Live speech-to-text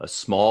A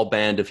small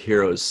band of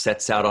heroes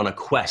sets out on a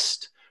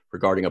quest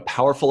regarding a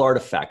powerful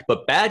artifact,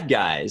 but bad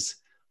guys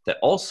that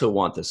also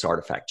want this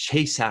artifact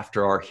chase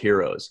after our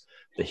heroes.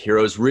 The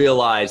heroes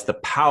realize the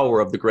power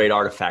of the great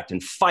artifact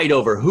and fight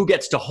over who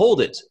gets to hold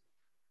it.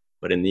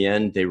 But in the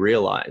end, they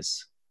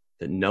realize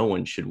that no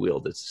one should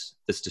wield this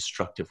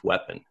destructive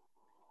weapon,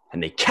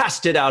 and they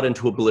cast it out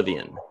into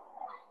oblivion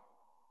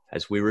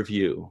as we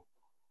review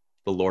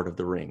The Lord of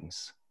the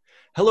Rings.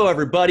 Hello,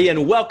 everybody,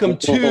 and welcome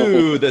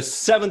to The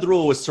Seventh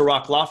Rule with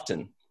Hurq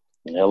Lofton.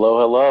 Hello,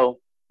 hello.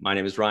 My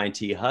name is Ryan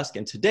T. Husk,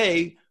 and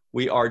today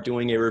we are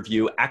doing a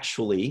review,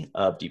 actually,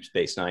 of Deep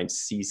Space Nine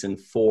Season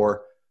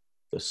 4,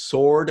 The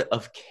Sword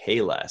of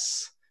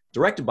Kahless,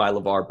 directed by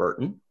LeVar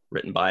Burton,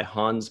 written by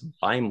Hans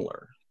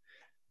Beimler.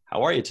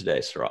 How are you today,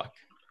 Hurq?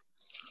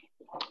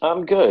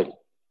 I'm good.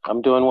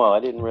 I'm doing well. I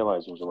didn't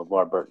realize it was a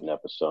LeVar Burton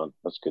episode.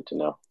 That's good to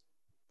know.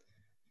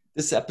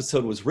 This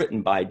episode was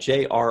written by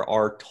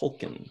J.R.R.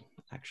 Tolkien,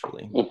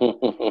 actually.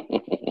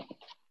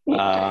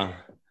 Yeah.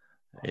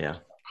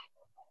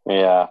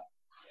 Yeah.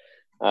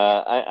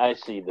 I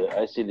see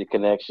the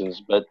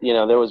connections, but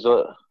there was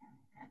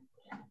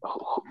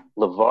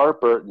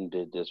LeVar Burton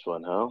did this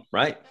one, huh?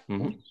 Right.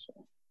 Mm-hmm.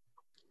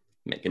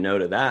 Make a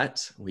note of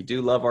that. We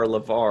do love our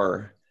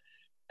LeVar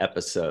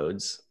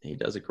episodes. He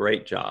does a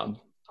great job.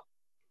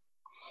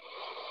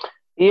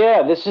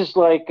 Yeah, this is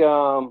like,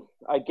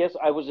 I guess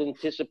I was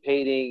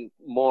anticipating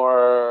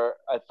more.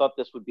 I thought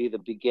this would be the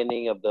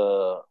beginning of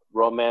the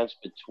romance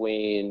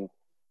between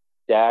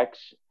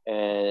Dax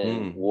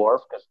and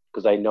Worf,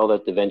 because I know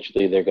that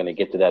eventually they're going to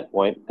get to that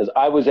point. Because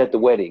I was at the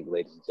wedding,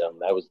 ladies and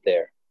gentlemen. I was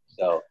there.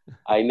 So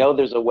I know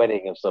there's a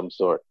wedding of some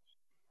sort.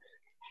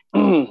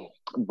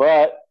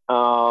 But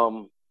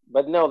no,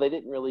 they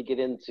didn't really get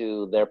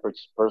into their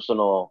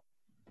personal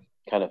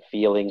kind of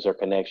feelings or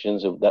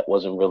connections. That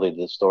wasn't really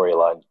the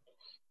storyline.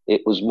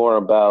 It was more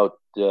about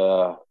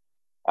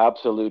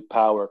absolute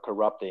power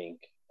corrupting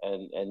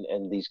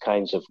and these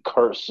kinds of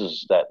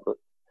curses that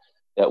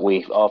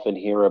we often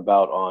hear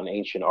about on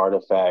ancient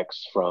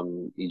artifacts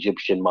from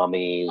Egyptian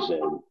mummies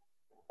and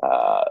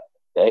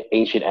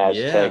ancient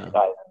Aztec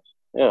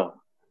items.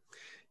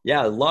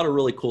 Yeah, a lot of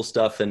really cool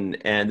stuff.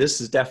 And this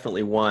is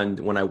definitely one,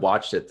 when I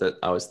watched it, that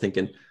I was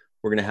thinking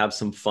we're going to have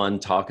some fun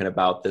talking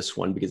about this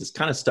one, because it's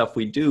kind of stuff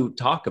we do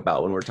talk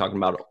about when we're talking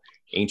about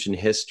ancient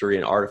history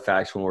and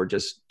artifacts, when we're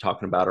just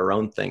talking about our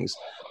own things.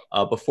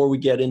 Before we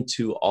get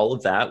into all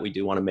of that, we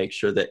do want to make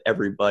sure that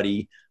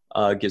everybody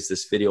gives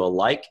this video a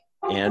like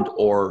and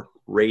or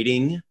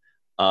rating.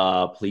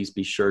 Please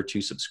be sure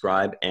to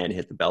subscribe and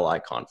hit the bell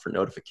icon for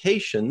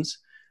notifications.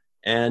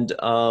 And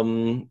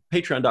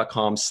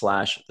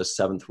patreon.com/The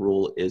Seventh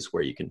Rule is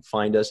where you can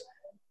find us.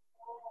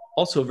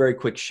 Also, a very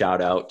quick shout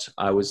out.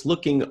 I was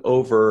looking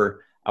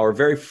over our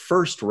very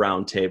first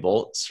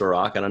roundtable,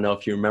 Hurq. I don't know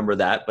if you remember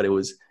that, but it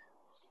was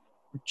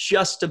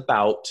just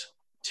about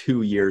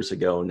 2 years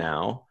ago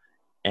now.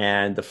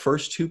 And the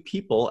first two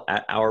people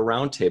at our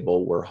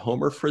roundtable were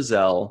Homer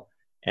Frizzell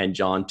and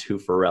John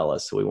Tuffarella.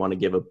 So we want to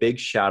give a big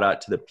shout out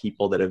to the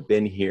people that have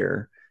been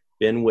here,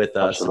 been with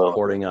us,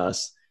 supporting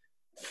us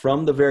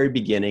from the very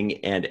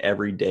beginning and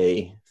every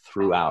day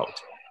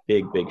throughout.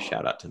 Big, big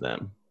shout out to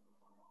them.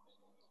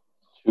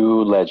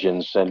 Two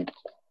legends. And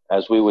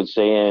as we would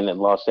say in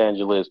Los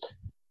Angeles,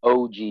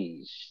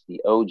 OGs, the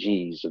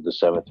OGs of the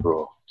Seventh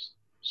Rule.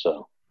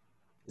 So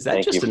is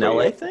that just an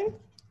LA thing?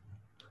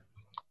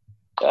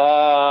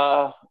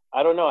 I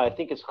don't know. I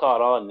think it's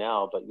caught on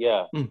now, but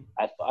yeah,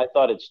 I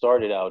thought it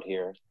started out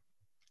here.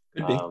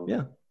 Could be,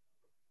 yeah.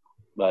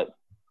 But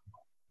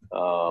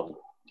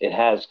it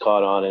has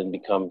caught on and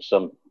become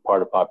some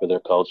part of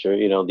popular culture.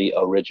 The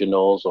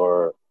originals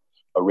or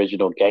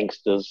original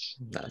gangsters.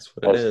 That's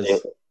what it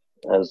is.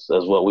 As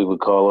what we would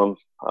call them.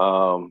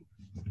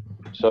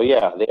 So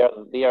yeah,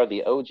 they are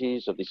the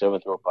OGs of the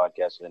Seventh Row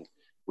Podcast, and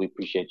we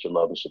appreciate your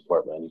love and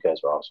support, man. You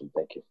guys are awesome.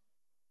 Thank you.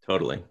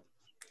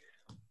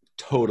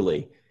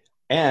 Totally.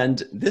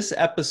 And this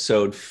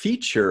episode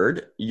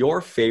featured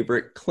your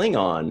favorite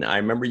Klingon. I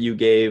remember you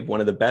gave one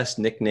of the best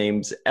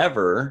nicknames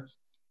ever.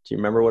 Do you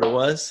remember what it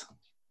was?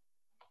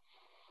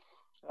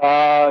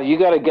 You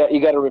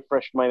gotta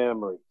refresh my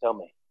memory. Tell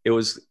me. It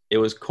was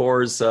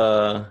Kor's.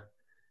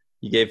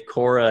 You gave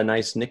Cora a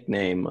nice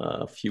nickname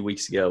a few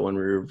weeks ago when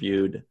we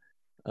reviewed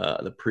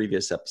the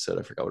previous episode.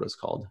 I forgot what it was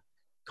called.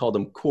 Called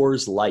him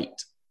Coors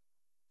Light.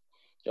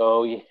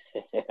 Oh yeah,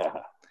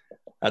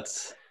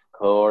 that's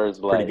Coors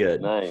Light. Pretty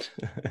good. Nice.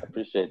 I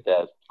appreciate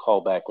that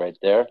callback right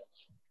there.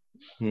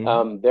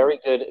 Mm-hmm.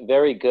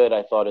 Very good.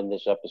 I thought in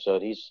this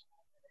episode, he's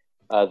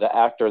the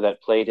actor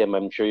that played him.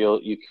 I'm sure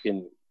you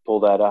can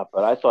pull that up,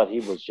 but I thought he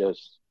was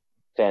just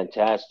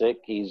fantastic.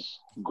 He's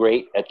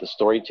great at the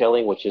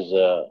storytelling, which is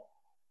a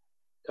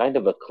kind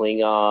of a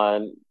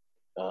Klingon,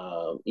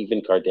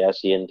 even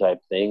Cardassian type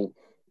thing,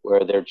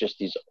 where they're just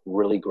these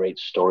really great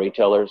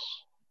storytellers.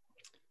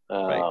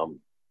 Right.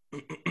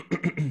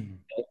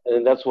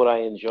 And that's what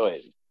I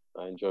enjoyed.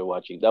 I enjoy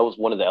watching. That was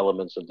one of the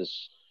elements of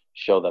this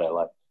show that I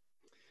liked.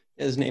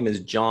 His name is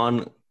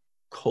John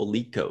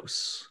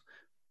Colicos.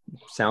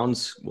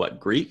 sounds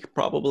Greek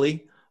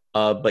probably,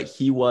 but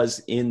he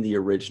was in the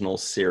original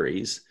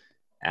series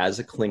as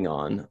a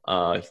Klingon.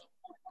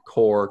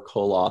 Kor,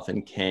 Koloth,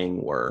 and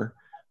Kang were.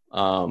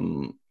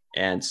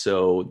 And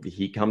so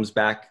he comes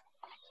back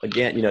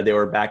again. You know, they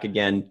were back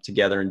again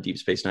together in Deep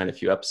Space Nine a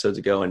few episodes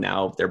ago, and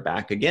now they're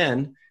back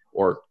again,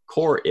 or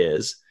Kor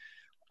is.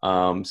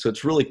 So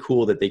it's really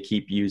cool that they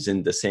keep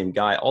using the same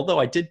guy. Although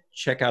I did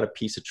check out a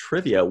piece of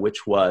trivia,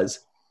 which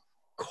was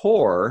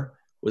Kor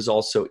was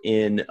also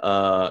in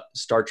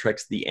Star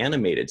Trek's The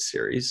Animated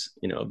Series,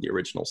 you know, the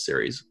original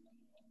series,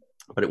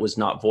 but it was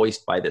not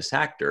voiced by this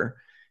actor.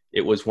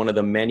 It was one of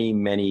the many,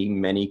 many,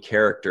 many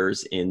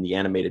characters in the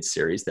animated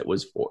series that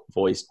was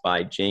voiced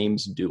by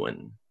James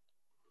Doohan,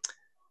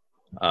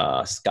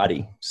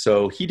 Scotty.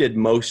 So he did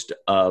most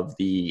of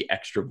the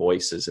extra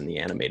voices in the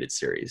animated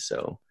series.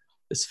 So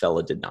this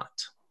fella did not.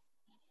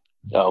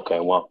 Okay,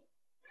 well,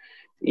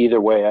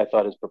 either way, I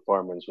thought his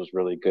performance was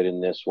really good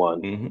in this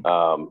one.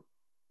 Mm-hmm.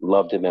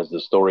 Loved him as the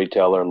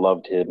storyteller,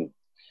 loved him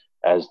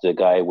as the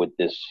guy with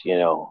this, you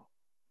know,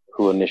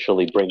 who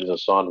initially brings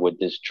us on with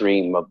this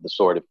dream of the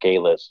Sword of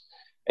Kahless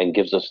and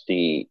gives us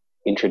the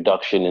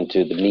introduction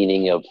into the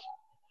meaning of,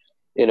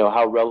 you know,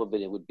 how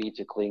relevant it would be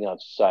to Klingon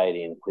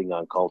society and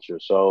Klingon culture.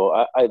 So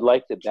I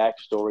like the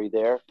backstory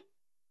there.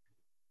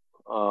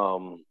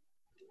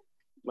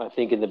 I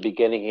think in the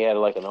beginning he had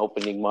like an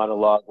opening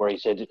monologue where he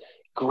said,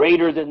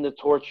 "Greater than the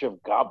torch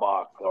of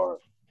Gabak," or,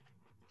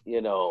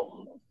 you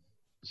know,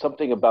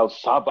 something about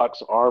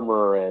Sabak's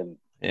armor, and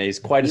yeah, he's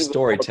quite a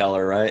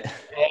storyteller, right?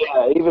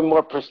 Yeah, even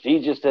more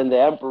prestigious than the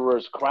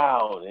Emperor's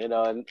crown, you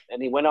know, and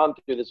he went on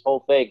through this whole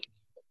thing.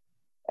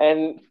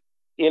 And,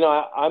 you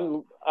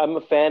know, I'm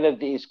a fan of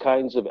these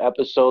kinds of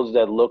episodes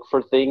that look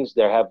for things.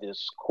 They have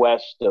this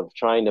quest of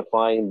trying to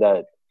find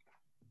that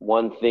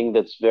one thing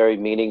that's very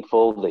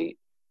meaningful,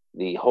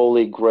 the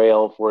Holy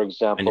Grail, for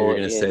example. I knew you were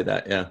going to say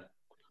that, yeah.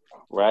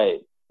 Right.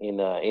 In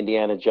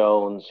Indiana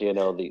Jones, you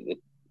know,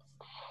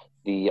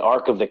 the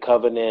Ark of the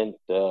Covenant,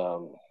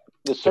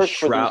 the search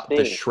for these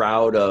things. The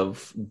Shroud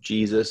of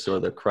Jesus or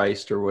the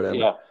Christ or whatever.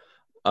 Yeah.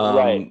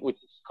 Right, which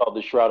is called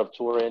the Shroud of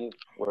Turin,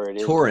 where it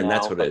is Turin, now.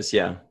 that's what it is,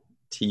 yeah.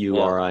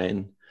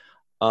 Turin.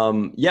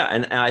 Yeah,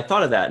 and I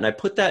thought of that, and I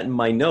put that in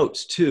my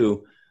notes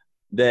too,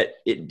 that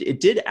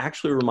it did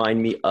actually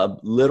remind me a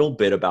little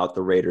bit about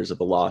the Raiders of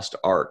the Lost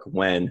Ark,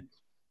 when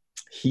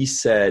he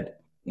said,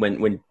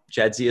 when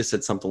Jadzia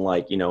said something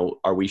like, you know,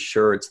 "Are we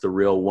sure it's the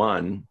real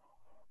one?"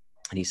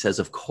 And he says,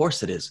 "Of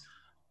course it is.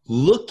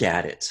 Look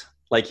at it."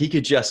 Like he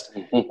could just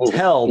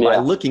tell by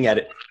looking at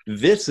it,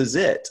 this is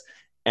it.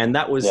 And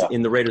that was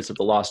in the Raiders of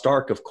the Lost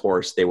Ark, of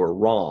course, they were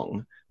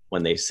wrong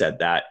when they said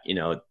that. You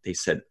know, they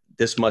said,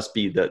 this must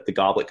be the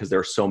goblet because there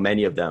are so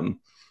many of them.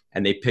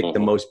 And they picked the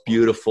most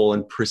beautiful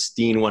and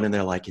pristine one. And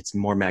they're like, it's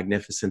more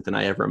magnificent than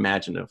I ever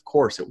imagined. And of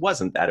course, it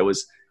wasn't that. It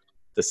was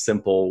the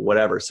simple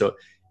whatever. So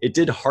it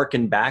did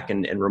harken back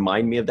and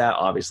remind me of that.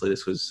 Obviously,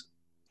 this was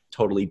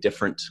totally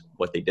different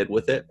what they did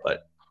with it,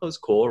 but it was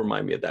cool. It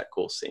reminded me of that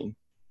cool scene.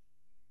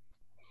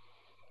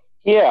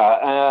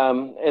 Yeah,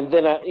 and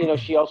then you know,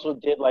 she also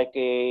did like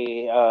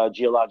a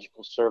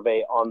geological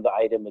survey on the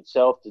item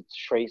itself to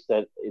trace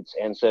that its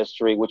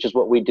ancestry, which is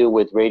what we do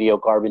with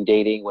radiocarbon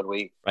dating when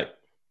we,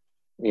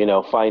 you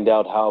know, find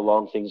out how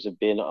long things have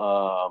been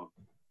on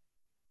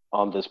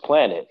this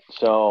planet.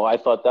 So I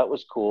thought that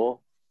was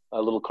cool.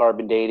 A little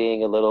carbon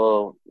dating, a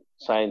little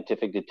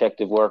scientific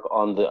detective work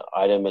on the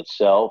item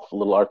itself, a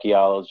little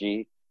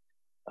archaeology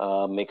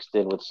mixed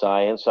in with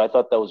science. So I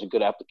thought that was a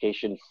good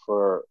application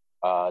for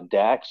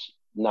Dax,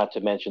 not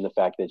to mention the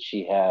fact that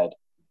she had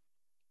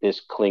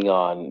this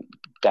Klingon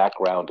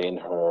background in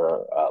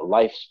her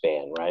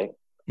lifespan, right?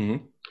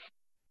 Mm-hmm.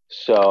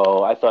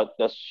 So I thought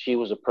she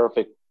was a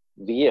perfect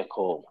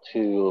vehicle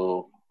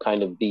to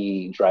kind of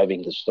be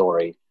driving the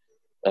story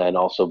and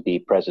also be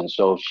present.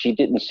 So she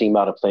didn't seem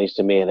out of place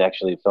to me, and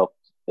actually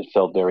it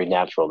felt very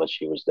natural that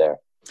she was there.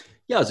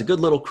 Yeah, it was a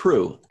good little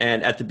crew.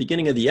 And at the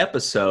beginning of the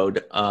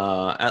episode,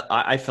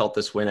 I felt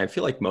this way, and I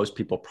feel like most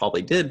people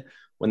probably did,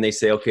 when they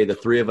say, okay, the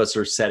three of us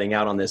are setting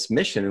out on this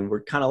mission, and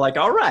we're kind of like,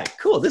 all right,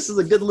 cool, this is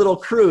a good little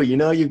crew. You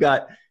know, you've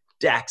got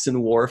Dax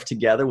and Worf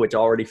together, which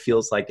already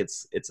feels like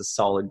it's a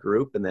solid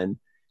group. And then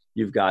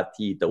you've got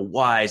the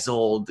wise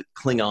old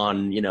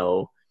Klingon, you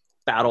know,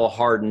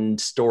 battle-hardened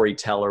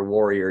storyteller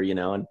warrior, you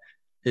know, and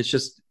it's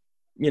just,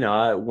 you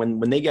know, when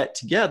they get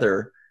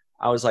together,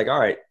 I was like, all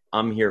right,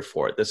 I'm here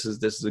for it. This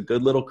is a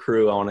good little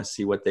crew. I want to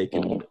see what they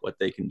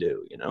can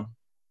do, you know?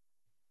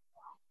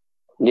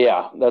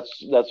 Yeah,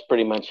 that's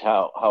pretty much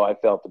how I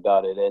felt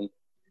about it.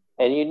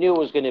 And you knew it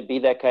was going to be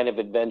that kind of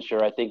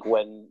adventure. I think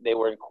when they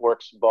were in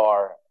Quark's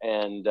bar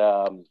and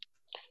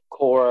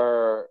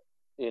Kor,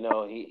 you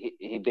know,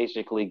 he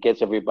basically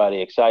gets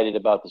everybody excited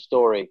about the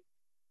story.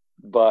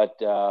 But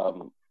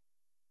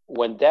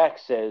when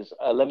Dax says,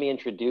 let me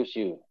introduce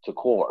you to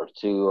Kor,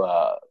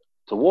 to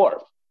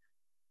Worf,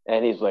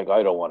 and he's like,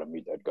 I don't want to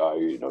meet that guy.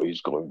 You know,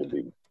 he's going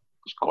to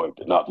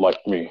not like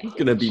me. He's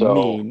going to be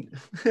mean.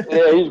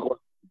 Yeah, he's going to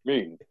be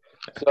mean.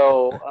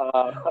 So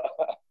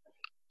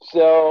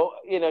So,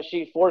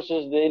 she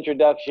forces the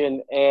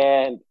introduction,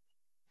 and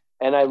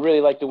I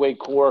really like the way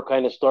Core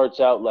kind of starts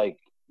out like,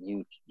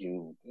 you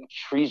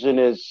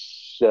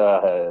treasonous,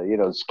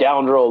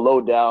 scoundrel,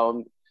 low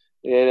down,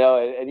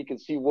 and you can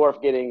see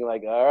Worf getting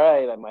like, all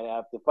right, I might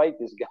have to fight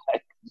this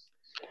guy.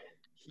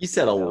 He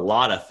said a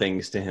lot of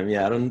things to him.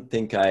 Yeah, I don't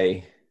think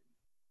I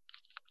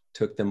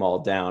took them all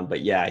down,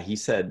 but yeah, he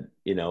said,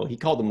 he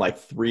called them like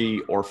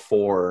 3 or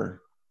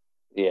 4.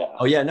 Yeah.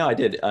 Oh yeah, no, I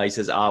did. He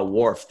says,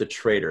 Worf, the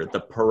traitor, the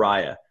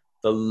pariah,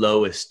 the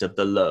lowest of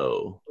the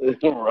low.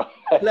 Right.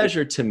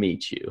 Pleasure to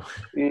meet you.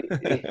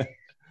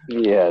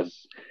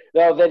 Yes.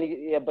 No,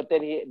 but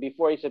then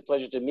before he said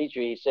pleasure to meet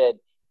you, he said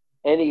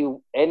any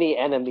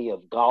enemy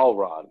of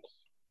Galron,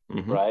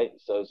 right?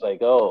 So it's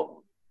like,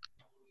 oh,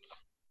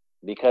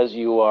 because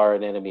you are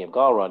an enemy of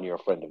Galron, you're a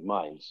friend of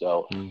mine.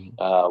 So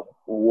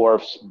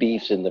Worf's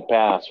beefs in the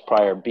past,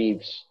 prior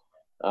beefs,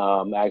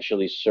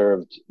 actually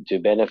served to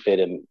benefit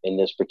him in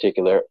this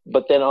particular,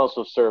 but then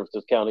also served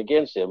to count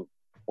against him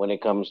when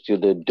it comes to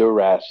the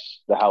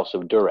House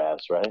of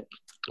Duras, right?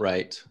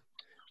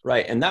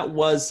 Right. And that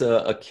was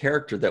a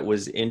character that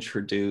was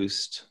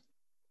introduced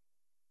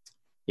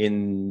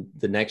in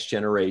The Next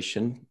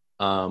Generation,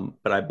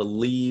 but I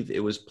believe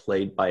it was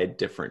played by a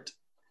different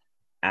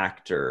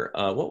actor.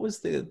 What was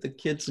the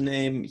kid's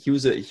name? He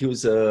was a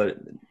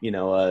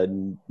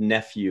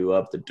nephew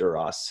of the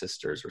Duras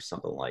sisters or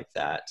something like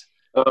that.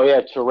 Oh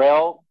yeah,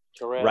 Terrell.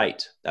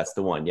 Right, that's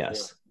the one.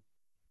 Yes.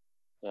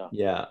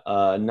 Yeah.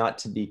 Not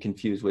to be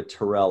confused with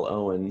Terrell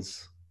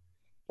Owens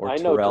or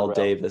Terrell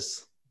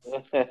Davis.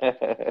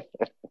 Do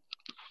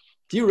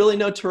you really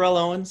know Terrell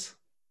Owens?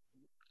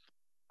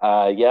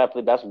 Yeah, I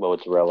played basketball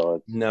with Terrell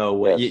Owens. No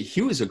way. Yes.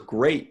 He was a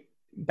great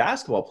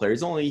basketball player.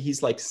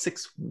 He's like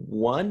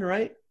 6'1",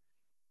 right?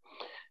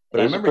 But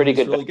I remember he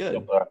was really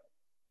good.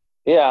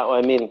 Yeah, well,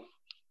 I mean,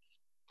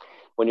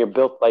 when you're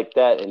built like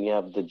that and you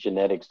have the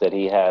genetics that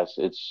he has,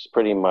 it's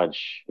pretty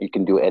much you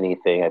can do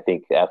anything. I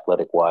think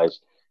athletic-wise,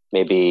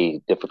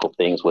 maybe difficult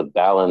things with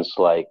balance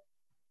like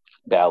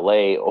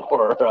ballet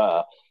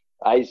or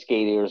ice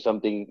skating or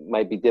something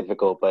might be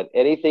difficult, but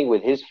anything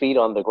with his feet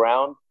on the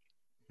ground,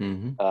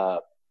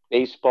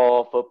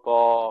 baseball,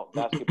 football,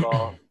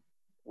 basketball,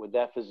 with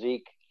that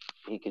physique,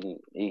 he can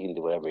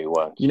do whatever he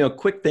wants.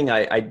 Quick thing,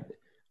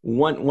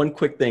 one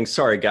quick thing.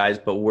 Sorry guys,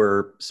 but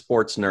we're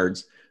sports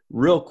nerds.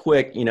 Real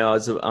quick,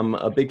 I'm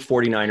a big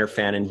 49er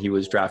fan, and he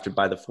was drafted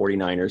by the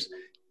 49ers.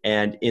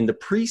 And in the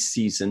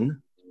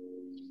preseason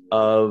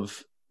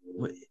of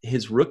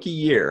his rookie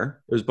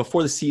year, it was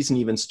before the season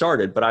even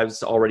started, but I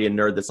was already a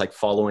nerd that's like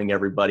following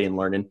everybody and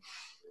learning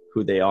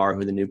who they are,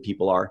 who the new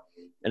people are.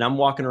 And I'm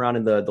walking around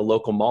in the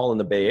local mall in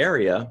the Bay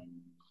Area,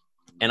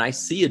 and I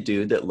see a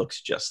dude that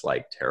looks just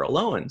like Terrell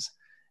Owens.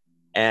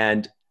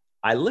 And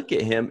I look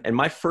at him, and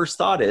my first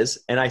thought is,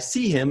 and I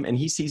see him, and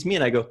he sees me,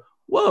 and I go,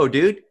 whoa,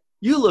 dude,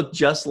 you look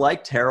just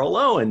like Terrell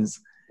Owens.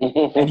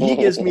 And he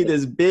gives me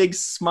this big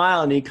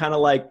smile, and he kind of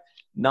like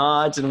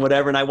nods and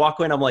whatever. And I walk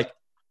away, and I'm like,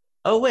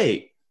 oh,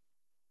 wait,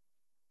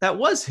 that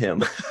was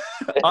him.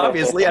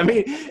 Obviously. I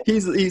mean,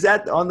 he's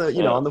on the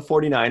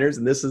 49ers,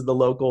 and this is the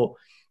local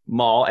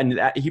mall. And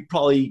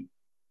he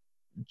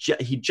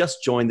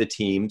just joined the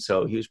team.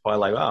 So he was probably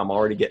like, oh, I'm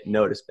already getting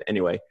noticed. But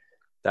anyway,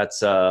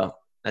 that's how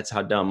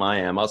dumb I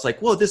am. I was like,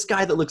 whoa, this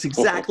guy that looks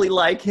exactly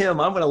like him,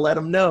 I'm going to let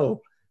him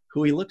know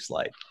who he looks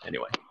like.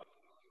 Anyway.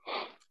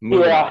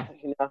 Yeah,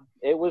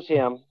 it was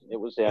him.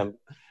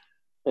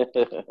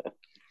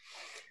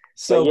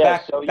 So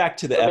back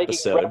to the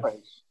episode.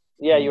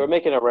 Yeah, you were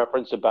making a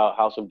reference about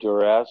House of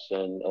Duras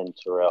and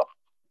Terrell.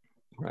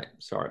 Right.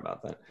 Sorry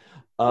about that.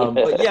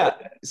 But yeah,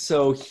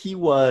 so he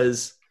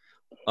was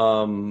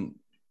in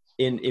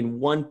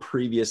one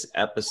previous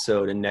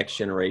episode in Next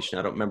Generation.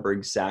 I don't remember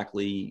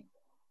exactly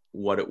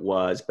what it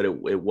was, but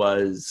it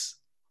was,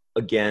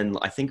 again,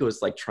 I think it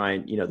was like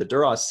trying, the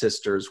Duras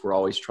sisters were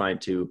always trying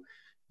to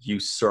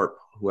usurp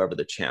whoever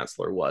the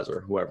chancellor was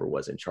or whoever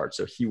was in charge.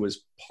 So he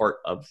was part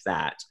of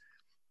that.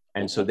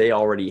 And so they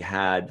already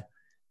had,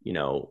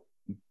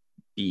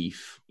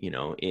 beef,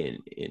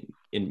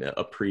 in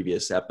a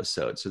previous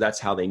episode. So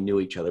that's how they knew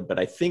each other. But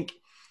I think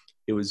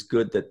it was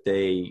good that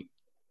they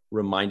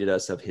reminded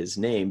us of his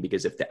name,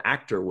 because if the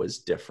actor was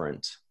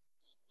different,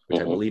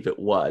 which I believe it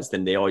was,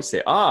 then they always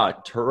say,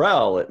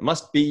 Terrell, it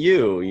must be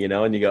you,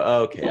 and you go,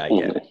 oh, okay, I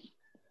get it.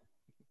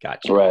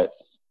 Gotcha.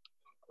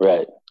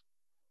 Right.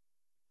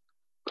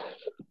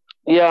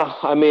 Yeah,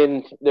 I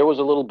mean, there was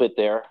a little bit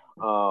there.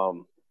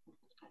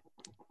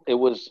 It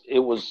was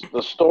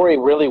the story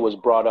really was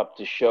brought up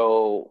to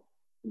show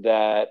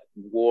that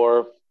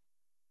Worf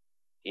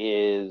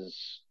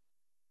is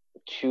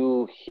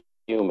too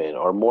human,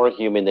 or more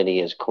human than he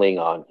is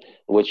Klingon,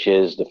 which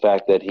is the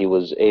fact that he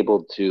was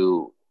able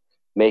to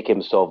make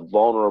himself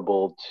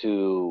vulnerable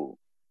to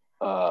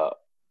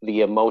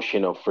the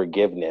emotion of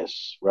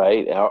forgiveness,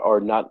 right?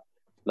 Or not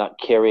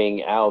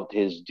carrying out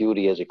his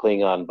duty as a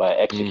Klingon by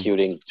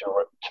executing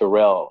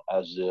Terrell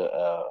as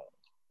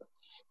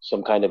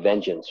some kind of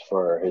vengeance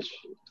for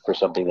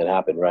something that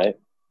happened, right?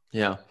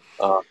 Yeah.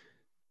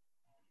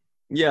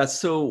 Yeah,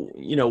 so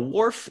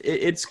Worf.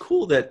 It's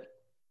cool that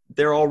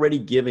they're already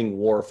giving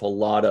Worf a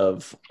lot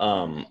of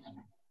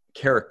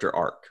character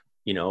arc.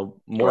 More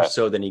Correct.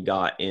 so than he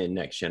got in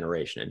Next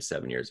Generation and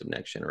 7 years of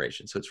Next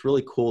Generation. So it's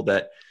really cool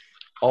that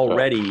Correct.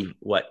 already,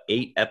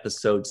 8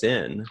 episodes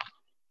in,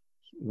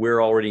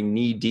 we're already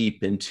knee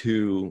deep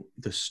into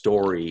the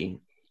story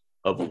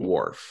of Mhm.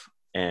 Worf,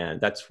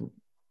 and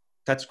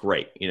that's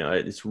great.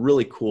 It's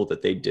really cool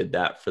that they did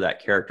that for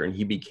that character, and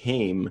he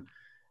became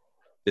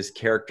this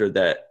character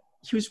that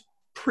he was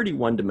pretty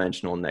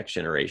one-dimensional in Next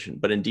Generation,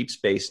 but in Deep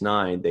Space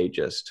Nine, they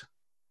just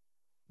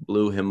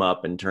blew him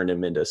up and turned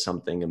him into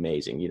something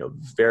amazing.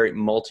 Very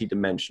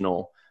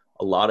multi-dimensional,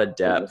 a lot of Mhm.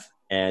 depth,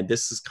 and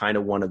this is kind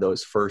of one of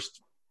those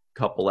first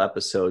couple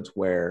episodes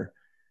where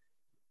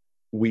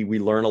we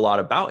learn a lot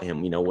about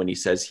him. When he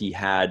says he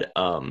had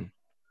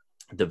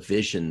the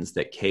visions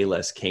that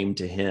Kahless came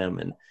to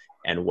him,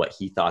 and what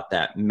he thought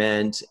that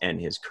meant, and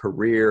his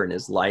career and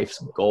his life's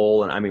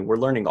goal. And I mean, we're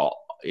learning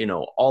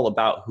all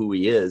about who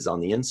he is on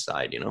the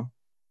inside.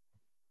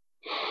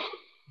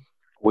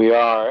 We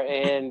are,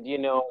 and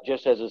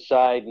just as a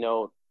side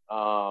note,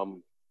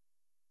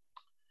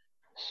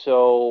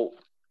 so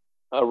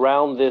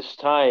around this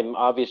time,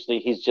 obviously,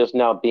 he's just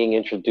now being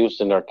introduced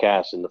in our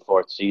cast in the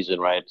fourth season,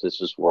 right?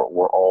 This is where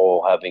we're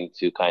all having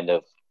to kind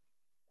of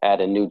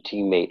add a new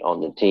teammate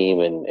on the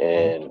team,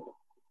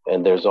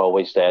 and there's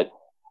always that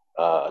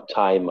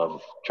time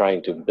of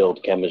trying to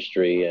build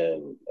chemistry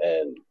and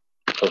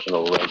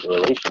personal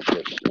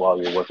relationships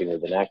while you're working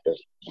with an actor.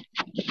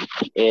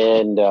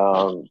 And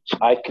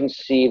I can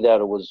see that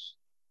it was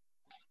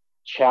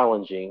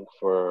challenging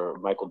for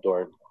Michael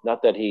Dorn.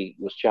 Not that he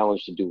was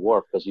challenged to do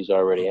Worf, because he's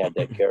already had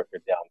that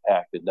character down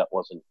packed, and that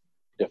wasn't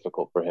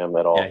difficult for him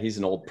at Yeah, all. he's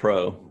an old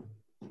pro.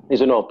 He's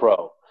an old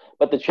pro.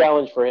 But the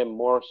challenge for him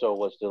more so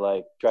was to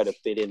like try to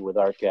fit in with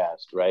our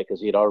cast, right?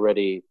 Because he'd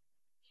already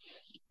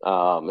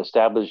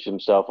established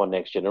himself on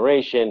Next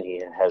Generation.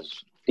 He has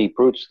deep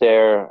roots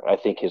there. I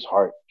think his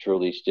heart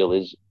truly still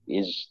is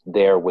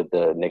there with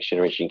the Next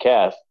Generation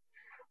cast.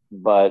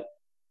 But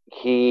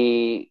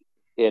he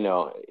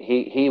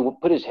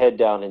put his head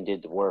down and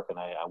did the work, and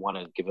I want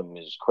to give him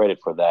his credit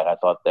for that. I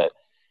thought that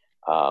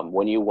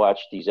when you watch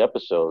these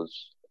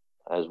episodes,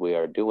 as we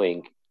are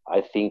doing,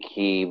 I think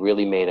he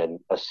really made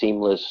a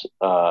seamless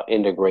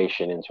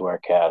integration into our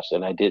cast,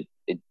 and I did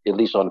it, at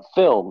least on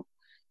film.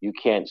 You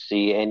can't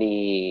see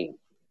any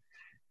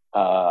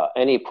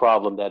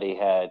problem that he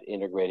had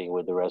integrating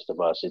with the rest of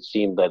us. It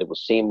seemed that it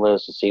was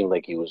seamless. It seemed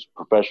like he was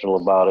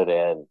professional about it,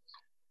 and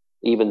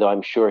even though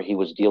I'm sure he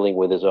was dealing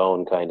with his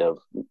own kind of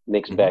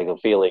mixed Mm-hmm. bag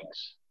of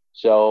feelings.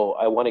 So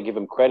I want to give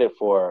him credit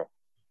for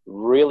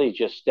really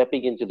just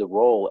stepping into the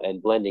role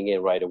and blending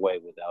in right away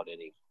without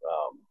any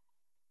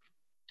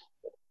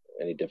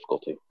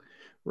difficulty.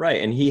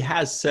 Right. And he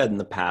has said in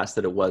the past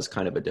that it was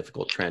kind of a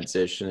difficult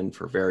transition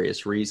for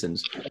various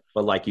reasons.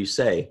 But like you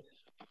say,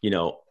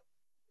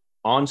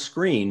 on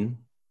screen,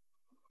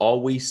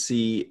 all we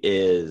see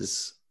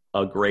is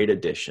a great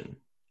addition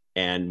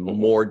and Mm-hmm.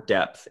 more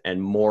depth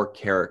and more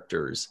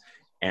characters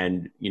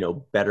and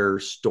better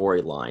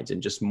storylines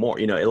and just more,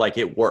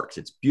 it works.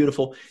 It's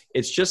beautiful.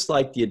 It's just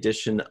like the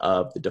addition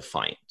of the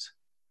Defiant.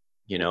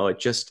 It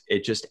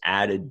just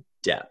added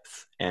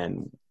depth,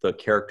 and the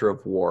character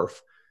of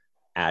Worf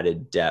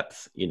added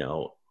depth,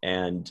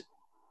 and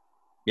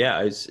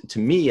yeah, to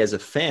me as a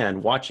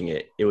fan watching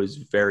it, it was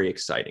very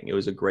exciting. It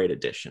was a great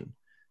addition.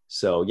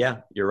 So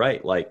yeah, you're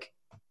right. Like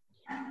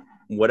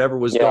whatever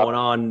was Yeah, going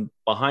on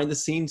behind the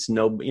scenes,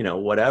 no,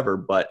 whatever,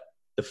 but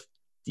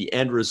the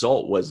end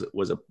result was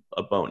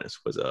a bonus,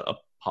 was a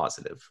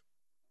positive.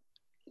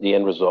 the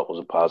end result was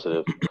a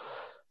positive.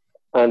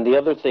 And the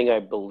other thing I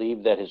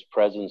believe that his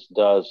presence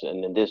does,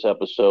 and in this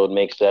episode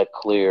makes that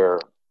clear,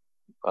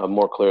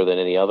 more clear than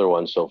any other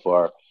one so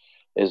far,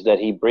 is that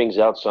he brings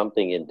out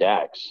something in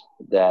Dax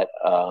that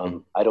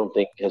Mm. I don't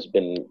think has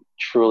been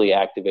truly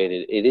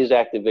activated. It is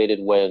activated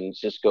when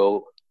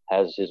Cisco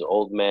has his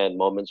old man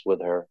moments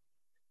with her,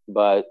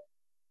 but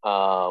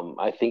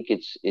I think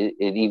it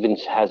even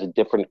has a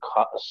different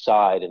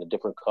side and a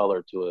different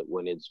color to it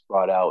when it's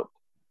brought out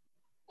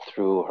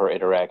through her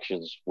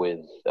interactions with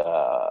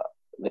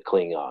the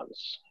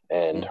Klingons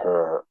and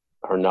Mm.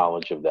 her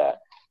knowledge of that.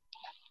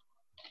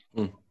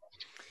 Mm.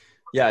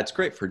 Yeah, it's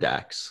great for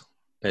Dax.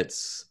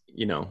 It's,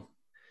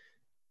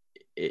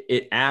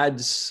 it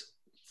adds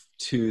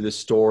to the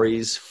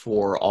stories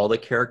for all the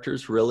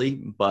characters, really,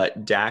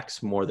 but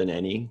Dax more than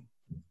any.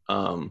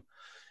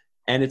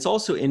 And it's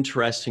also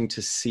interesting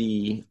to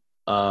see,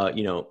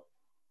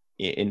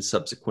 in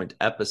subsequent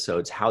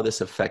episodes, how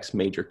this affects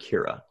Major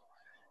Kira,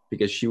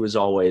 because she was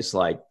always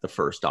like the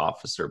first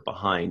officer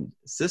behind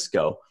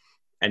Cisco.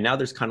 And now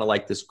there's kind of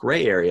like this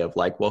gray area of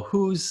like, well,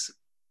 who's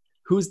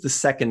the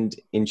second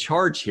in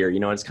charge here?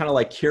 It's kind of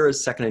like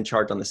Kira's second in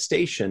charge on the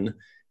station,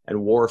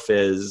 and Worf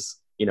is,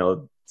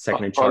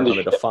 second in charge on the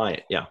ship.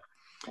 Defiant. Yeah.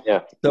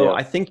 Yeah. So Yeah.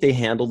 I think they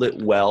handled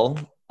it well.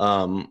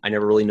 I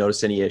never really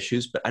noticed any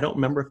issues, but I don't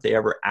remember if they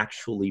ever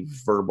actually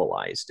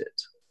verbalized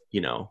it.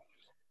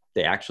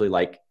 They actually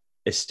like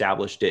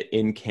established it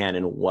in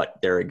canon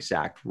what their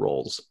exact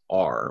roles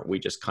are. We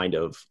just kind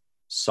of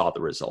saw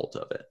the result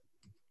of it.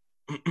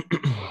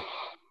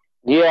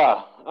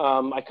 Yeah,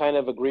 I kind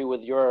of agree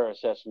with your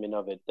assessment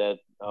of it that,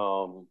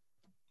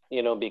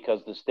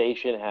 because the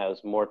station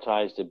has more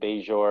ties to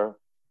Bajor,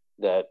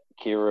 that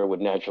Kira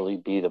would naturally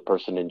be the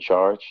person in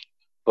charge.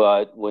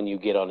 But when you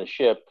get on a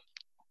ship,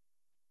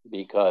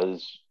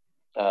 because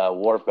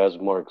Worf has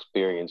more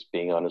experience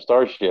being on a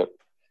starship,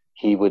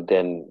 he would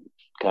then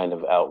kind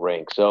of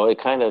outrank. So it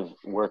kind of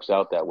works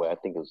out that way. I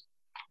think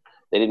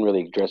they didn't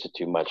really address it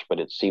too much, but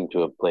it seemed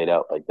to have played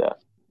out like that.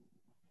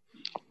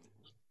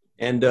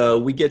 And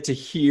we get to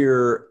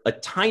hear a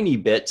tiny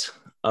bit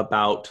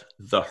about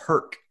the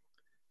Hurq.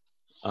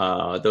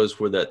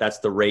 That's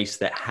the race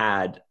that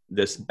had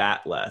this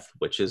Batleth,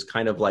 which is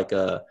kind of like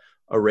a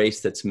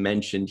race that's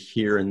mentioned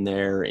here and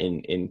there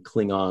in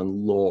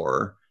Klingon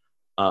lore,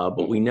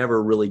 but we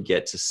never really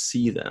get to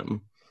see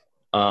them.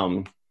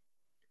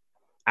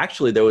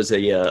 Actually, there was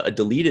a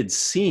deleted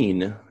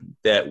scene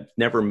that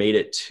never made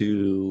it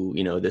to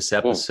this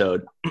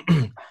episode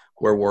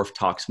where Worf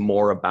talks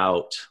more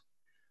about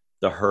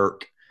the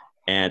Hurq,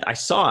 and I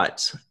saw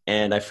it,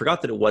 and I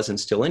forgot that it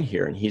wasn't still in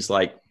here. And he's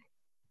like,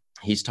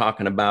 the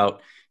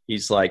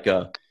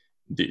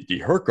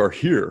Hurq are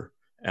here,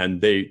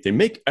 and they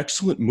make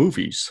excellent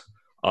movies.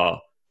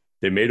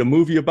 They made a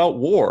movie about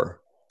war,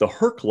 the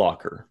Hurq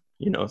Locker,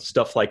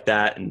 stuff like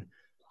that. And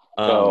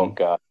oh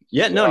God.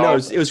 Yeah, no,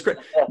 it was great.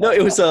 No,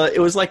 it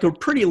was like a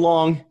pretty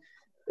long.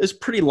 It was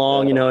pretty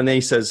long, And then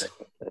he says,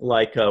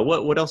 like,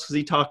 what else was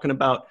he talking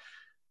about?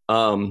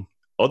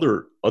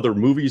 Other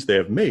movies they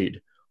have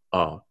made.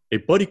 A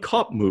buddy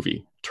cop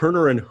movie,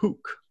 Turner and Hurq.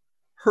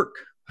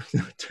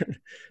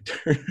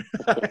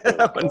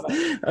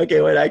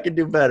 Okay, wait, I can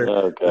do better.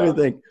 Okay. Let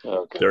me think.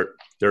 Okay.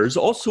 There's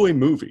also a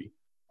movie.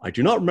 I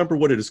do not remember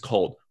what it is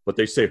called, but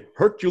they say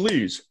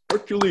Hercules.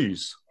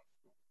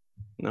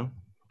 No.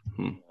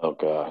 Oh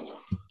God.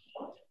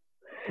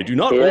 They do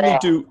not only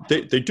do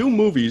they do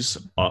movies,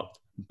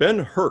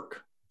 Ben Hurq,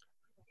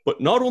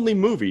 but not only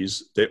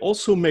movies, they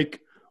also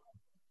make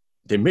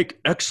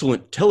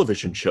excellent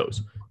television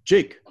shows.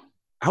 Jake,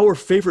 our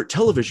favorite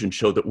television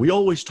show that we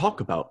always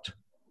talk about,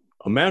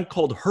 A Man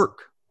Called Hurq.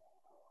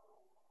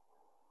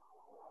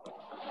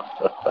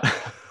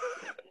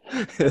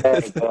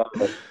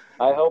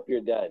 I hope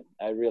you're done.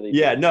 I really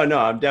do. No,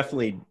 I'm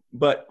definitely,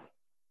 but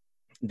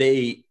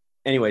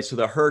anyway, so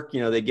the Hurq,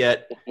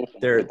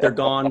 they're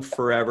gone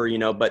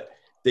forever, but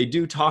they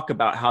do talk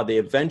about how they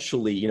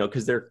eventually,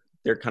 because they're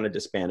kind of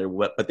disbanded,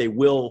 but they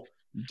will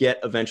get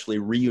eventually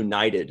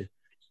reunited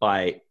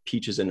by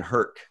Peaches and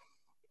Hurq.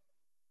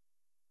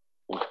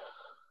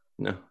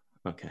 No,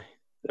 okay,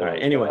 all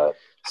right. Anyway,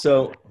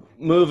 so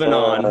moving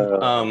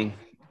on.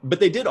 But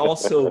they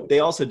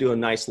also do a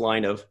nice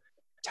line of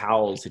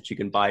towels that you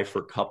can buy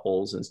for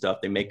couples and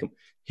stuff. They make them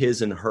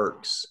his and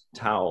Hurq's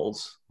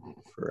towels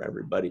for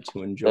everybody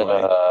to enjoy.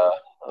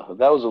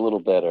 That was a little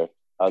better.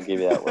 I'll give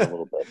you that one a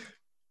little bit.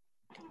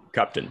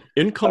 Captain,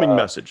 incoming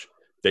message.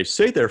 They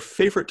say their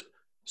favorite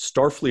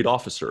Starfleet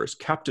officer is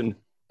Captain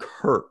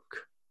Kirk.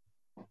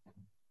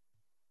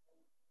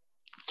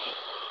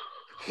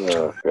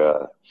 Oh,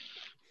 God.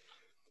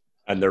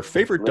 And their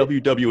favorite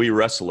WWE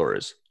wrestler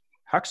is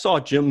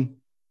Hacksaw Jim.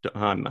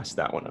 I messed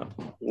that one up.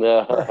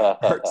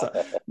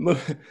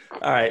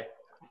 All right,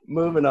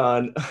 moving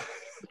on.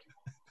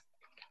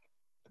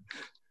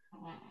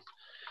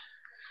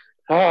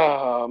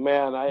 Oh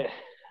man,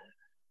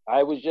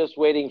 I was just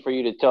waiting for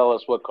you to tell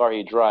us what car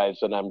he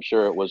drives, and I'm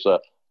sure it was a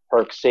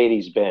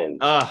Mercedes Benz.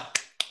 I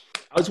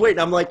was waiting.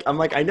 I'm like,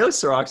 I know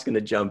Sirach's going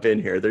to jump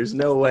in here. There's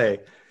no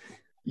way.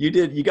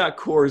 You got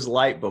Coors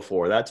Light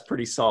before. That's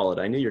pretty solid.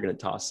 I knew you were going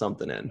to toss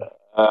something in.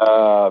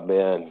 Oh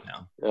man.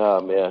 No.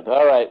 Oh man.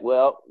 All right.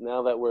 Well,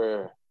 now that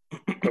we're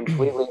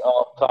completely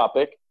off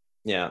topic.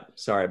 Yeah.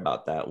 Sorry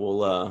about that.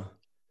 We'll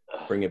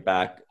bring it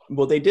back.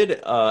 Well, they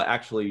did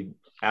actually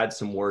add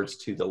some words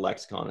to the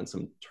lexicon and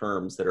some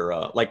terms that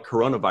are like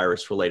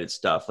coronavirus related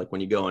stuff. Like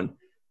when you go and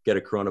get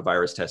a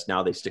coronavirus test,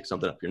 now they stick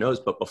something up your nose.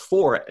 But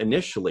before,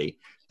 initially,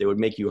 they would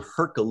make you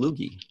hurk a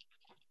loogie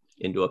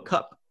into a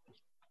cup.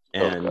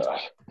 And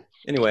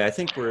anyway, I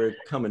think we're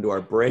coming to our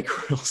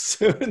break real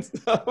soon.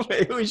 So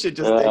maybe we should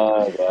just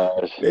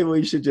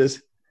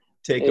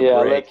take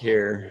a break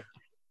here.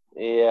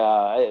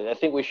 Yeah, I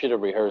think we should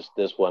have rehearsed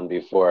this one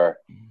before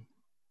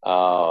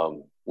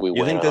we went.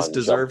 You think this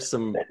deserves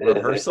some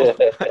rehearsal?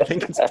 I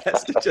think it's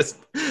best to just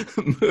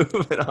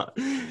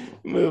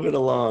move it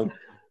along.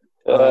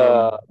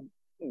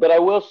 But I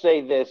will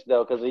say this,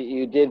 though, because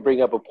you did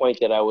bring up a point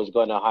that I was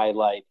going to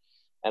highlight.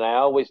 And I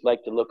always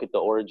like to look at the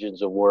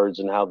origins of words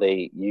and how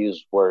they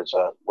use words,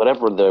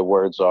 whatever the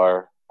words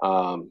are.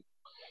 And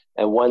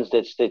ones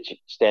that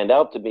stand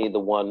out to me, the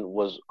one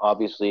was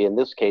obviously in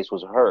this case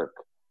was Hurq.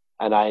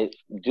 And I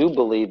do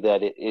believe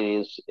that it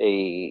is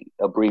a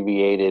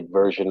abbreviated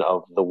version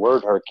of the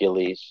word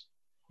Hercules,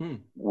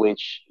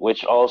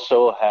 which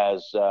also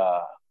has,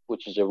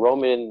 which is a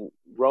Roman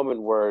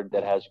word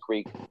that has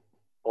Greek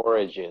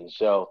origin.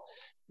 So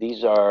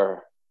these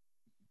are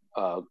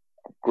uh,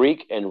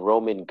 Greek and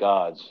Roman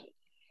gods.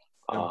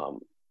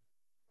 Um,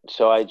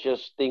 so I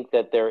just think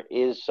that there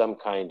is some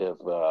kind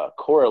of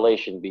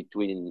correlation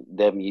between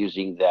them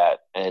using that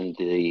and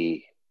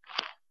the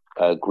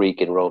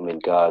Greek and Roman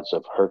gods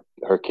of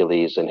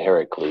Hercules and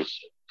Heracles.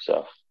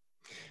 So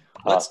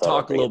let's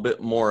talk a little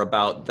bit more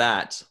about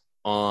that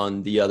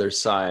on the other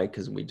side,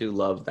 because we do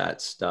love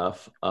that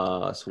stuff.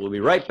 So we'll be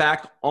right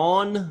back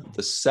on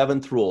the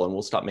seventh rule, and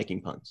we'll stop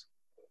making puns.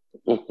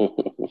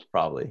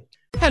 Probably.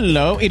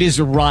 Hello, it is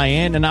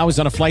Ryan, and I was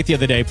on a flight the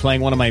other day playing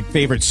one of my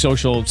favorite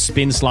social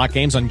spin slot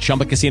games on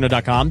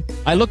ChumbaCasino.com.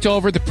 I looked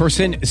over at the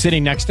person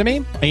sitting next to me,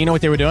 and you know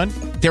what they were doing?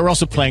 They were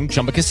also playing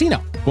Chumba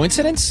Casino.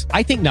 Coincidence?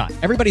 I think not.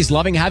 Everybody's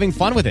loving having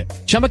fun with it.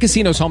 Chumba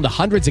Casino is home to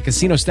hundreds of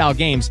casino-style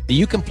games that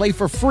you can play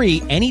for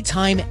free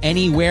anytime,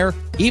 anywhere,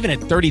 even at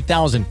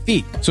 30,000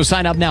 feet. So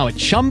sign up now at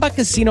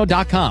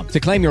ChumbaCasino.com to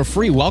claim your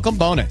free welcome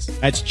bonus.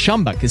 That's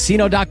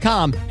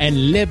ChumbaCasino.com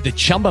and live the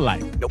Chumba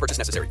life. No purchase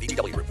necessary.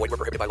 VGW. Void where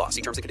prohibited by law.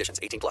 See terms and conditions.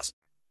 18+.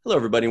 Hello,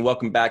 everybody, and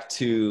welcome back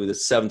to the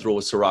seventh rule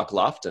with Hurq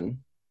Lofton.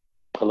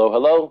 Hello,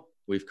 hello.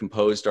 We've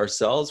composed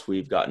ourselves.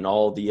 We've gotten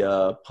all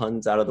the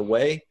puns out of the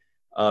way.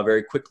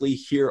 Very quickly,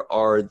 here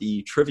are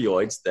the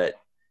trivioids that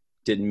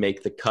didn't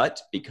make the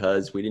cut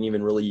because we didn't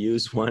even really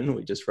use one.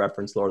 We just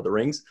referenced Lord of the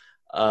Rings.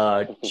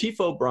 Chief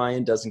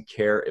O'Brien doesn't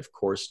care if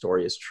Kor's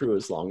story is true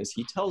as long as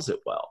he tells it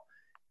well.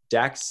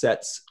 Dax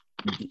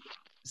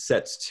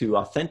sets to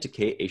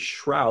authenticate a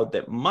shroud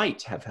that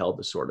might have held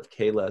the sword of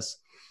Kahless.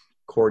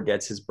 Kor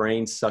gets his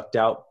brain sucked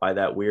out by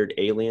that weird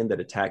alien that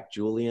attacked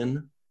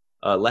Julian.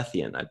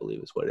 Lethian, I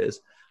believe is what it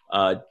is.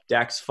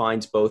 Dax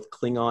finds both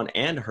Klingon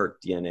and Hurq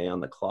DNA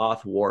on the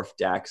cloth. Worf,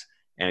 Dax,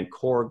 and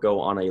Kor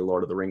go on a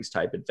Lord of the Rings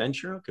type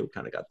adventure. Okay, we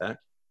kind of got that.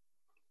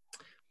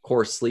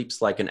 Kor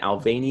sleeps like an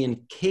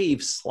Albanian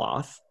cave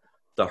sloth.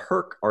 The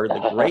Hurq are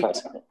the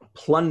great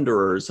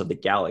plunderers of the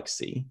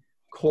galaxy.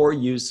 Kor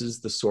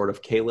uses the sword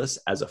of Kahless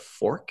as a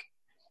fork.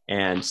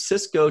 And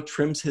Cisco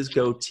trims his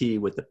goatee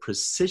with the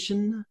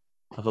precision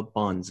of a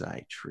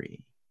bonsai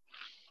tree.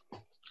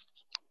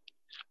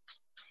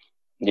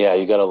 Yeah,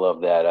 you gotta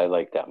love that. I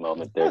like that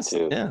moment there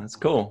too. Yeah, that's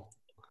cool.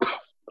 A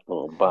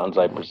little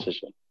bonsai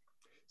precision.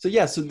 So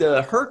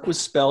the Hurq was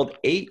spelled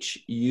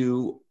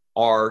Hurq.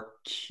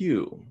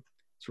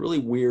 It's a really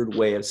weird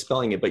way of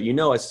spelling it, but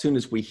as soon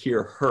as we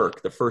hear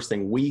Hurq, the first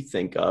thing we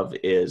think of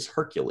is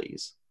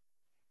Hercules,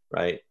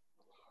 right?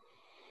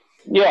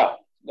 Yeah,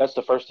 that's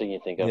the first thing you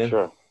think of, yeah.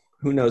 Sure.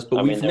 Who knows?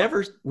 But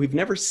we've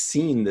never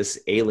seen this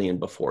alien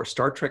before.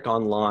 Star Trek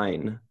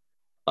Online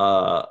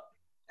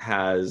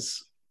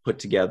has put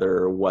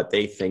together what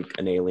they think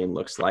an alien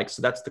looks like.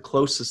 So that's the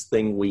closest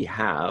thing we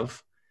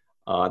have.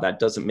 That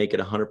doesn't make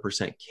it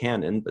 100%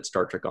 canon, but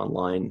Star Trek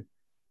Online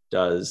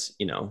does,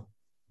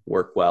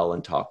 work well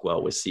and talk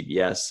well with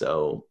CBS.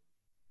 So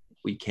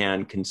we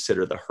can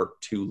consider the Hurq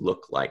to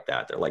look like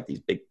that. They're like these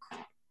big,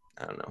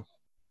 I don't know,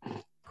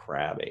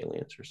 crab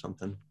aliens or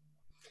something.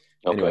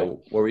 Okay. Anyway,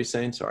 what were you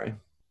saying? Sorry.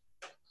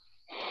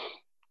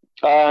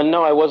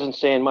 No, I wasn't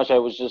saying much. I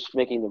was just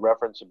making the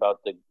reference about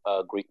the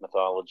Greek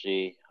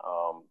mythology.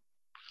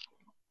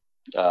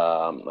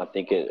 I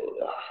think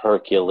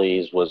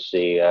Hercules was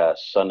the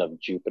son of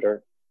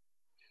Jupiter,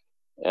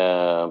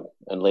 and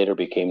later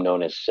became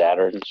known as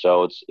Saturn.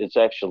 So it's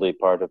actually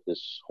part of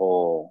this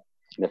whole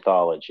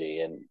mythology.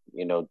 And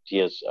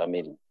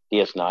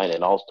DS9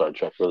 and all Star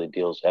Trek really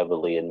deals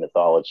heavily in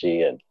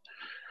mythology, and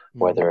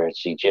whether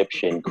it's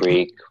Egyptian,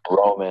 Greek,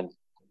 Roman.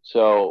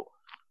 So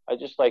I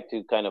just like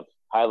to kind of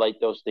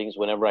highlight those things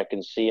whenever I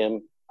can see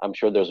them. I'm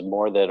sure there's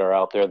more that are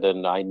out there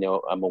than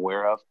I'm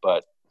aware of,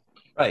 but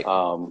right.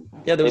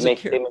 There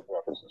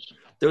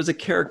was a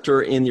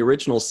character in the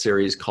original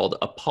series called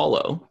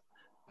Apollo,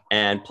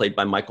 and played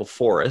by Michael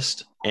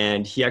Forrest,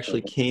 and he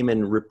actually came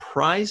and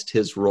reprised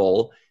his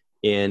role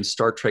in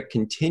Star Trek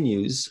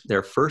Continues,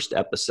 their first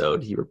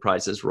episode. He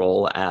reprised his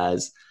role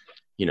as,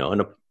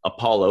 an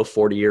Apollo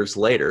 40 years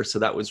later. So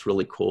that was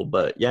really cool.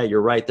 But yeah,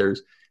 you're right.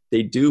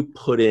 They do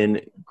put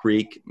in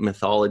Greek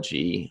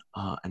mythology,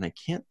 and I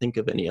can't think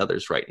of any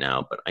others right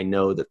now, but I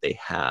know that they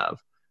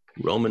have.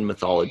 Roman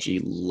mythology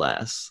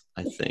less,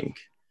 I think.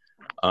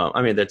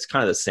 That's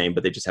kind of the same,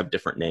 but they just have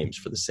different names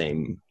for the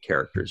same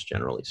characters,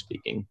 generally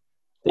speaking.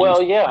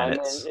 Well, yeah,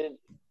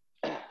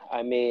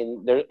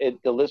 the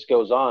list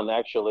goes on.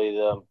 Actually,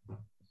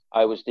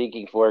 I was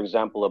thinking, for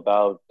example,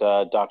 about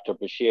Dr.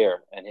 Bashir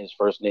and his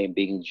first name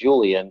being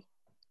Julian.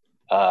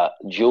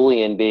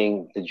 Julian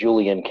being the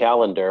Julian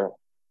calendar,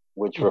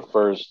 which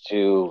refers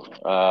to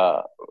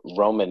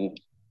Roman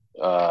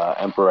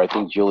emperor, I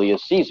think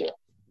Julius Caesar.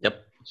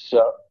 Yep.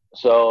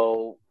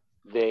 So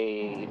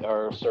they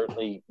are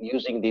certainly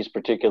using these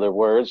particular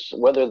words,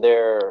 whether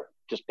they're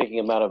just picking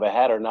them out of a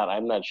hat or not,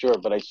 I'm not sure,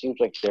 but it seems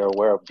like they're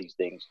aware of these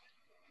things.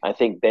 I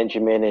think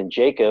Benjamin and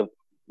Jacob,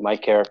 my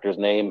character's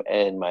name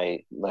and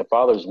my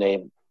father's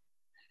name,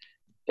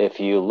 if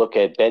you look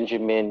at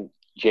Benjamin,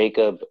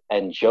 Jacob,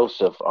 and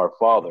Joseph, our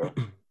father,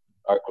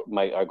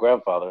 my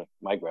grandfather,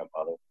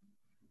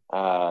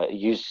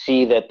 you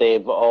see that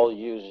they've all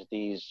used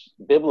these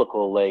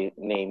biblical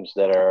names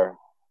that are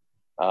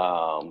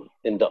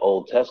in the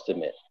Old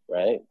Testament,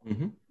 right?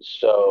 Mm-hmm.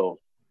 So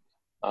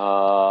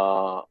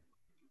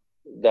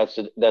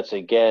that's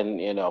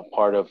again,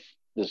 part of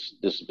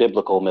this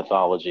biblical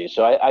mythology.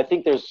 So I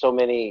think there's so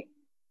many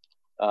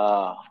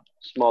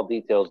small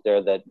details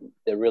there that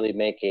really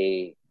make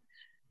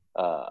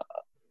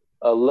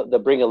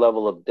that bring a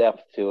level of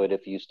depth to it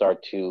if you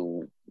start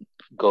to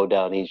go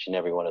down each and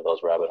every one of those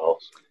rabbit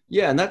holes.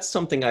 Yeah, and that's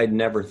something I'd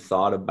never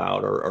thought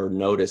about or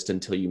noticed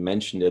until you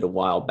mentioned it a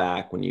while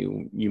back when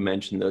you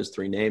mentioned those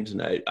three names,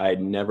 and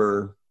I'd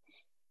never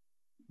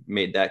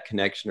made that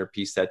connection or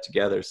pieced that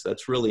together. So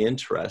that's really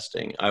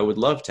interesting. I would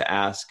love to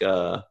ask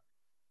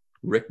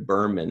Rick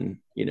Berman,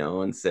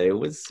 and say,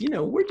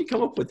 where'd you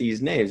come up with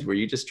these names? Were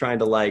you just trying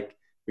to were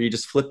you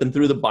just flipping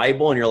through the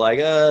Bible and you're like,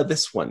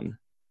 this one,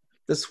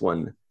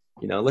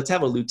 let's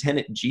have a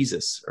Lieutenant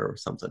Jesus or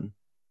something.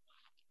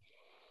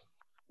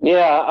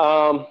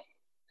 Yeah.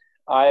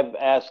 I've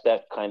asked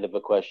that kind of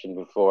a question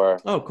before.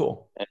 Oh,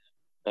 cool.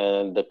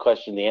 And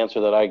the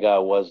answer that I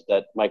got was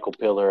that Michael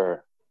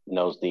Piller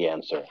knows the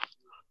answer.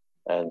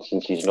 And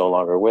since he's no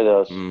longer with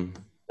us,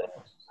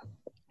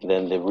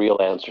 then the real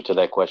answer to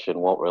that question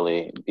won't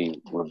really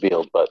be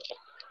revealed. But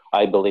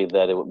I believe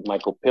that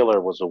Michael Piller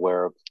was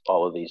aware of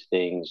all of these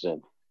things.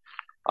 And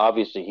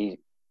obviously he,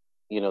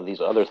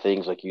 these other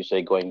things, like you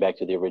say, going back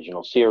to the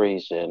original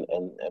series and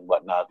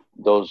whatnot,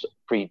 those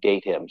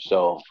predate him.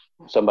 So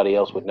somebody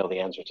else would know the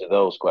answer to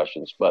those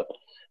questions. But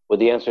with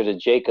the answer to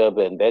Jacob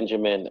and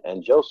Benjamin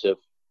and Joseph,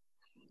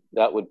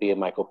 that would be a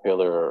Michael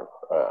Piller.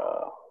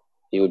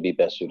 He would be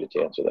best suited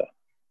to answer that.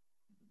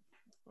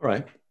 All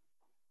right.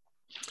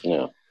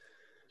 Yeah.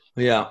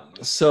 Yeah.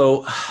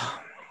 So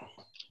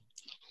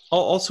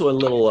also a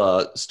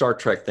little Star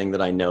Trek thing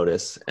that I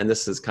notice, and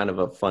this is kind of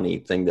a funny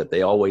thing that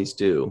they always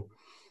do,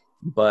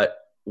 but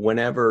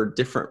whenever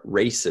different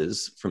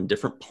races from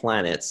different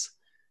planets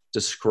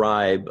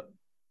describe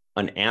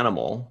an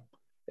animal,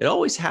 it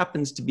always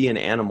happens to be an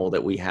animal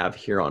that we have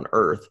here on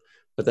Earth,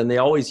 but then they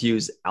always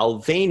use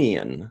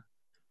Alvanian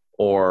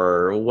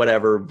or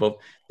whatever. But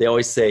they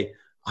always say,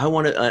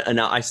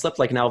 I slept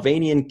like an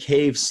Alvanian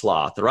cave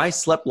sloth, or I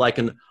slept like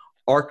an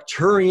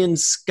Arcturian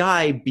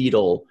sky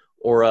beetle,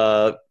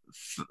 or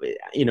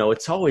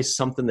it's always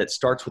something that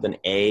starts with an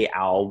A,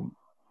 Alviran,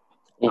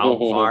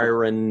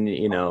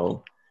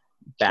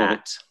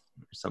 bat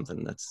or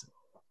something. That's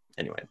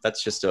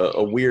just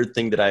a weird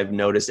thing that I've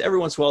noticed every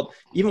once in a while,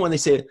 even when they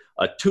say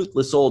a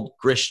toothless old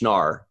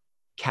Grishnar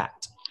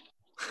cat.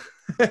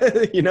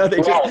 They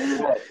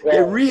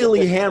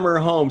really hammer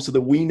home so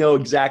that we know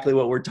exactly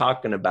what we're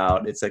talking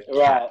about. It's a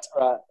cat.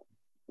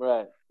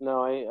 Right.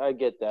 No, I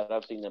get that.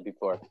 I've seen that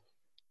before.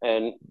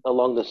 And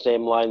along the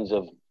same lines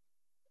of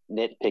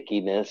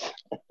nitpickiness,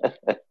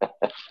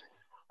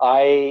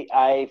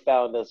 I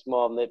found a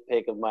small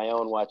nitpick of my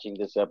own watching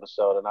this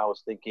episode, and I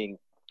was thinking,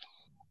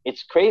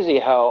 it's crazy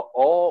how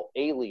all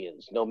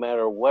aliens, no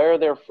matter where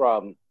they're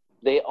from,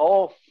 they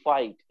all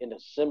fight in a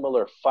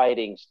similar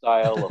fighting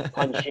style of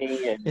punching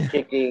and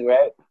kicking,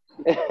 right?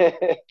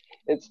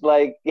 It's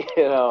like,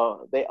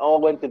 they all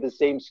went to the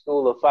same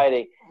school of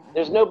fighting.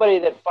 There's nobody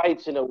that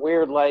fights in a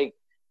weird,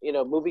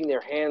 moving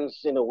their hands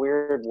in a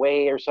weird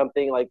way or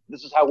something. Like,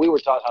 this is how we were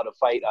taught how to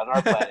fight on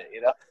our planet,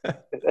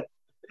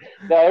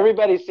 Now,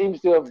 everybody seems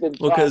to have been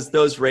taught. Because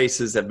those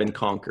races have been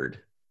conquered.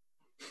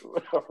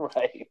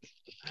 Right.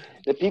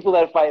 The people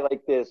that fight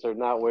like this are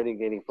not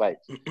winning any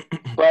fights.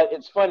 But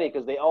it's funny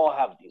because they all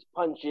have these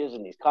punches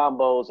and these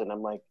combos, and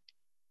I'm like,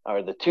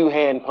 or the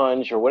two-hand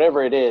punch or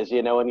whatever it is,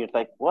 and you're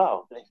like,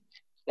 wow,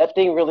 that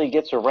thing really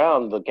gets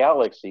around the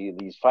galaxy,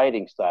 these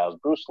fighting styles.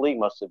 Bruce Lee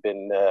must have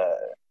been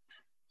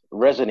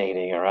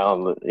resonating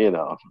around,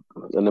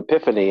 an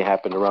epiphany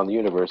happened around the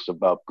universe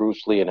about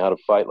Bruce Lee and how to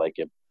fight like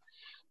him.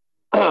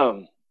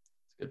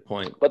 Good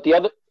point. But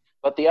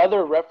the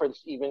other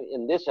reference, even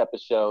in this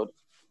episode,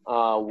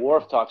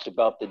 Worf talks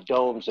about the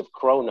domes of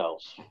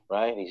Kronos,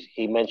 right?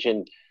 He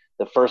mentioned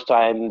the first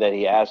time that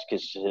he asked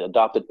his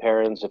adopted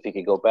parents if he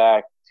could go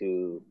back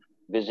to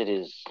visit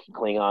his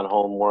Klingon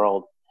home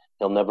world.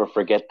 He'll never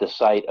forget the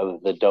sight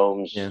of the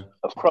domes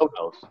of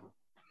Kronos.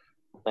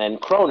 And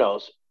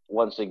Kronos,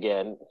 once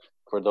again,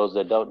 for those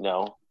that don't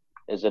know,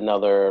 is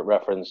another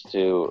reference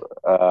to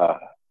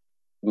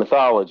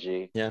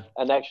mythology. Yeah.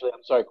 And actually,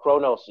 I'm sorry,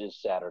 Kronos is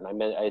Saturn.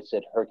 I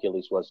said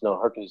Hercules was. No,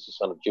 Hercules is the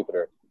son of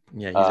Jupiter.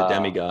 Yeah, he's a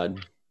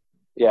demigod.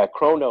 Yeah,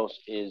 Kronos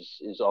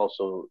is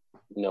also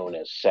known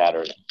as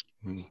Saturn.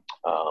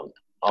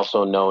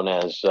 Also known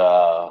as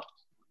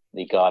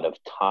the god of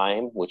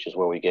time, which is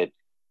where we get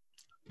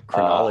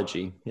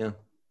chronology.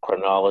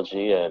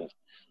 Chronology and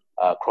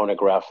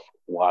chronograph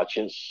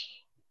watches.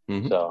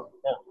 So,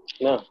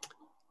 yeah.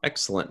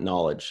 Excellent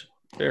knowledge.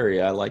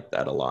 I like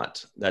that a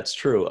lot. That's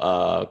true.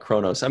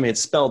 Kronos. I mean, it's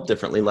spelled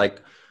differently.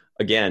 Like,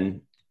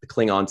 again, the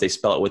Klingons, they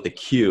spell it with a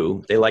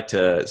Q. They like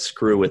to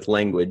screw with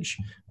language.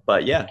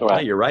 But yeah, right. No,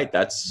 you're right.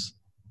 That's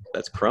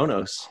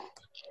Kronos.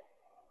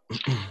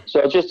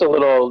 So just a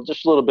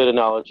little bit of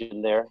knowledge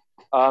in there.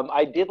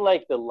 I did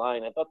like the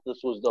line. I thought this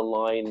was the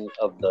line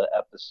of the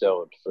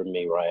episode for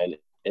me, Ryan.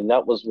 And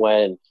that was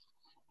when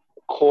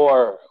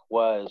Core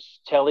was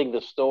telling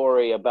the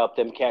story about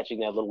them catching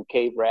that little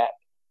cave rat,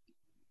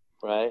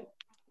 right?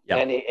 Yeah.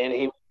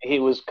 And he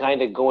was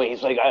kind of going.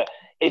 He's like,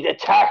 it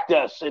attacked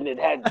us, and it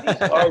had these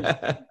large.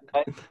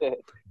 Right?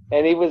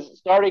 And he was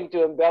starting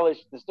to embellish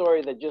the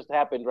story that just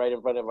happened right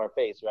in front of our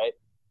face, right?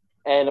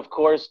 And of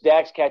course,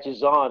 Dax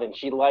catches on, and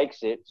she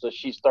likes it, so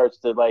she starts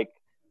to like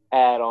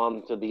add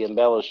on to the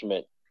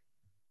embellishment.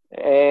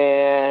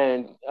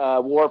 And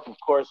Worf, of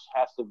course,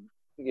 has to,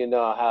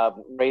 have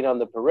rain on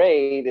the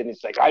parade, and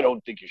it's like, I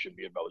don't think you should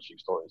be embellishing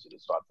stories.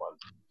 It's not fun,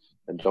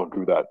 and don't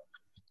do that.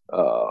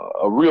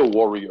 A real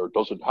warrior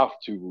doesn't have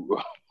to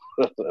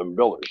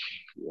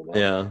embellish.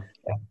 Yeah.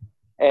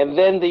 And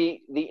then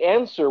the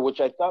answer, which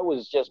I thought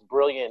was just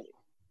brilliant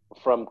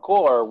from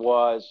Core,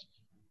 was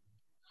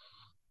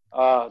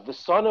the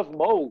son of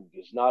Moog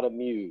is not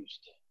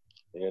amused.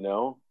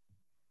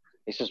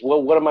 He says,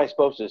 well, what am I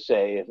supposed to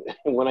say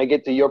when I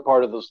get to your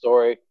part of the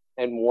story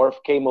and Worf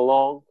came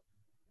along?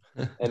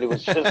 And it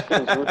was just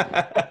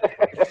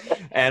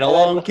and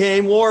along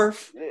came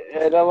Worf.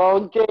 And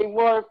along came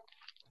Worf.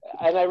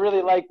 And I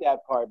really like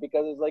that part,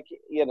 because it's like, do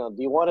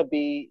you want to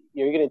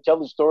you're going to tell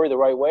the story the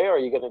right way, or are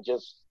you going to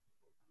just,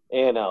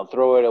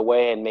 throw it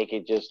away and make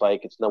it just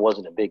like it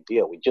wasn't a big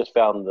deal? We just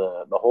found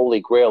the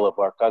holy grail of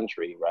our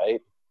country,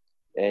 right?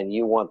 And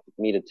you want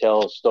me to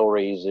tell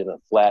stories in a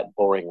flat,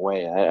 boring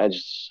way.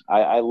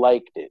 I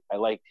liked it. I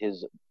liked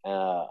his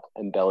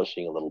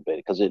embellishing a little bit,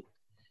 because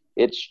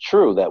it's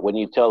true that when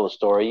you tell a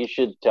story, you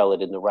should tell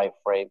it in the right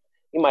frame.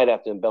 You might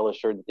have to embellish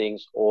certain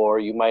things, or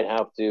you might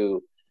have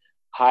to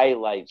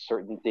highlight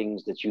certain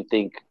things that you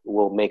think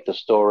will make the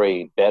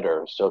story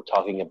better. So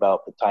talking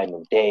about the time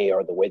of day,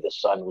 or the way the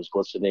sun was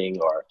glistening,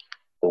 or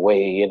the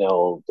way,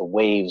 the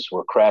waves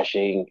were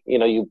crashing,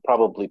 you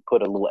probably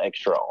put a little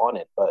extra on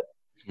it, but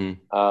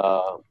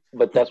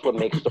that's what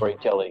makes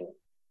storytelling.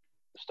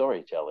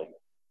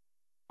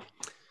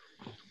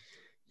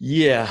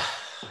 Yeah.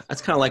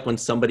 That's kind of like when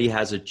somebody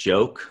has a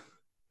joke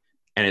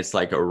and it's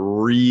like a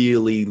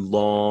really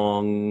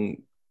long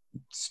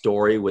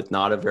story with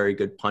not a very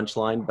good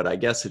punchline, but I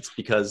guess it's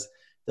because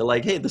they're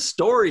like, hey, the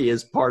story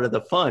is part of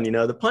the fun.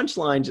 The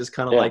punchline just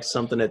kind of like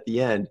something at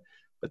the end,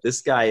 but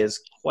this guy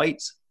is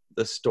quite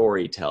the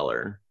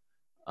storyteller.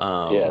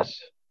 Yes.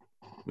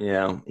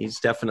 Yeah, he's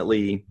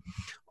definitely,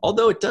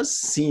 although it does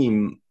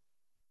seem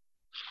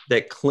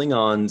that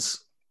Klingons,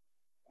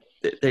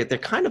 they're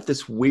kind of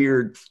this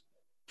weird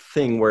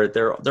thing where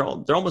they're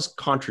almost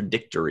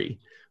contradictory,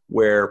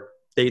 where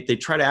they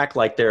try to act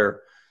like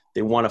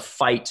they want to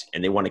fight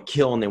and they want to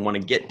kill and they want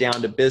to get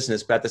down to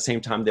business, but at the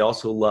same time they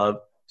also love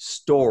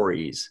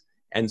stories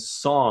and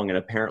song, and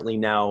apparently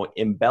now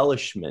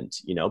embellishment,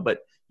 but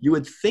you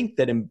would think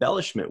that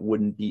embellishment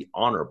wouldn't be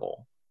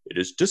honorable. It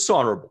is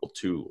dishonorable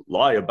to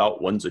lie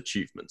about one's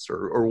achievements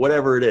or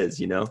whatever it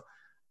is,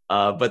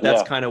 but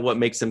that's kind of what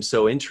makes them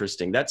so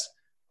interesting. That's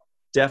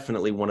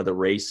definitely one of the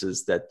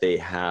races that they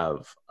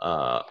have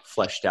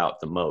fleshed out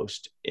the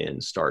most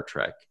in Star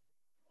Trek.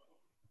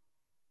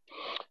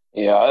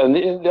 Yeah, and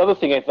the other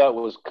thing I thought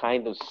was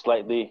kind of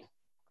slightly,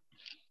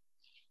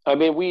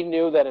 we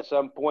knew that at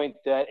some point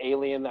that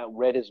alien that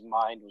read his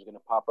mind was going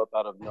to pop up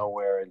out of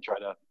nowhere and try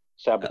to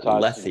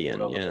sabotage.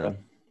 Lethian, yeah.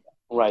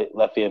 Right,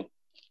 Lethian.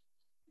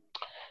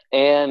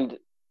 And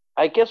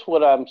I guess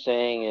what I'm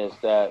saying is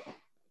that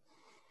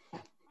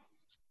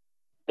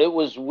it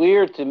was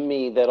weird to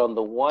me that on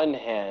the one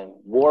hand,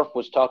 Worf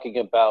was talking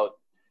about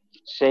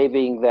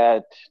saving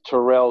that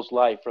Terrell's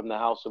life from the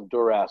House of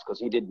Duras because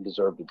he didn't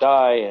deserve to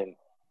die, and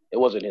it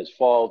wasn't his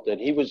fault, and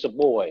he was a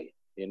boy,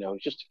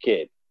 just a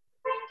kid.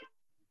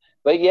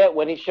 But yet,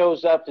 when he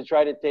shows up to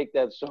try to take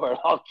that sword,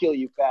 I'll kill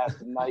you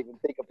fast and not even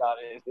think about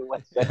it in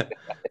 1 second.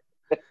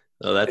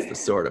 Oh, that's the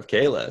sword of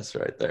Kahless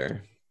right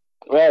there.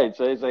 Right.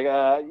 So he's like,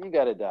 you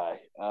got to die.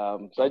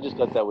 So I just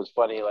thought that was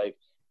funny. Like,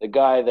 the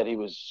guy that he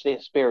was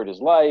spared his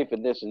life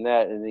and this and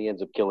that, and he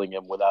ends up killing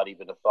him without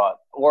even a thought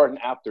or an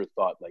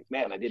afterthought. Like,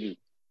 man, I didn't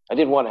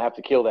want to have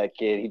to kill that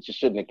kid. He just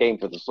shouldn't have came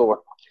for the sword.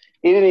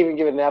 He didn't even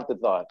give it an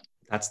afterthought.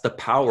 That's the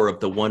power of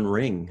the One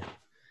Ring.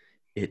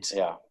 It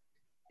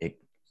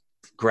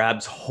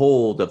grabs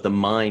hold of the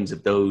minds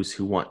of those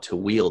who want to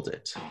wield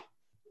it.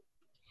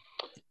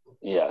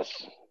 Yes.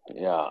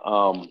 Yeah.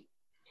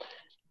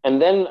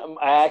 And then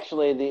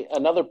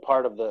another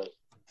part of the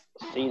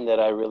scene that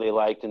I really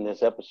liked in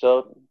this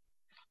episode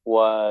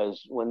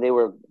was when they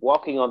were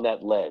walking on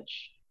that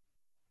ledge,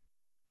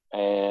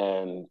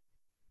 and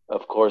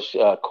of course,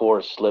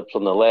 Core slips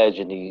on the ledge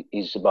and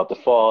he's about to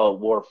fall.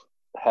 Worf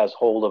has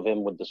hold of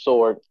him with the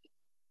sword.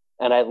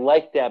 And I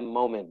liked that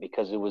moment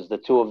because it was the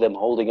two of them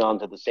holding on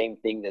to the same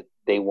thing that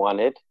they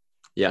wanted.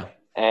 Yeah.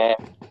 And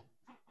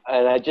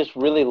I just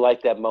really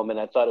liked that moment.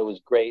 I thought it was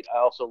great. I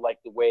also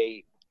liked the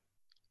way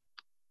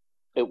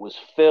it was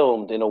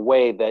filmed in a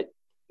way that,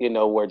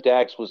 where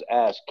Dax was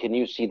asked, can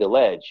you see the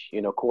ledge?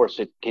 Core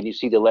said, can you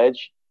see the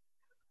ledge?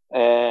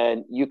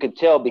 And you could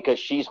tell because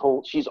she's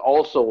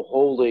also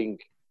holding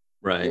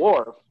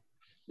Worf,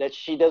 that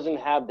she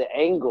doesn't have the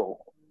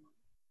angle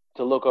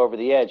to look over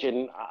the edge.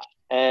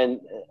 And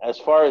as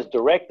far as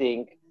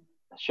directing,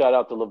 shout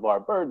out to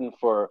LeVar Burton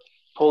for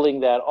pulling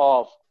that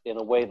off in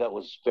a way that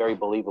was very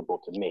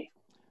believable to me.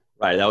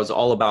 Right. That was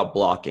all about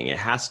blocking. It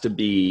has to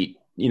be,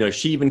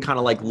 she even kind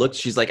of like looked,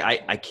 she's like,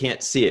 I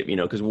can't see it,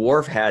 because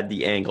Worf had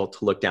the angle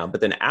to look down.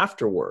 But then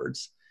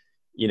afterwards,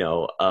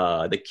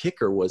 the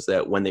kicker was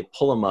that when they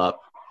pull him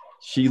up,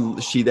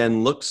 she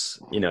then looks,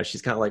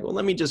 she's kind of like, well,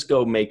 let me just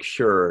go make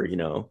sure,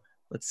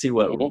 let's see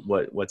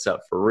what's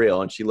up for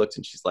real. And she looks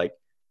and she's like,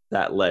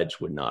 that ledge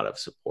would not have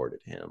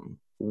supported him.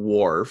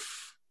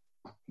 Worf.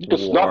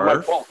 It's not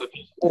my fault that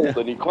he's old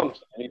and he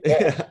comes and he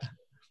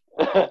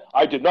falls.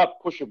 I did not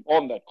push him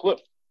on that cliff.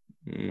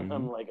 Mm-hmm.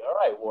 I'm like, all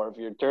right, Worf,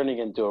 you're turning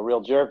into a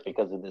real jerk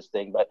because of this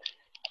thing. But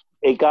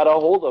it got a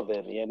hold of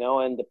him,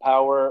 and the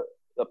power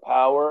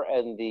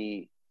and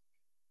the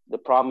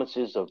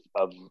promises of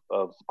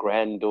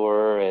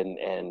grandeur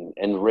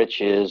and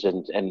riches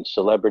and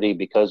celebrity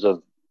because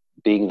of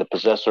being the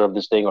possessor of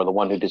this thing or the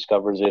one who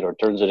discovers it or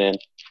turns it in.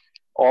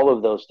 All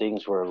of those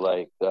things were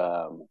like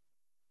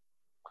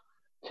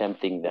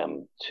tempting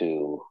them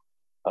to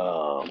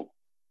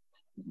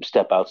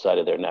step outside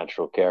of their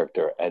natural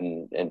character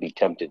and be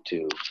tempted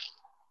to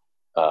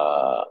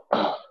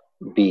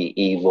be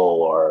evil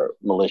or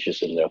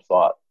malicious in their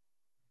thought.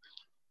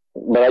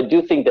 But I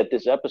do think that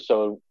this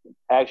episode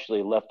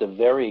actually left a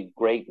very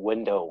great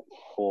window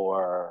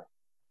for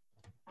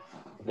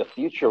the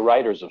future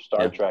writers of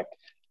Star Trek.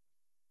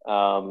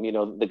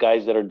 The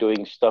guys that are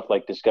doing stuff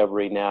like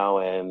Discovery now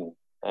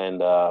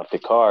and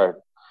Picard,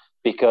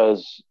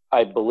 because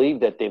I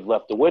believe that they've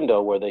left a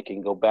window where they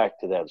can go back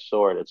to that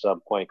sword at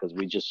some point, because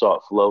we just saw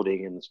it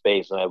floating in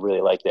space, and I really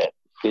like that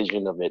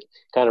vision of it.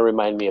 Kind of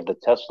remind me of the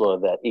Tesla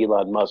that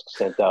Elon Musk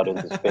sent out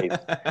into space.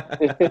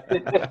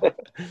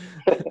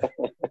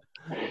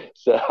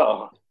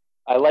 So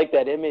I like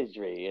that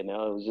imagery, it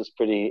was just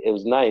it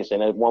was nice.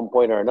 And at one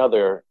point or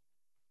another,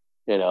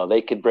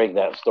 they could bring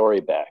that story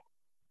back.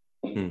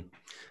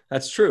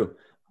 That's true.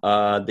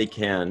 They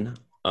can.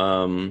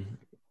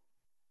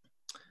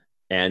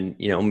 And,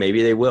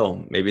 maybe they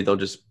will. Maybe they'll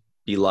just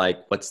be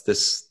like, what's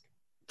this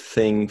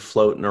thing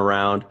floating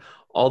around?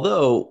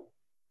 Although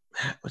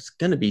it's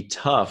going to be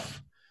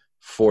tough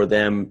for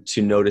them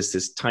to notice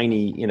this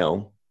tiny,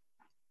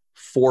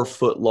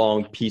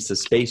 4-foot-long piece of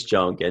space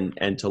junk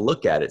and to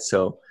look at it.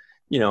 So,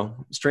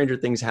 stranger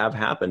things have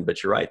happened,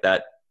 but you're right,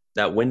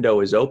 that window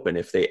is open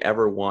if they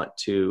ever want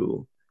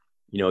to,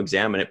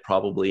 examine it,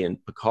 probably in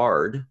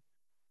Picard,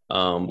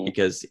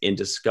 because in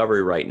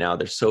Discovery right now,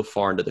 they're so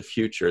far into the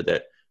future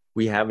that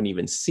we haven't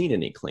even seen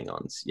any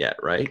Klingons yet,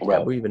 right?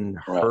 Have we even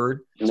heard?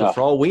 No. So for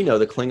all we know,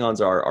 the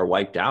Klingons are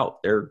wiped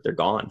out. They're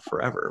gone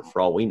forever,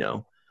 for all we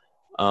know.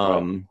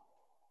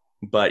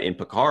 But in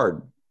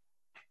Picard,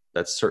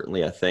 that's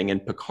certainly a thing.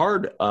 And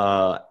Picard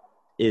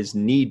is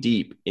knee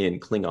deep in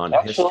Klingon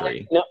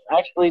history. No.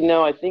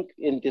 I think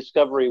in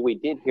Discovery we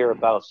did hear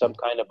about some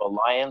kind of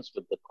alliance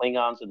with the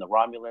Klingons and the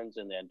Romulans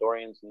and the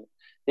Andorians.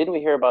 Didn't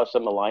we hear about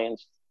some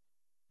alliance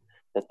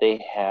that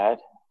they had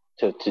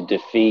to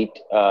defeat?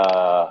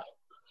 Yeah,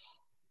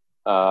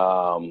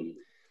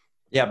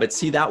 but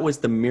see, that was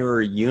the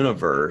mirror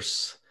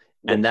universe,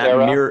 and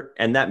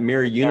that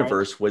mirror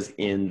universe was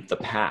in the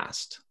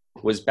past.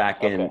 Was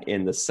back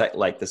in the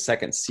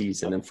second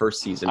season and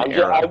first season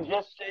era. I'm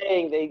just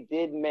saying they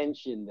did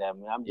mention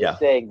them. I'm just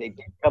saying they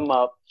did come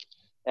up,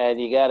 and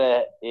you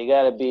gotta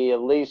be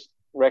at least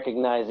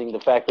recognizing the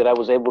fact that I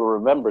was able to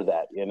remember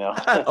that.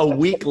 A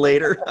week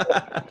later.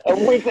 A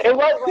week. It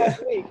was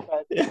last week,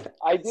 but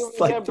I do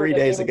remember like 3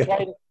 days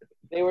ago.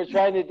 They were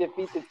trying to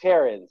defeat the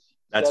Terrans.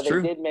 That's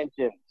true. They did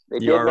mention.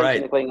 You're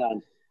right. The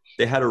Klingons.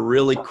 They had a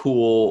really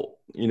cool,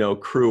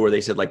 crew where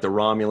they said like the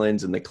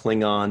Romulans and the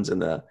Klingons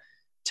and the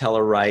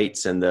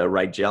Tellarites and the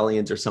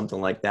Rigelians or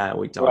something like that.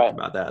 We talked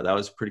about that. That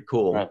was pretty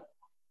cool. Right.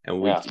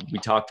 And we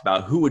talked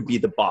about who would be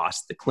the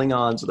boss, the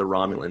Klingons or the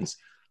Romulans.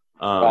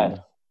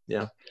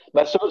 Yeah.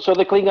 But so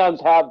the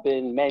Klingons have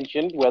been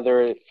mentioned,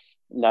 whether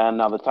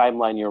now the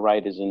timeline, you're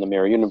right, is in the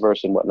mirror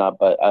universe and whatnot,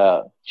 but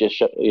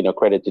just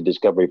credit to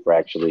Discovery for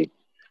actually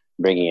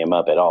bringing him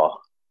up at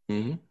all.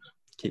 Mm-hmm.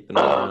 Keeping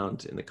him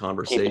around in the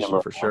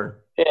conversation for sure.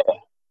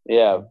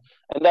 Yeah.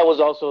 And that was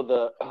also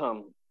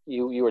the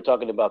you were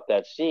talking about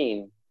that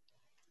scene,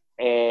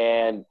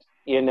 and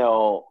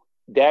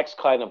Dax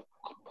kind of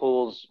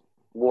pulls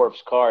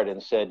Worf's card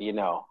and said,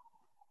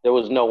 there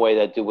was no way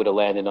that dude would have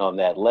landed on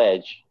that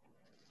ledge.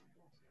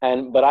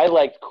 But I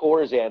liked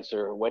Kor's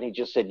answer when he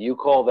just said, "You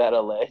call that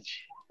a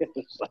ledge?"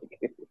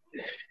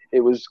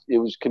 It was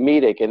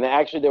comedic, and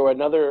actually there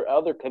were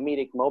other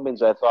comedic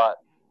moments. I thought,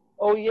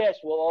 oh yes,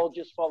 we'll all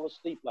just fall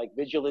asleep like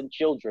vigilant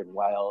children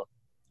while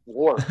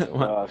Worf.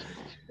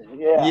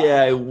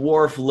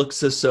 Worf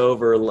looks us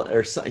over,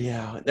 or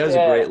that was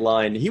a great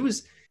line. He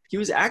was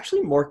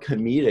actually more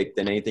comedic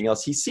than anything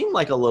else. He seemed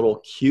like a little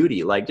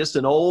cutie, like just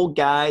an old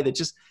guy that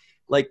just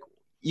like,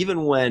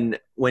 even when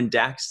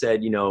Dax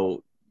said,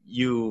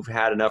 you've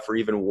had enough, or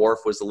even Worf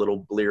was a little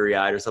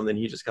bleary-eyed or something,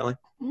 he just kind of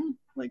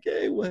like,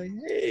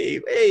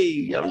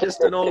 hey, I'm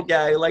just an old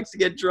guy who likes to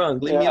get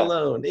drunk. Leave me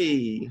alone.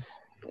 Hey.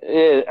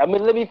 Yeah, I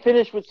mean, let me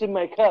finish what's in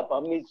my cup.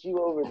 I'll meet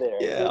you over there.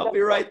 Yeah, I'll be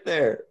right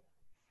there.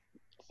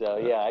 So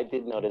yeah, I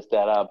did notice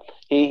that.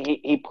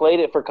 He played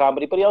it for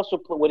comedy, but he also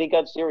when he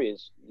got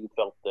serious, you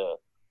felt the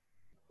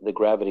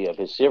gravity of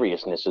his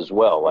seriousness as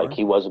well. Like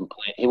he wasn't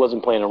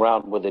playing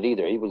around with it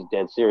either. He was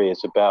dead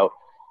serious about.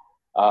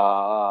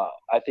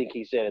 I think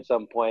he said at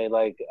some point,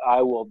 like,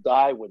 "I will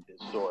die with this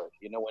sword."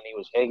 You know, when he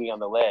was hanging on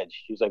the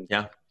ledge, he was like,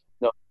 "Yeah,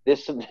 no,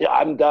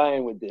 I'm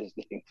dying with this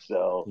thing."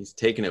 So he's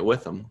taking it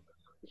with him.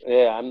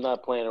 Yeah, I'm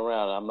not playing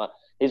around. I'm not.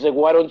 He's like,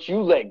 "Why don't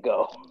you let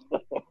go?"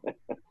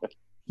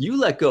 You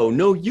let go.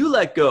 No, you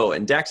let go.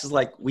 And Dax is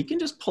like, "We can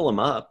just pull him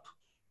up.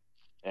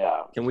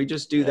 Yeah. Can we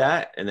just do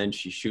that?" And then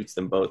she shoots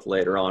them both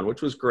later on,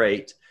 which was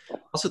great. I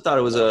also thought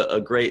it was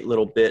a great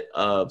little bit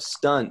of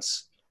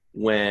stunts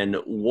when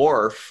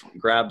Worf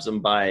grabs him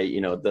by,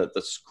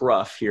 the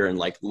scruff here and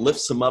like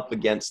lifts him up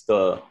against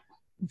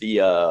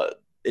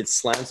it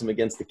slams him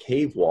against the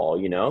cave wall,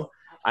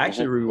 I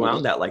actually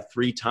rewound that like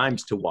 3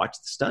 times to watch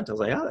the stunt. I was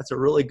like, oh, that's a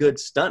really good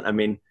stunt. I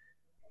mean,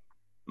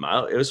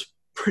 it was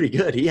pretty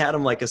good. He had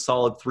him like a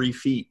solid 3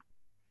 feet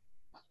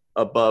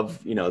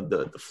above,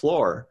 the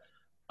floor.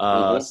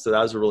 So that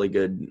was a really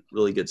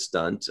good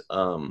stunt.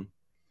 I'm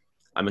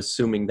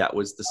assuming that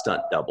was the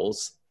stunt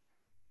doubles,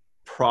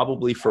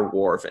 probably for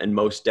Worf and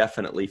most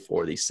definitely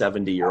for the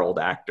 70-year-old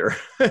actor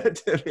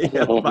to be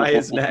held by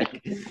his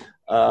neck.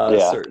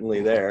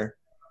 Certainly there.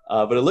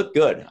 But it looked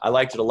good. I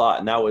liked it a lot.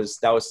 And that was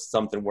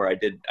something where I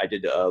did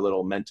a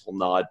little mental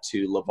nod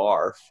to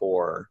LeVar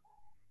for,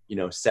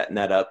 setting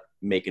that up,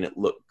 making it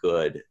look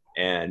good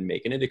and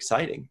making it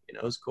exciting.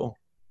 It was cool.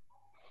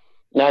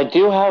 Now I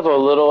do have a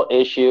little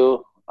issue.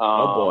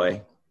 Oh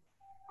boy.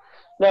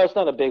 No, it's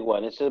not a big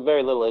one. It's a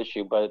very little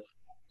issue, but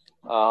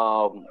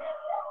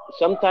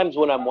sometimes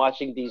when I'm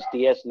watching these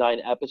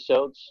DS9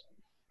 episodes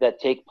that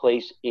take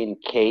place in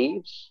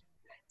caves,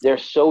 they're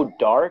so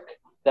dark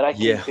that I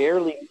can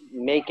barely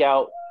make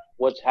out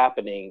what's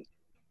happening.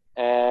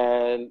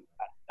 And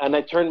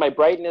I turn my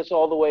brightness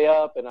all the way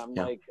up, and I'm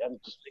like,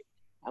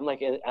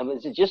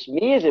 is it just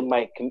me? Is it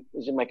my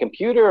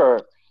computer?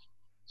 Or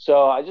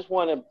so I just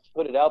want to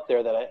put it out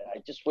there that I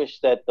just wish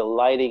that the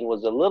lighting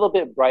was a little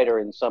bit brighter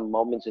in some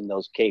moments in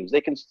those caves.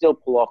 They can still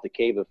pull off the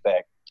cave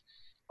effect,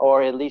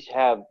 or at least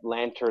have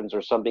lanterns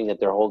or something that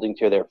they're holding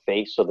to their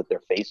face so that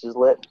their face is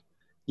lit.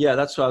 Yeah,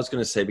 that's what I was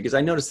going to say, because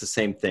I noticed the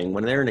same thing.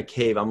 When they're in a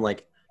cave, I'm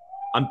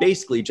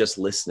basically just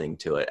listening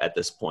to it at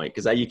this point,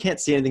 because you can't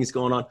see anything that's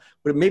going on.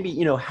 But maybe,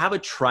 have a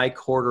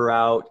tricorder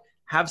out,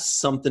 have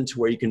something to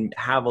where you can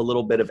have a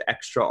little bit of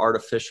extra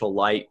artificial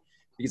light,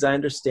 because I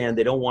understand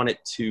they don't want it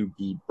to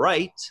be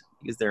bright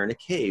because they're in a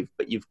cave,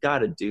 but you've got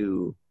to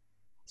do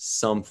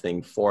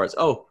something for us.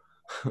 Oh,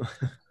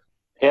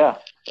 yeah.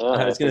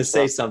 I was going to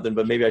say something,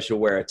 but maybe I should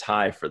wear a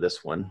tie for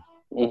this one.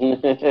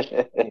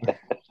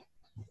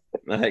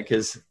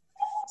 Because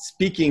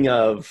speaking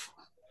of,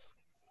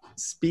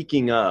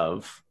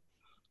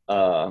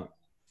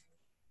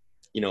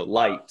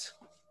 light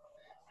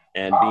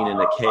and being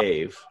in a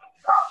cave.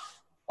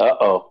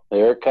 Uh-oh,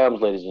 there it comes,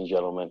 ladies and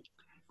gentlemen.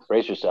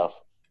 Brace yourself.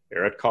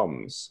 Here it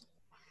comes.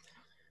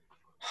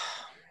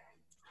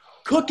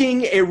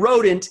 Cooking a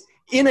rodent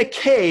in a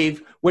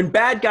cave when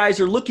bad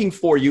guys are looking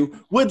for you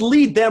would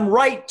lead them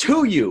right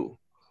to you.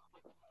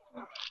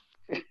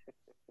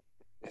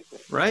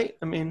 Right?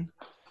 I mean.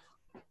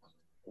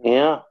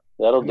 Yeah,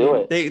 that'll do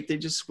it. They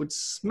just would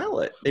smell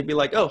it. They'd be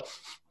like, oh,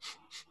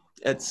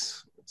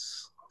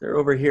 they're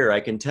over here. I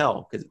can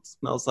tell because it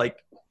smells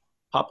like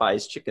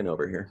Popeye's chicken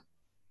over here.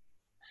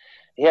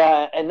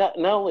 Yeah, and not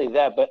only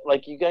that, but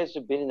like you guys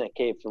have been in that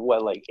cave for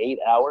what, like 8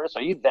 hours?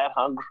 Are you that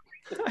hungry?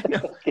 I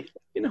know. You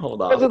can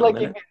hold on.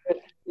 Like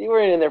you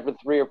were in there for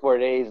 3 or 4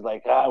 days,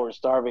 like, we're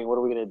starving. What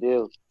are we gonna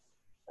do?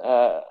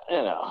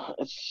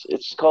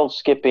 It's called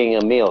skipping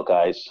a meal,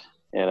 guys.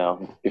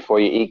 Before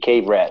you eat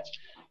cave rats.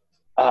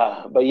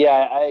 But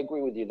yeah, I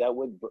agree with you. That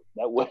would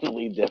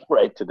lead them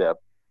right to them.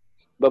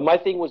 But my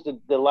thing was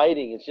the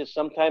lighting. It's just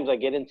sometimes I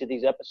get into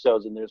these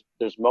episodes and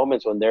there's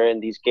moments when they're in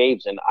these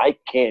caves and I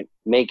can't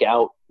make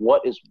out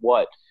what is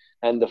what.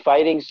 And the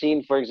fighting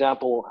scene, for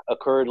example,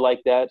 occurred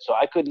like that. So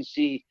I couldn't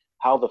see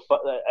how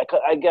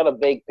I got a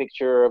vague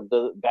picture of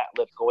the bat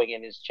lift going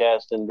in his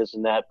chest and this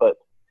and that. But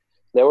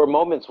there were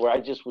moments where I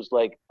just was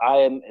like,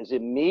 is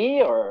it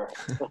me or?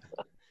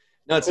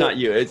 No, it's not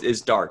you. It's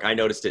dark. I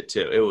noticed it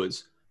too. It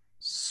was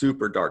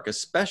super dark,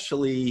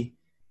 especially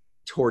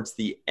towards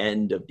the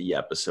end of the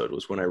episode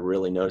was when I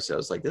really noticed it. I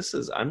was like,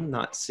 I'm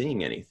not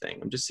seeing anything.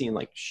 I'm just seeing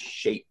like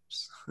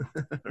shapes.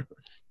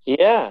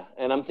 Yeah.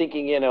 And I'm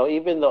thinking,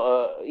 even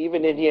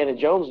Indiana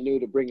Jones knew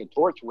to bring a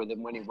torch with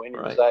him when he went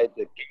inside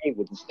the cave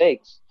with the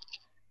snakes.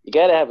 You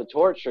got to have a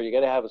torch or you got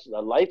to have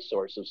a light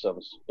source of some,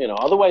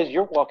 otherwise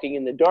you're walking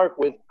in the dark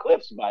with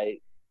cliffs,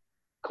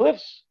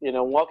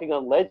 walking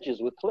on ledges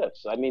with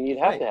cliffs. I mean, you'd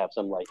have to have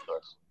some light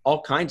source. All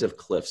kinds of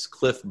cliffs,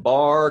 Cliff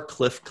Bar,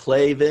 Cliff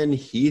Claven,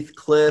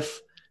 Heathcliff.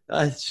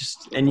 It's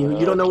just, and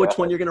you don't know which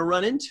one you're going to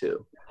run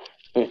into.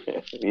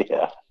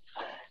 Yeah.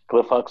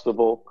 Cliff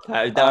Huxtable.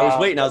 I was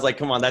waiting. I was like,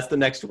 come on, that's the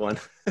next one.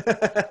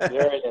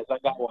 There it is. I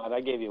got one. on,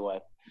 I gave you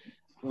one.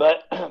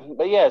 But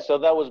yeah, so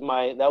that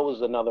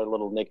was another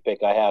little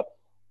nitpick I have.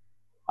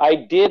 I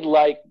did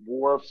like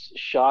Worf's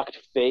shocked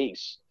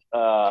face.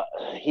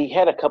 He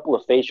had a couple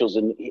of facials,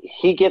 and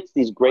he gets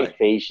these great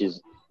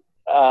faces.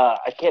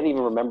 I can't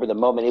even remember the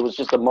moment. It was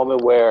just a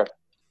moment where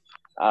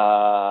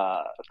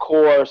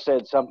Core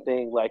said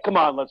something like, "Come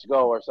on, let's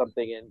go," or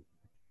something, and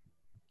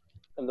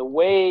the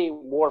way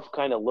Worf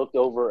kind of looked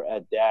over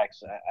at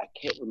Dax, I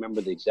can't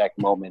remember the exact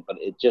moment, but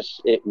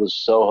it was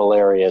so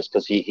hilarious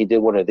because he did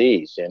one of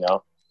these, and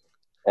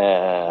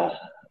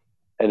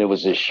it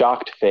was a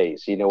shocked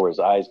face, where his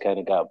eyes kind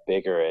of got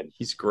bigger. And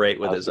he's great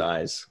with his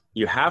eyes.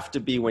 You have to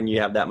be when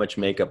you have that much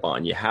makeup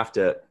on. You have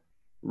to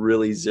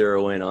really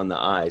zero in on the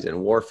eyes,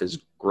 and Worf is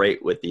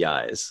great with the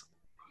eyes.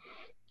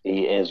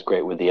 He is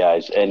great with the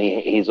eyes, and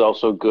he's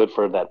also good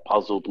for that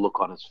puzzled look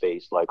on his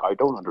face, like, I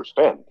don't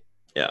understand.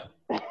 Yeah.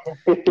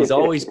 He's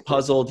always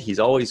puzzled. He's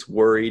always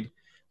worried.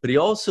 But he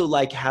also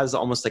has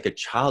almost like a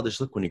childish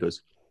look when he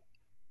goes,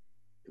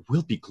 "It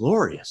will be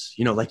glorious."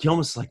 Like he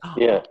almost like, oh,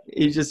 yeah.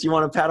 You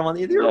want to pat him on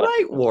the ear. You're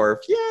right, Worf.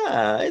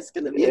 Yeah, it's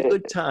going to be a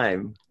good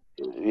time.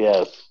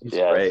 Yes. He's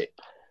great.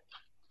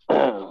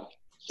 So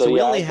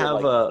we only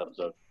have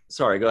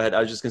sorry, go ahead.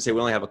 I was just going to say we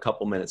only have a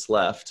couple minutes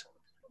left.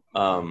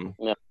 No,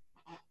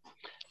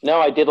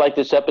 I did like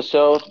this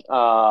episode.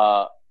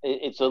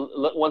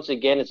 Once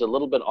again, it's a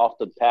little bit off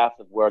the path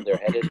of where they're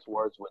headed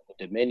towards with the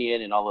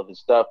Dominion and all of this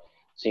stuff.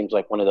 Seems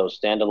like one of those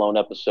standalone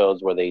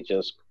episodes where they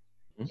just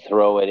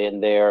throw it in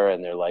there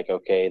and they're like,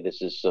 okay,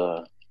 this is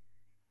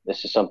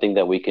something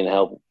that we can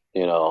help,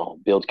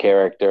 build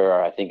character.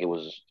 I think it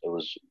was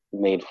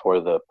made for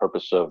the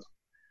purpose of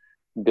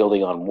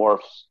building on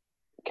Worf's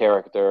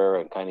character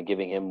and kind of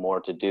giving him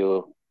more to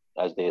do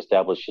as they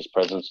establish his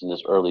presence in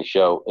this early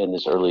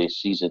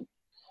season.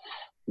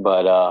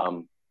 But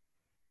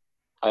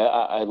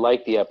I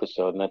liked the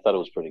episode, and I thought it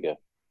was pretty good.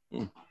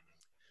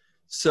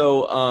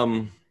 So,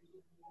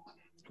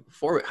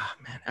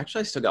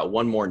 actually, I still got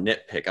one more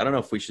nitpick. I don't know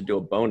if we should do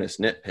a bonus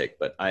nitpick,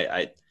 but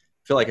I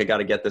feel like I got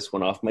to get this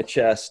one off my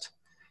chest.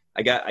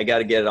 I got to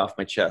get it off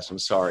my chest. I'm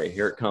sorry.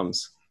 Here it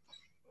comes.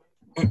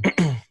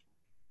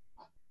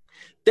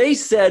 They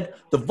said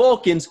the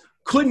Vulcans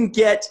couldn't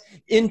get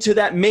into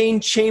that main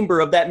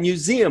chamber of that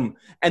museum,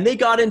 and they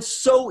got in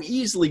so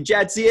easily.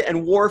 Jadzia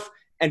and Worf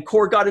and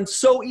Core got in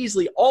so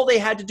easily. All they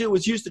had to do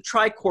was use the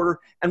tricorder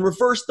and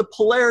reverse the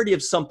polarity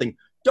of something.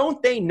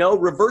 Don't they know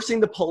reversing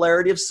the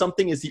polarity of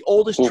something is the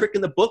oldest trick in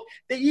the book?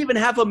 They even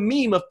have a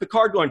meme of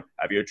Picard going,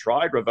 "Have you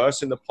tried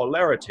reversing the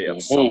polarity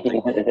of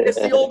something?" It's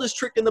the oldest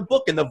trick in the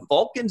book, and the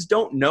Vulcans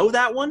don't know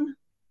that one?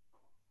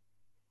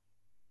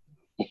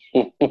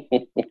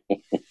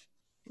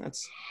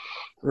 That's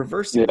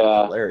reversing the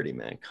polarity,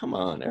 man. Come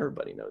on,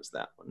 everybody knows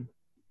that one.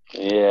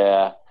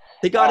 Yeah.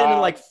 They got in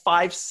like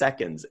 5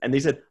 seconds, and they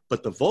said,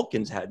 but the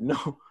Vulcans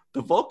the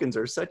Vulcans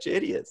are such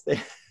idiots.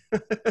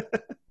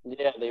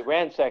 Yeah, they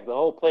ransacked the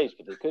whole place,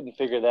 but they couldn't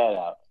figure that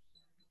out.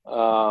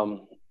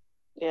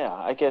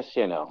 I guess,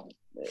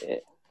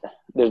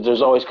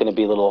 there's always going to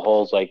be little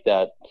holes like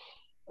that.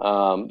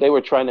 They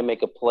were trying to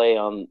make a play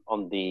on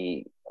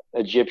the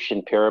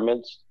Egyptian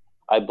pyramids,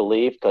 I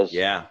believe, because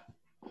really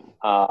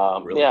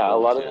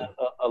cool,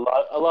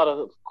 a lot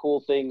of cool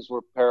things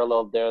were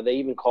paralleled there. They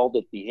even called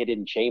it the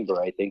hidden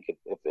chamber, I think,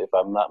 if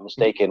I'm not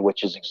mistaken,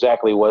 which is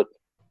exactly what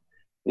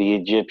the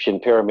Egyptian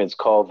pyramids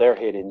call their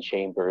hidden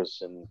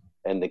chambers,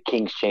 and the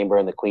king's chamber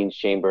and the queen's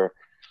chamber.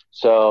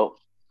 So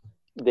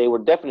they were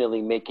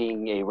definitely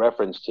making a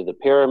reference to the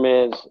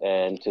pyramids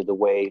and to the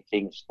way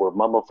things were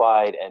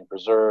mummified and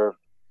preserved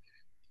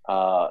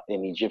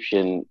in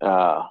Egyptian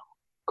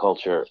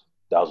culture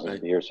thousands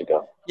of years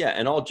ago. Yeah,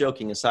 and all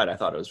joking aside, I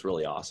thought it was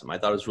really awesome. I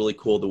thought it was really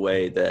cool the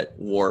way that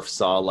Worf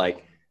saw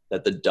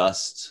that the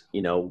dust,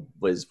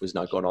 was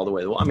not going all the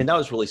way. Well, I mean, that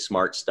was really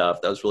smart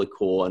stuff. That was really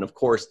cool. And of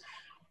course,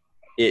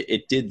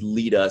 it did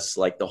lead us,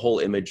 the whole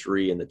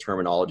imagery and the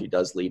terminology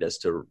does lead us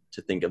to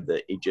think of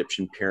the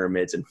Egyptian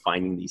pyramids and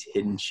finding these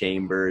hidden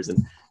chambers.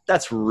 And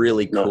that's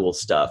really cool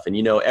stuff. And,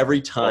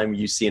 every time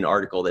you see an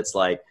article that's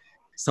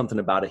something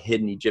about a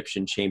hidden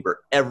Egyptian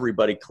chamber,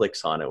 everybody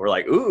clicks on it. We're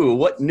like, ooh,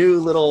 what new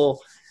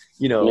little,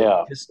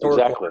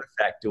 historical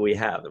artifact do we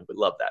have? And we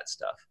love that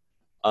stuff.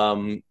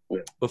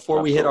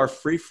 Before we hit our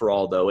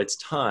free-for-all, though, it's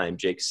time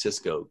Jake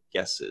Sisko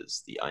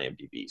guesses the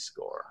IMDb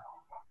score.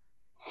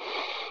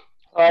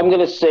 I'm going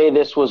to say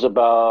this was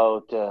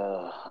about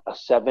a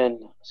 7-7.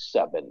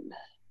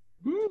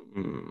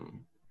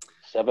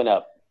 7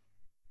 up.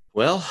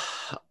 Well,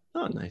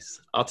 nice.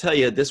 I'll tell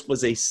you, this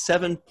was a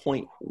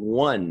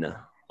 7.1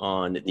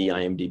 on the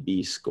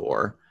IMDb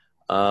score.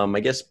 I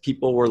guess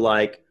people were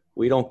like,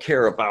 we don't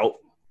care about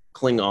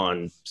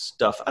Klingon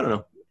stuff. I don't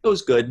know. It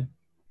was good.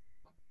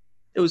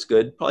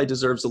 Probably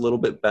deserves a little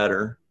bit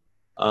better.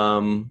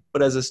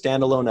 But as a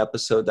standalone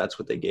episode, that's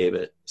what they gave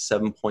it,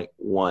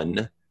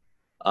 7.1.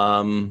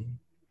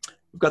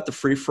 We've got the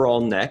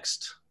free-for-all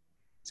next.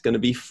 It's going to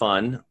be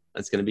fun.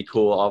 It's going to be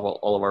cool.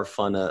 All of our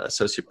fun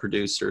associate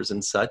producers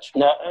and such.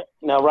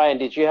 Now, Ryan,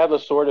 did you have a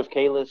Sword of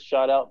Kahless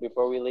shout out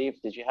before we leave?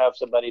 Did you have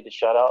somebody to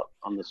shout out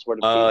on the Sword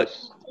of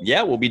Kahless?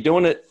 Yeah, we'll be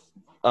doing it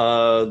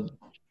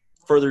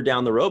further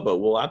down the road, but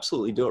we'll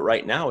absolutely do it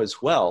right now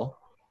as well.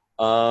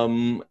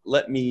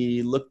 Let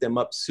me look them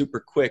up super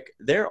quick.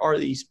 There are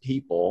these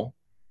people.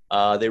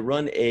 They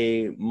run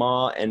a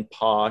ma and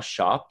pa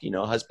shop,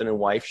 husband and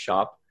wife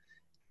shop,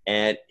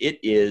 and it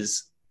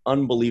is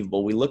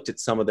unbelievable. We looked at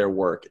some of their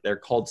work. They're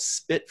called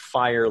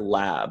Spitfire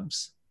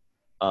Labs.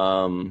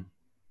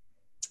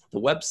 The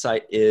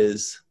website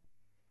is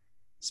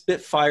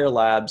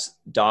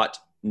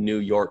spitfirelabs.New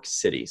York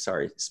City.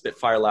 Sorry,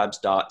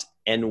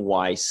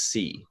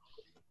 spitfirelabs.NYC.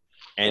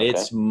 And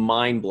it's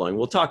mind-blowing.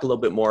 We'll talk a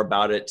little bit more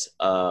about it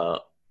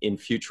in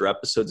future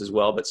episodes as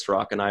well, but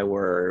Sirach and I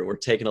were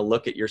taking a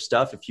look at your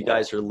stuff. If you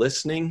guys are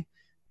listening,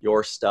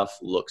 your stuff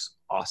looks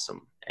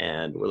awesome,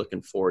 and we're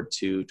looking forward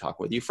to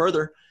talking with you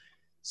further.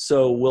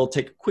 So we'll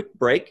take a quick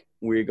break.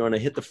 We're going to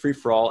hit the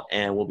free-for-all,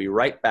 and we'll be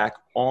right back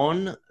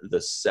on the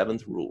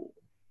 7th rule.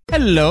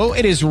 Hello,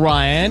 it is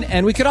Ryan,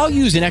 and we could all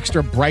use an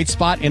extra bright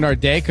spot in our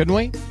day, couldn't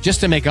we? Just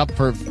to make up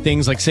for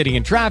things like sitting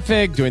in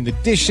traffic, doing the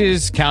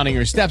dishes, counting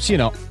your steps,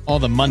 all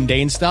the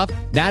mundane stuff.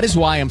 That is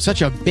why I'm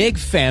such a big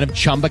fan of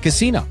Chumba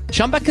Casino.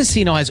 Chumba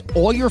Casino has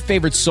all your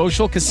favorite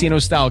social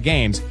casino-style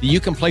games that you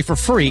can play for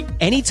free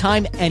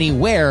anytime,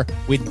 anywhere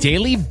with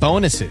daily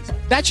bonuses.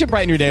 That should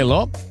brighten your day a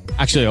little.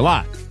 Actually, a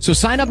lot. So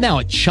sign up now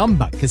at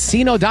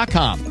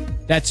ChumbaCasino.com.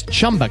 That's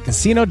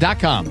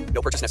ChumbaCasino.com.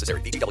 No purchase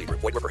necessary. VGW Group.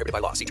 Void where prohibited by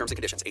law. See terms and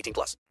conditions. 18+.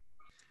 Hey,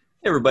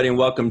 everybody, and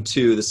welcome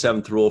to the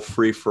 7th rule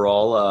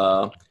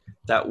free-for-all.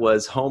 That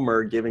was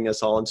Homer giving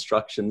us all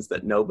instructions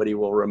that nobody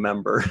will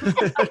remember.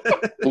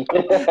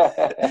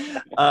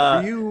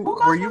 Were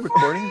you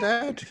recording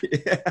that?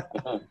 Yeah.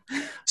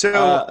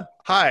 So,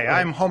 hi,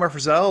 I'm Homer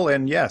Frizzell,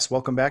 and yes,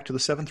 welcome back to the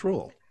 7th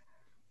rule.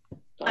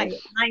 Hi,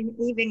 I'm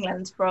Eve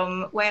England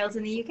from Wales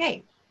in the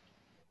UK.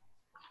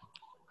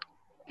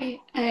 Hi,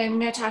 I'm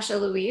Natasha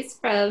Louise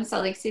from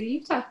Salt Lake City,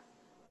 Utah.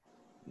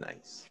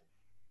 Nice.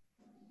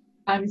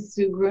 I'm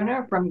Sue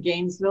Gruner from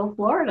Gainesville,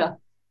 Florida.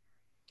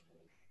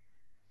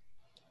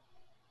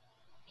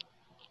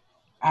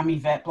 I'm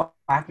Yvette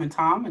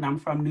Blackman-Tom, and I'm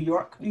from New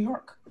York, New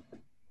York.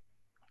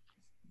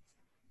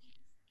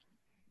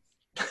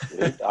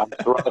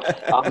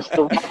 I'm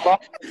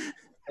Sirach,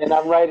 and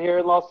I'm right here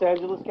in Los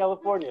Angeles,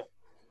 California.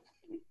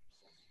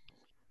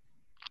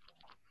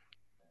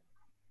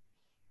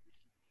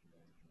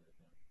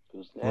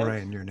 Who's next?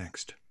 Ryan, you're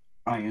next.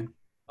 Ryan.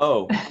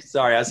 Oh,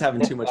 sorry. I was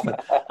having too much fun.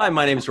 Hi,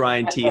 my name's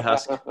Ryan T.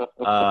 Husk.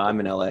 I'm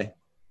in LA.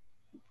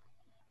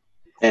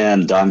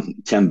 And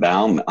I'm Tim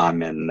Baum.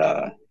 I'm in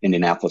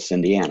Indianapolis,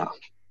 Indiana.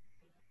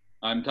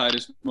 I'm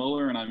Titus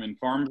Muller, and I'm in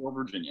Farmville,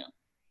 Virginia.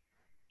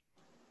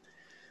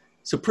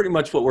 So pretty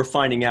much what we're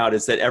finding out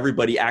is that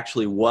everybody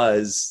actually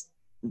was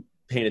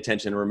paying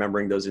attention and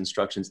remembering those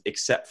instructions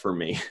except for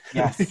me.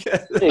 Yes.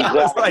 Exactly. I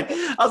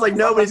was like,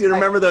 nobody's going to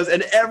remember those,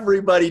 and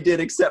everybody did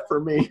except for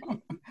me.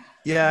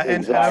 Yeah, and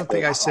Exactly. I don't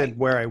think I said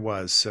where I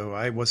was, so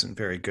I wasn't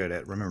very good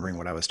at remembering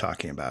what I was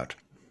talking about.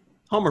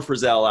 Homer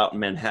Frizzell out in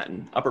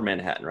Manhattan, Upper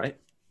Manhattan, right?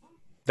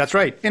 That's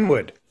right,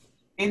 Inwood.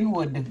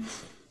 Inwood.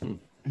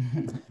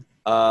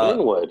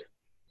 Inwood.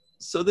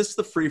 So this is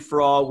the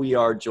free-for-all. We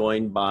are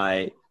joined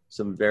by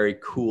some very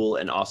cool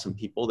and awesome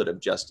people that have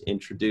just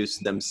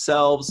introduced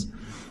themselves.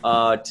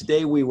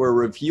 Today we were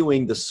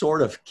reviewing the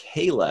Sword of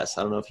Kahless.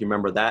 I don't know if you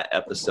remember that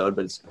episode,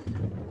 but it's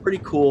pretty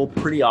cool,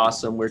 pretty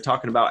awesome. We're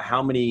talking about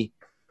how many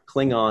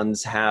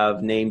Klingons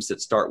have names that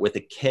start with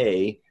a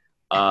K,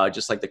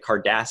 just like the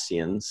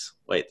Kardashians.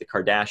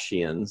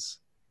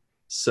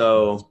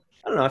 So,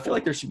 I don't know. I feel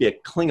like there should be a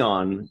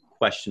Klingon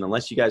question,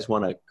 unless you guys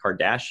want a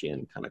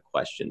Kardashian kind of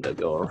question to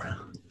go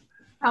around.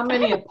 How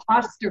many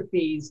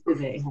apostrophes do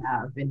they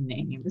have in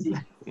names?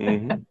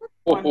 Mm-hmm.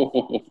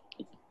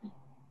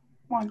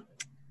 One. I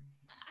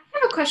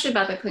have a question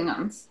about the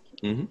Klingons.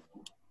 Mm-hmm.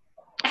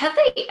 Have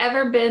they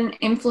ever been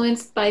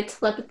influenced by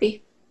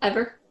telepathy,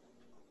 ever?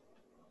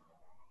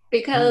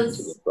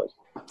 Because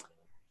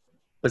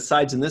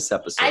Besides in this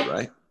episode,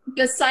 right?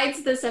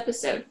 Besides this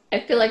episode, I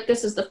feel like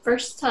this is the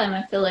first time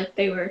I feel like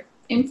they were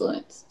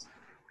influenced.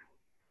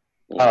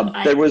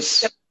 There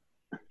was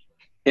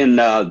in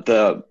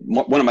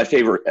one of my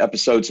favorite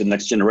episodes in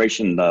Next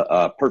Generation,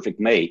 the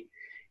Perfect Mate.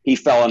 He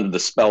fell under the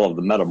spell of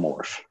the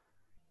metamorph.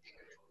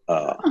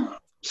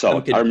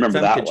 So I remember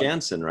that one.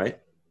 Jansen, right?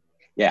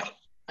 Yeah.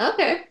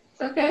 Okay.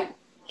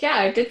 Yeah,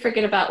 I did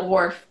forget about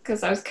Worf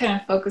because I was kind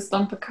of focused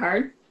on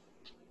Picard.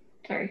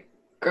 Sorry,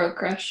 girl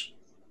crush.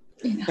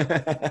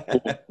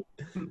 That's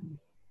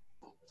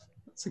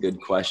a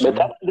good question.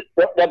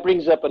 But that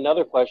brings up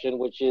another question,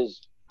 which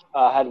is,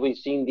 had we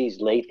seen these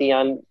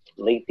Lathian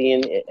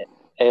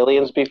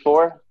aliens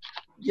before?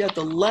 Yeah,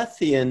 the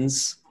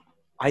Lethians,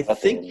 I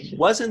think,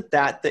 wasn't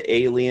that the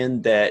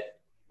alien that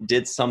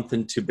did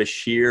something to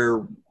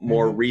Bashir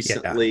more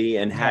recently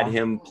and had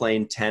him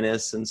playing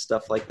tennis and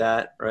stuff like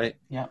that, right?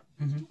 Yeah.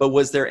 Mm-hmm. But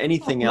was there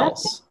anything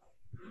else?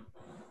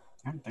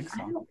 I don't think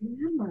so. I don't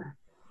remember.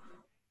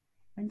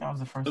 I think that was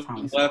the first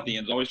time. Those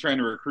Lathians always trying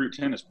to recruit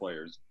tennis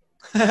players.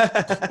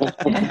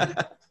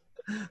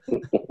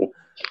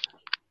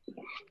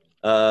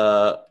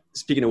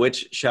 Speaking of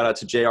which, shout out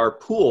to J.R.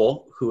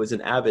 Poole, who is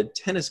an avid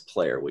tennis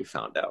player we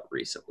found out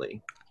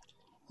recently.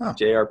 Huh.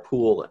 J.R.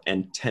 Poole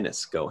and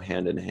tennis go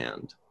hand in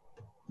hand.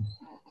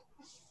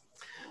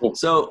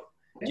 So,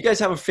 do you guys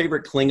have a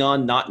favorite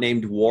Klingon not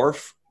named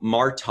Worf,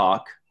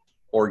 Martok,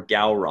 or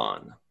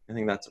Gowron? I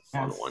think that's a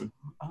fun one.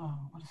 Oh,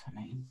 what is her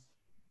name?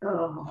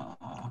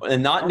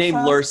 And not named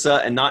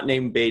Lursa and not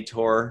named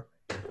B'Etor.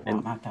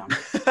 And not them.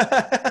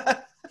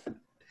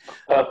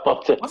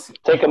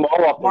 Take them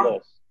all off the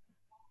list.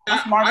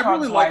 I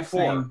really like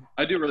Core.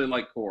 I do really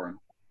like Core.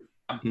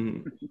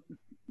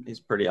 He's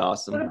pretty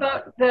awesome. What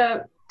about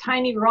the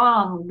Tiny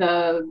Rom,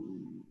 the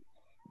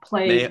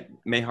play?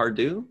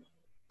 Mayhardu?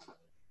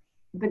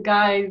 The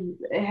guy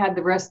had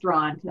the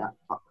restaurant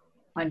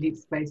on Deep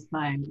Space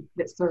Nine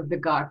that served the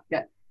gawk.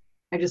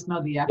 I just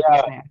know the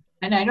actor's name.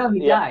 And I know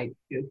he died,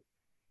 too.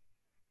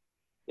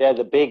 Yeah,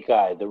 the big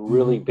guy, the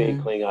really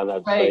big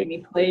Klingon. Right, and he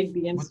played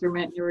the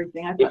instrument and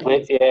everything. He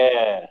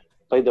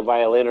played the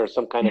violin or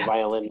some kind of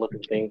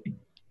violin-looking thing.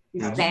 He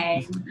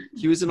sang.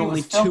 He was in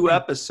only 2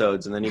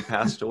 episodes, and then he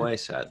passed away,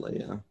 sadly.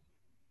 Yeah.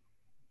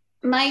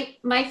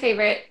 My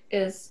favorite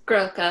is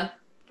Grilka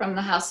from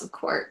the House of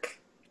Quark.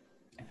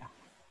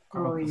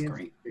 Oh, yeah.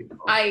 Great.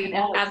 I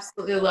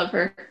absolutely love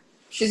her.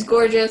 She's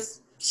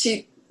gorgeous.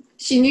 She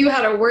knew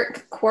how to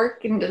work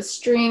Quark into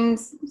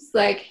strings. It's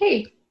like,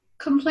 hey,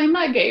 come play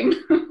my game.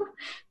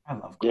 I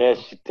love Quark. Yes,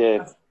 she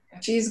did.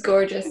 She's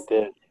gorgeous. She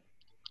did.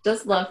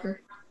 Just love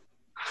her.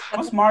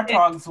 What's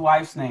Martog's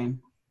wife's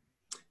name?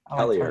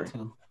 I like her Hellier.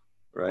 too.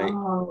 Right?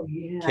 Oh,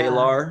 yeah.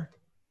 Kalar?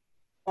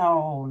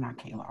 No, not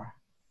Kalar.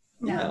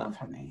 No. What's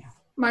her name?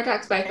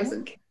 Martok's wife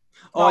wasn't.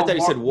 Oh, I thought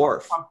you said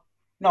Worf.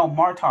 No,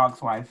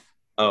 Martog's wife.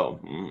 Oh.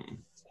 Can't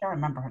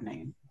remember her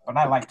name, but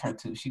I liked her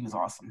too. She was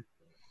awesome.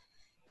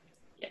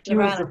 She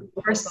was a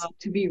force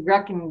to be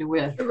reckoned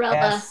with.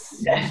 Corella.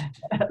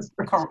 Yes.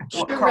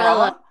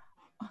 Corella?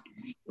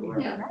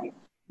 Yeah.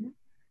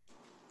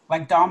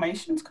 Like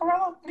Dalmatians,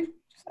 Corella? What did you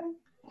say?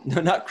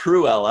 No, not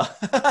Cruella.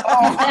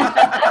 Oh.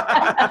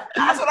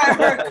 That's what I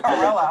heard,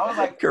 Corella. I was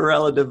like,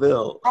 Corella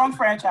DeVille. Wrong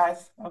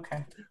franchise.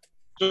 Okay.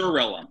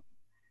 Corella.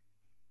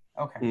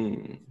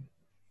 Okay.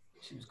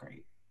 She was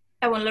great.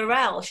 Oh, and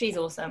Laurel, she's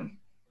awesome.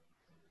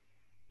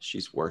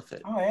 She's worth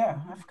it. Oh yeah,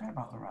 I forgot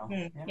about Laurel.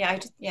 Yeah,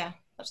 that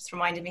just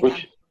reminded me.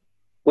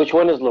 Which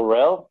one is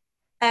Laurel?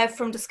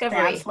 From Discovery.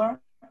 Chancellor?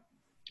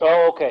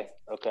 Oh, okay.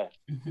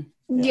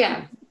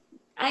 Yeah,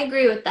 I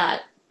agree with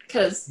that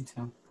because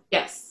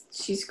yes,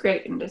 she's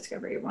great in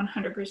Discovery,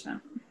 100%.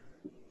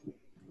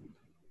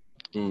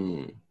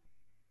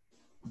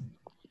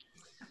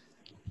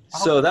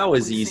 So that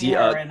was we easy. See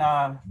her in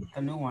the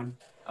new one.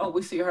 Oh,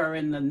 we see her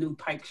in the new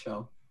Pike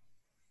show.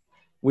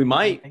 We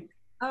might.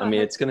 I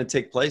mean, it's going to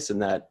take place in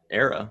that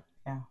era.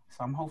 Yeah,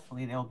 so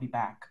hopefully they'll be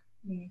back.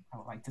 I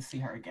would like to see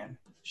her again.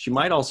 She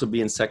might also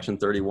be in Section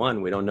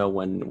 31. We don't know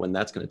when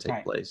that's going to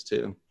take place,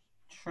 too.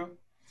 True.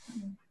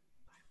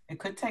 It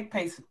could take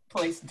place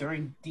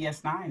during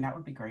DS9. That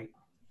would be great.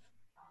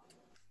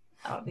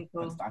 That would be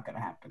cool. It's not going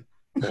to happen.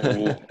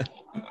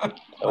 That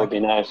would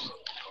be nice.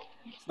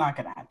 It's not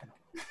going to happen.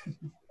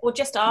 Or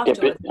just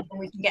afterwards, and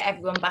we can get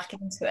everyone back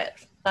into it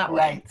that way.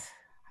 Right.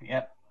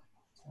 Yep.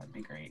 That'd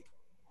be great.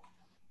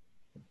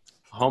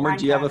 Homer,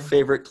 do you have a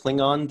favorite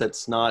Klingon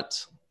that's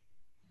not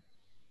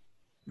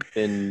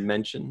been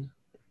mentioned?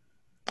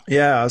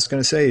 Yeah, I was going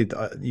to say,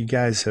 you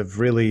guys have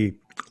really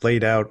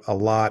laid out a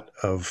lot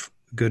of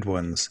good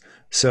ones.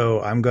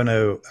 So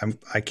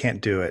I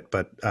can't do it,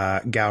 but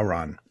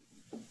Gowron.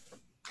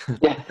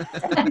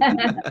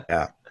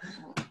 Yeah.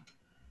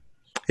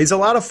 He's a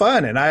lot of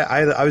fun. And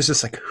I was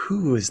just like,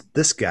 who is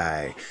this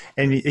guy?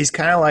 And he's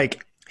kind of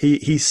like,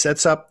 he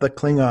sets up the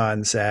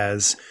Klingons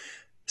as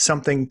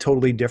something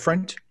totally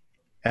different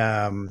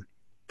than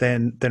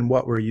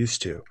what we're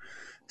used to.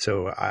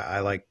 So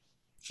I like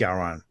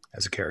Gowron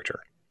as a character,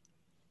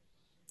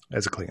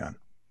 as a Klingon.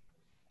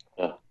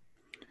 Yeah.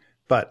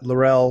 But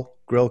Laurel,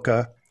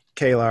 Grilka,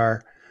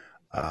 Kalar,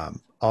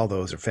 all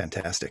those are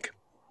fantastic.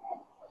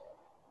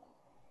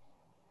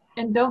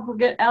 And don't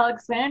forget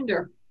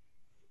Alexander.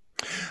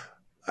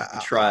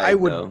 I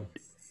would. Though.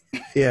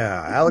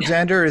 Yeah,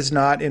 Alexander is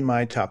not in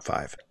my top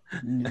 5.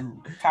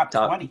 No. Top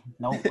 20.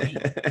 No way.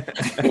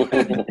 When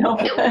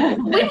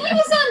he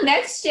was on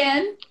Next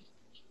Gen,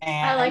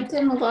 I liked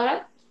him a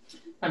lot.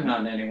 I'm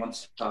not in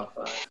anyone's top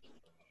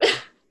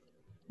 5.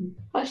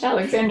 Hush,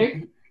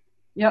 Alexander.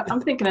 Yeah,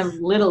 I'm thinking of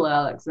little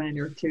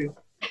Alexander too.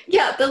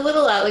 Yeah, the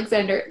little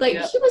Alexander. Like,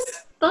 he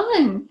was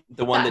fun.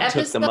 The one that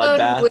took the mud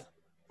bath?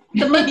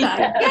 The mud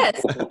bath,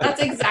 yes.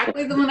 That's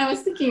exactly the one I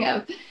was thinking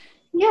of.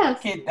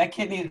 Yes. That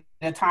kid needed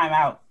a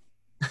timeout.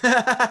 It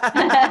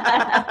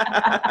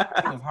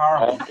was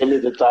horrible. He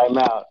needed a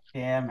timeout.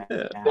 Yeah, man.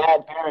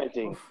 Bad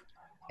parenting.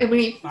 And when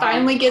he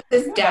finally gets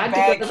his dad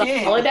to go to the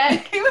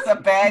holodeck. He was a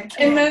bad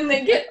kid. And then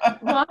they get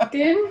locked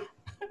in.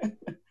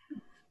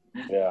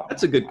 Yeah.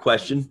 That's a good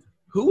question.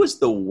 Who was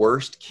the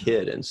worst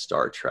kid in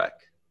Star Trek?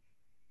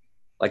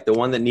 Like the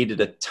one that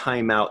needed a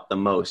timeout the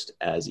most,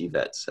 as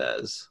Yvette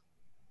says.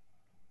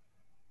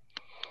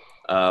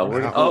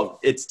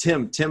 It's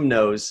Tim. Tim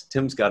knows.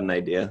 Tim's got an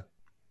idea.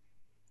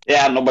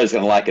 Yeah, nobody's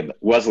gonna like it.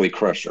 Wesley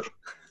Crusher.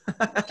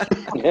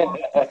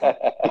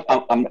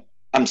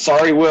 I'm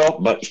sorry, Will,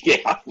 but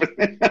yeah.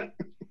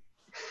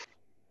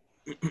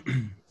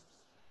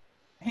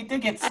 He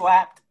did get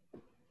slapped.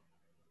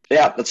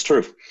 Yeah, that's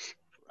true.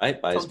 Right,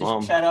 by his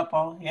mom. Shut up,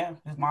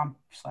 his mom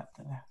slapped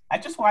him. I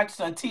just watched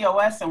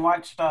TOS and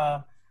watched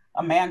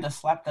Amanda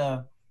slap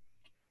the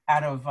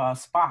out of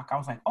Spock. I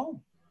was like,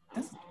 all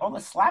the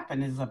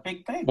slapping is a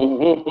big thing.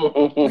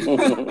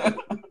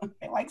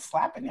 They like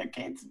slapping their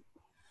kids.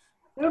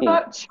 What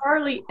about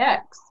Charlie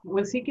X?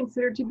 Was he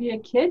considered to be a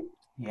kid?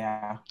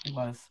 Yeah, he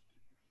was.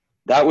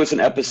 That was an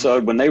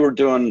episode when they were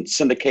doing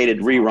syndicated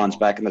reruns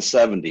back in the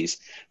 70s.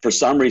 For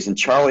some reason,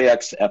 Charlie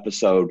X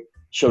episode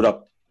showed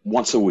up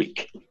once a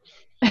week.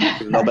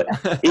 Even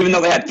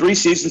though they had 3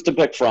 seasons to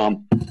pick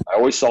from, I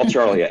always saw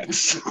Charlie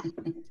X.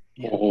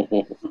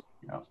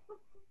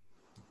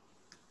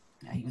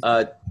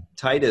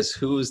 Titus,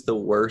 who's the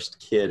worst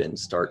kid in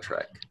Star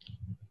Trek?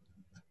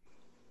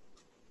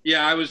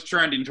 Yeah, I was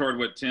trending toward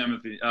what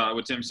Tim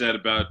said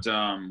about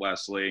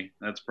Wesley.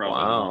 That's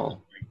probably the one that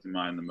brings to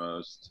mind the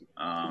most.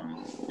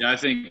 I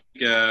think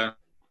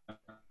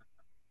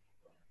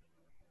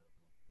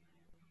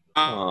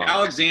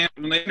Alexander,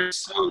 when they were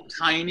so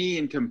tiny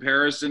in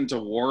comparison to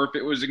Worf,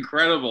 it was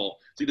incredible.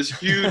 See this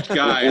huge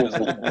guy and this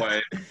little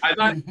boy. I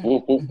thought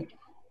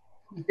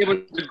it was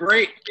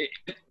great.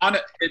 It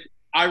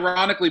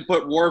ironically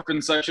put Worf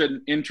in such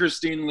an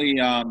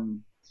interestingly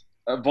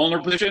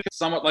vulnerable position,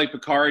 somewhat like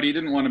Picard. He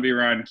didn't want to be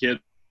around kids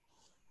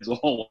a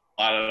whole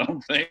lot, I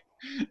don't think.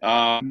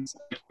 It's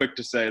quick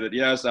to say that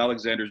yes,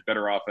 Alexander's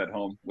better off at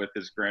home with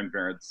his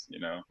grandparents,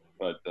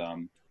 But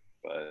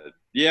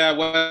yeah,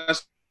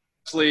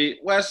 Wesley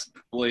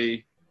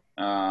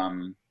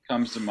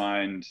comes to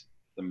mind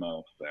the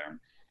most there.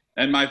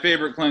 And my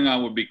favorite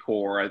Klingon would be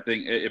Kor. I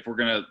think if we're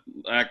gonna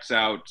X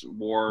out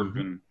Worf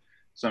and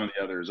some of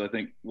the others, I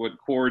think what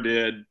Kor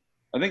did.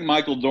 I think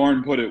Michael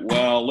Dorn put it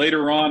well.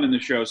 Later on in the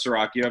show,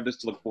 Sirach, you have this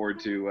to look forward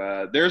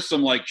to. There's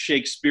some like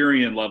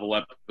Shakespearean level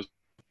episodes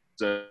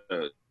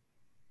that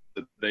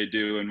they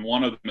do, and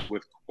one of them is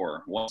with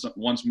Kor,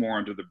 once more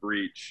into the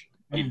breach,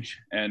 and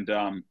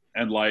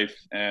life,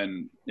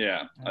 and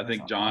yeah, I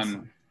think John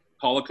awesome.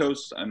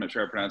 Holocaust. I'm not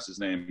sure I pronounced his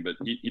name, but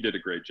he did a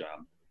great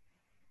job.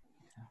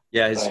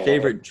 Yeah, his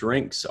favorite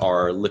drinks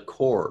are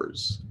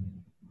liqueurs.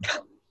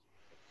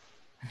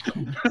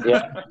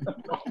 Yeah.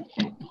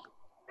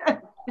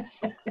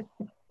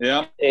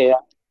 Yeah.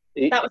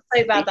 That was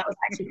so bad. That was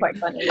actually quite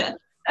funny.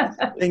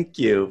 Thank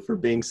you for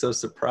being so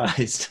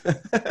surprised.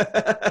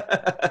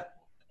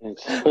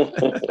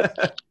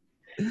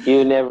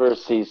 You never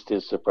cease to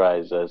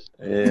surprise us.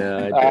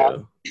 Yeah, I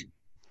do.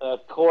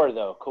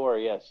 Kor,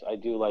 yes, I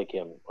do like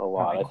him a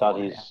lot.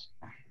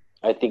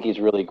 I think he's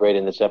really great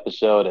in this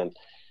episode, and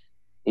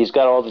he's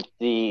got all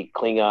the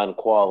Klingon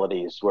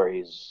qualities where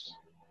he's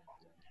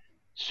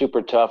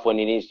super tough when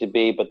he needs to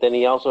be, but then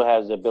he also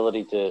has the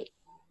ability to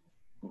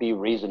be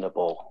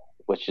reasonable,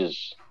 which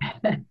is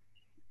a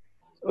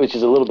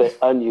little bit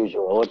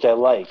unusual, which I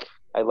like.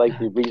 I like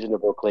the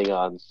reasonable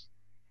Klingons.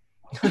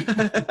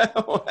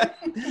 What?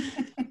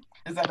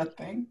 Is that a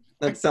thing?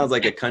 That sounds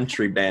like a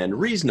country band.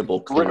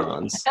 Reasonable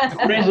Klingons.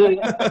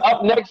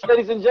 Up next,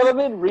 ladies and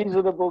gentlemen,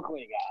 Reasonable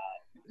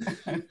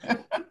Klingon.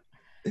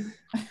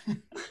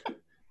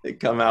 They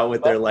come out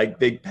with their like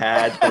big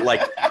pad, but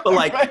like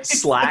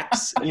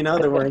slacks.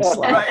 They're wearing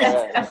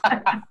slacks.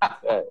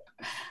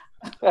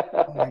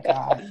 Oh my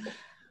God.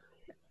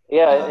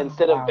 Yeah,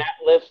 instead of bat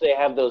lifts, they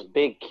have those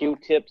big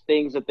Q-tip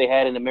things that they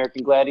had in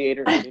American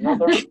Gladiator.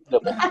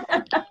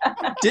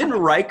 Didn't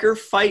Riker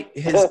fight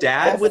his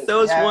dad with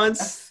those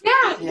once?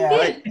 Yeah.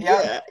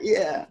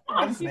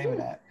 What's the name of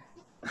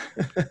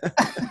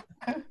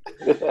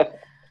that?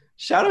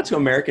 Shout out to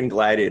American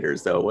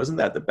Gladiators, though. Wasn't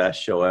that the best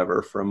show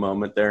ever for a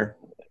moment there?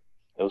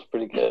 It was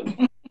pretty good.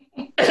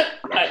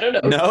 I don't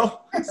know.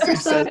 No?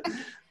 That's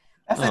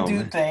a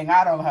dude thing.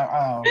 I don't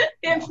know.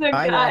 It's the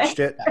I guy. watched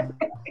it.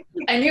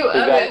 I knew of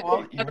it.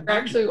 I never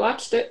actually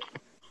watched it.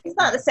 It's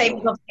not the same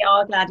as obviously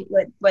our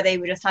Gladiator, where they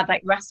just had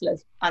like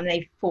wrestlers and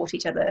they fought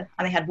each other,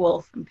 and they had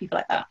Wolf and people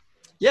like that.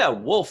 Yeah,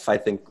 Wolf. I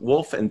think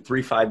Wolf and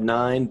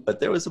 359,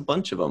 but there was a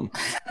bunch of them.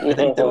 I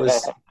think there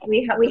was.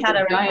 We had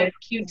a giant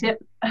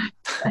Q-tip.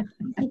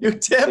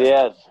 Q-tip.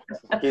 Yes,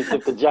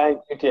 Q-tip, the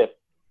giant Q-tip.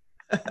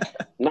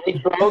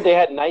 Nitro. They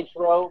had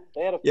Nitro.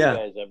 They had a few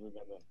guys. I remember.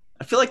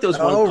 I feel like there was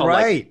one called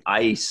like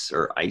Ice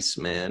or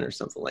Iceman or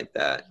something like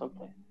that.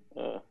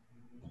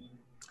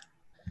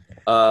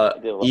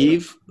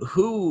 Eve,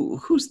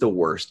 who's the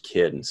worst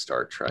kid in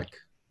Star Trek?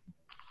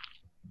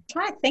 I'm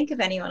trying to think of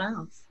anyone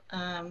else.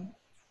 I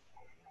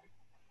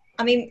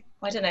mean,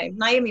 I don't know.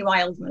 Naomi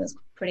Wildman is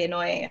pretty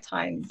annoying at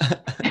times.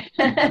 But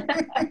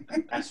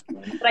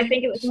I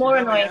think it was more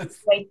annoying the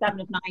way 7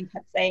 of 9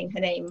 kept saying her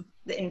name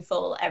in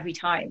full every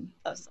time.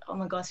 I was, oh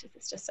my gosh,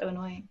 it's just so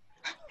annoying.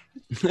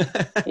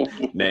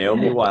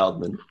 Naomi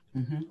Wildman.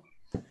 Mm-hmm.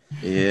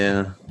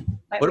 Yeah.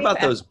 Like, What we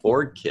about were- those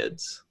Borg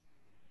kids?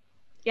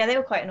 Yeah, they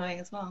were quite annoying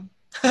as well.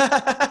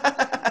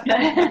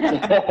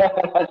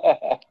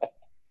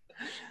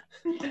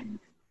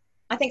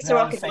 I think They're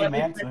all Sirach the is same one of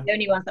answer. the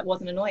only ones that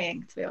wasn't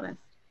annoying, to be honest.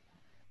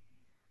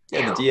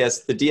 Yeah,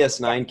 the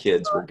DS9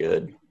 kids were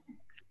good.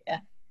 Yeah.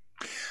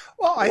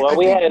 Well, I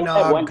we think had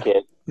one Nog,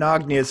 kid.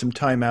 Nog needed some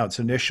timeouts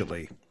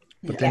initially,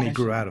 but then he Yeah.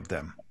 grew out of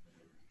them.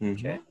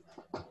 Okay.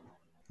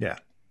 Yeah.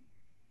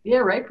 Yeah,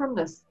 right from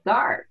the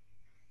start.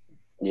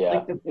 Yeah.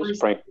 Like the it was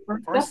first prank-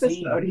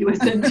 episode, he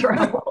was in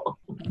trouble.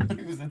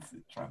 He was in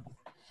trouble.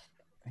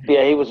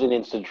 Yeah, he was in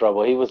instant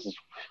trouble. He was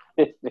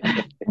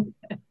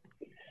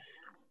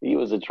he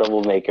was a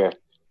troublemaker.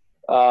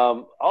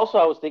 Also,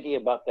 I was thinking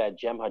about that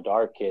Jem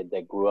Hadar kid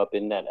that grew up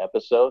in that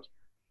episode.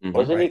 Mhm.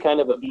 Wasn't he kind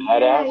of a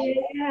badass?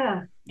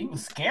 Yeah. He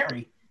was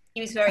scary.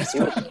 He was very He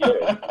was strong.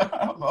 scary.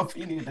 I don't know if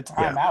he needed the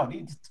time out.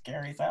 He just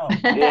scary as hell.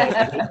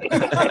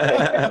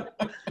 Yeah.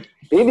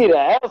 He needed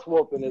an ass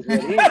whooping is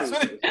what he That's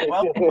needed.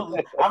 what well,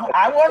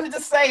 I wanted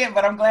to say it,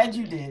 but I'm glad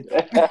you did.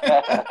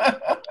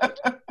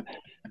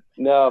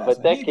 No, That's but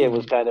what that he kid did.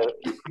 was kind of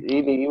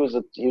he was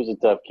a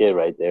tough kid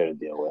right there to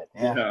deal with.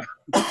 Yeah.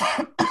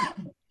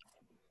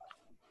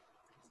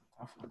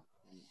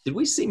 Did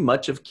we see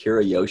much of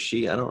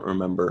Kirayoshi? I don't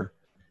remember.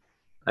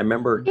 I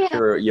remember Yeah.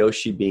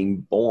 Kirayoshi being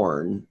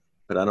born,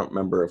 but I don't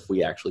remember if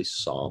we actually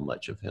saw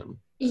much of him.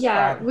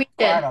 Yeah, we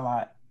cried did. a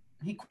lot.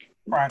 He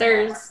cried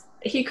a lot.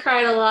 He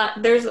cried a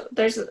lot.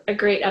 There's a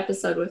great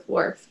episode with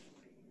Worf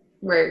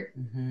where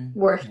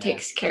Worf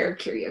takes care of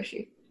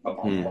Kiriyoshi.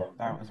 Hmm.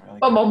 That was really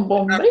Bum, bum,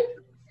 bum, bum.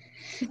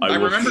 I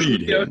remember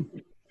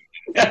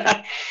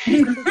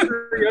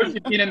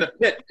Kiriyoshi being in the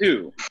pit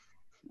too.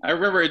 I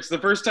remember it's the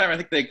first time I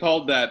think they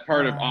called that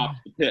part of off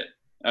the pit.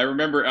 I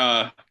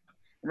remember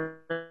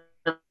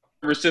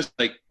it's just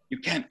like you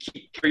can't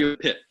keep Kiriyoshi in the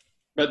pit.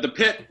 But the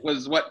pit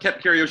was what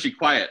kept Kiriyoshi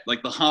quiet,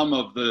 like the hum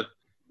of the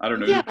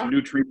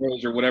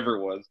neutrinos or whatever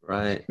it was.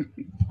 Right.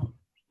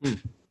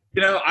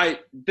 You know,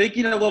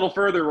 thinking a little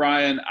further,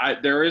 Ryan,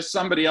 there is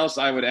somebody else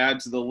I would add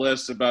to the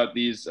list about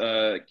these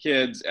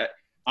kids.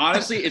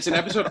 Honestly, it's an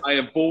episode I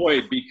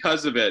avoid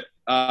because of it.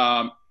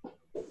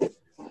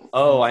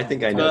 Oh, I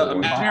think I know. the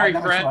one. Imaginary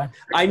friend.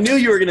 I knew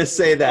you were going to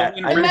say that.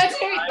 Imaginary,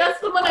 that's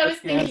the one I was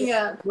thinking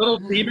of. Little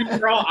demon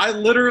girl. I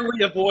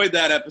literally avoid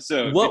that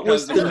episode. What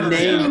was because the of her.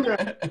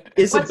 name?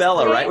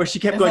 Isabella, right? Where she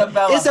kept going,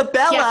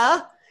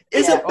 Isabella,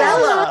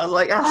 Isabella.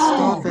 Like,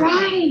 stop it.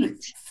 Right.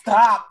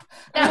 Stop.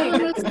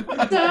 That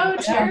was so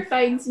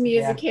terrifying to me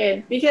as a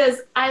kid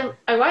because I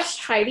watched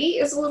Heidi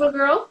as a little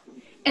girl,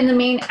 and the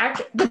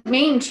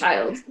main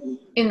child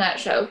in that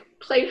show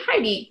played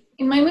Heidi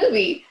in my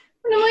movie,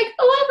 and I'm like,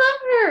 oh, I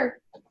love her.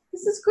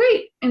 This is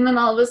great. And then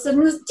all of a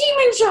sudden, this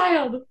demon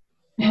child.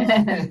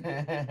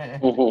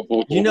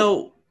 You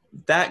know,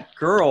 that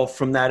girl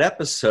from that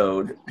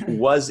episode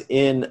was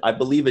in, I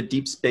believe, a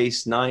Deep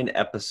Space Nine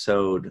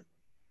episode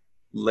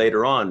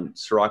later on,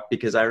 Sirach,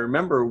 because I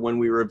remember when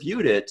we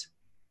reviewed it,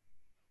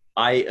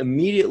 I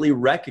immediately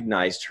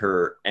recognized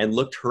her and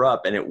looked her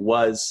up, and it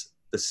was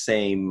the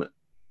same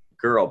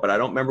girl, but I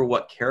don't remember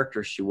what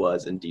character she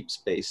was in Deep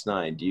Space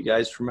Nine. Do you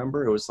guys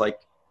remember? It was like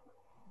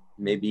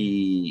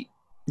maybe...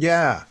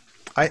 Yeah.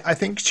 I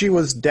think she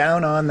was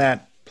down on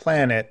that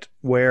planet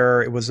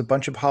where it was a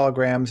bunch of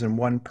holograms and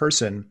one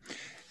person,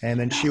 and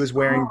then she was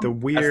wearing the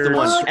weird...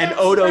 That's the one. And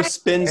Odo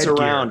spins headgear.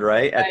 around,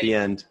 right, at the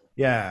end.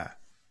 Yeah.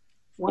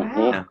 Wow.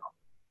 Yeah.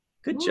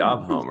 Good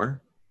job,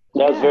 Homer.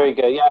 That was very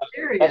good. Yeah,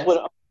 There he that's is. when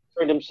Odo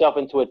turned himself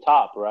into a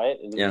top, right?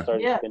 And Yeah.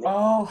 started Yeah. spinning.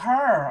 Oh,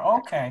 her.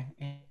 Okay.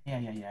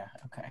 Yeah.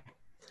 Okay.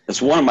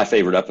 It's one of my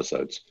favorite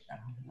episodes.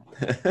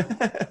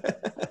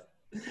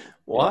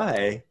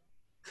 Why?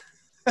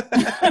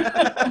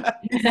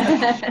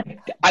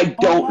 I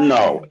don't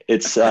know.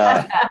 It's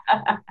there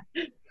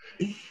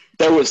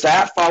was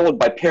that followed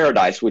by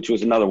Paradise, which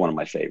was another one of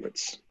my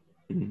favorites.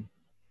 Mhm.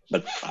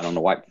 But I don't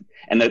know why.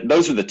 And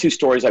those are the two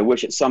stories I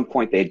wish at some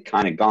point they'd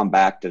kind of gone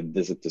back to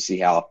visit to see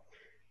how,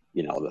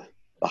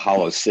 the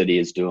Hollow City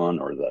is doing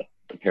or the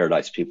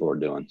Paradise people are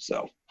doing.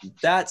 So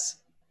That's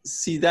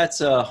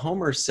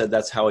Homer said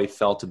that's how he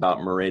felt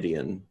about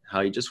Meridian,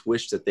 how he just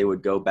wished that they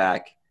would go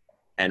back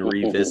and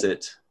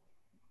revisit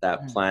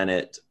that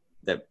planet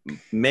that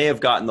may have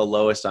gotten the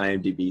lowest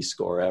IMDb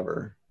score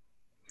ever.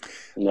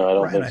 No, I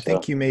don't Ryan, I think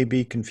think so. you may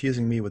be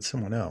confusing me with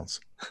someone else,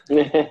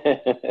 but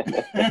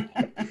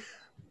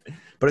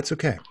it's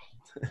okay.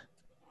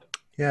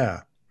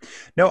 Yeah.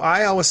 No,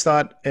 I always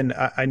thought, and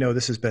I know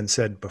this has been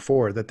said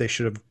before, that they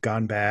should have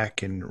gone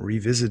back and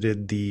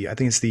revisited I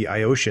think it's the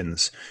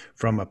Iosians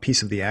from A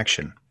Piece of the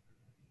Action.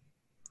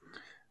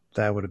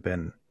 That would have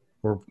been,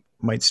 or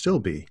might still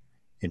be,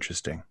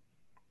 interesting.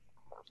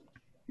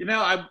 You know,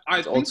 I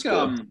old think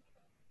school.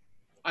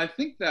 I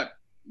think that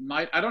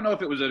I don't know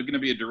if it was going to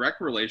be a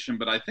direct relation,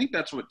 but I think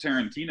that's what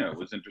Tarantino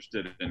was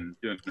interested in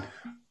doing a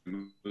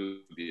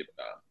movie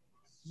about.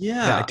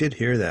 Yeah, I did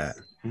hear that.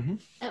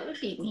 That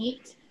would be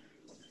neat.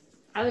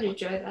 I would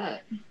enjoy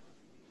that.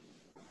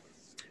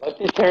 What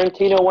did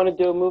Tarantino want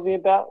to do a movie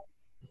about?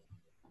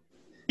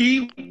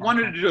 He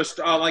wanted to do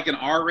like an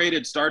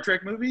R-rated Star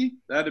Trek movie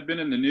that had been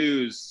in the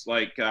news,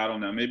 like I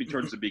don't know, maybe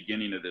towards the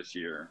beginning of this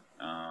year,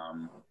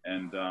 and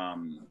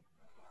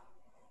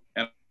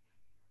I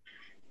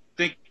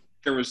think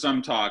there was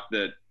some talk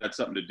that had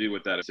something to do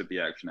with that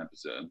Mississippi Action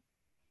episode.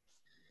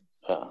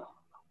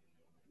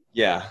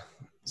 Yeah,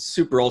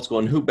 super old school,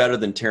 and who better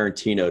than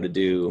Tarantino to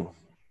do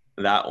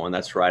that one?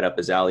 That's right up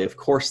his alley. Of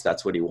course,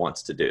 that's what he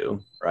wants to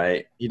do,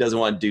 right? He doesn't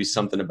want to do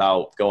something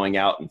about going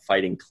out and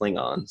fighting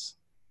Klingons.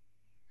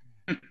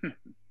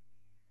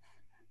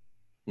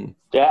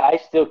 Yeah, I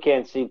still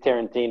can't see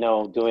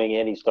Tarantino doing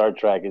any Star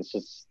Trek. It's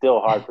just still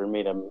hard for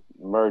me to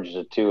merge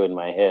the two in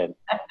my head.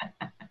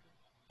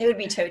 It would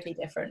be totally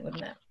different,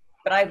 wouldn't it?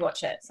 But I'd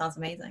watch it. Sounds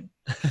amazing.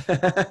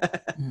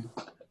 It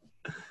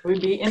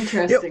would be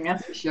interesting,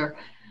 that's for sure.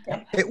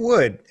 It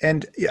would.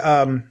 And,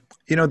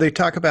 they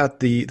talk about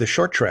the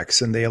short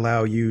treks, and they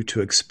allow you to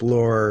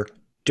explore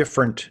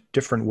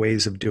different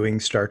ways of doing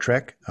Star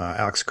Trek.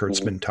 Alex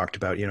Kurtzman talked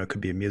about, it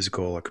could be a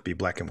musical, it could be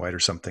black and white or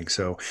something.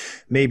 So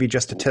maybe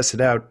just to test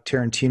it out,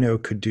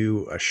 Tarantino could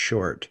do a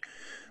short.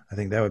 I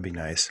think that would be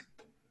nice.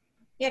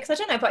 Yeah, because I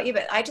don't know about you,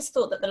 but I just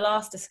thought that the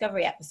last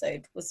Discovery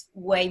episode was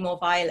way more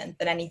violent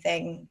than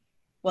anything.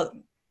 Well,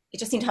 it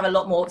just seemed to have a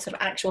lot more sort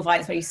of actual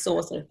violence where you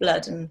saw sort of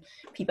blood and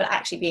people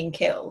actually being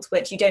killed,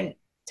 which you don't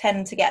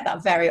tend to get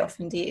that very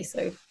often, do you?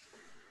 So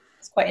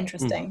it's quite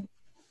interesting.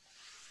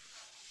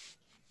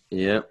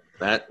 Yeah,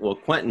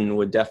 Quentin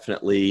would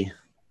definitely,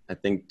 I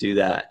think, do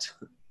that.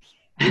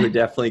 He would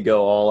definitely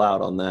go all out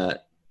on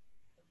that.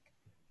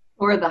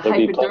 Or the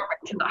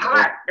hypodermic to the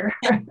heart.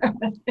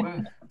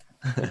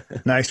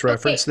 Nice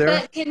reference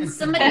there. But can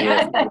somebody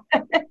else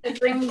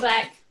bring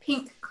back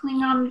pink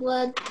Klingon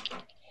blood?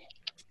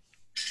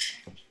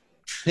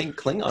 Pink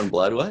Klingon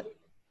blood, what?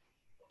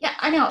 Yeah,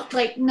 I know.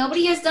 Like,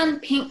 nobody has done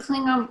pink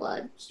Klingon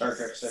blood Star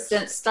Trek 6.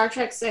 Since Star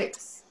Trek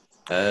 6.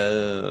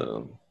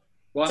 Oh.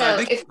 Well, So I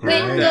think if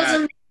Quinn does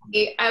a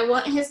movie, I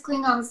want his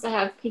Klingons to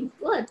have pink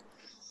blood.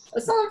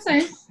 That's all I'm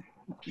saying.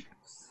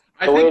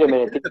 I think wait a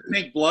minute. The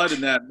pink blood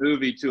in that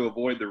movie to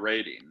avoid the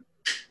rating.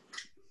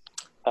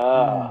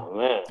 Oh,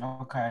 man.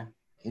 Okay.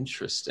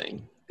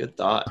 Interesting. Good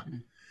thought.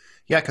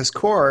 Yeah, because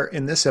Core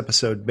in this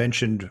episode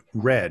mentioned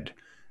red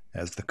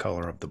as the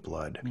color of the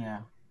blood.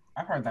 Yeah.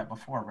 I've heard that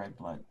before, red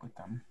blood with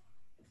them.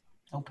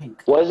 No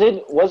pink. Was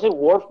it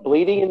Worf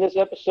bleeding in this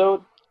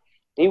episode?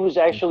 He was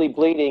actually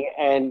bleeding,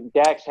 and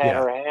Dax had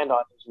her hand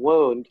on his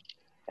wound,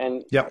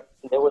 and it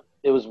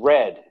was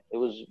red. It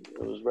was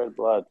red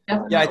blood.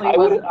 Yeah,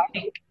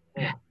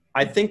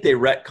 I think they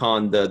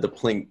retconned the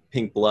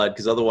pink blood,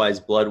 because otherwise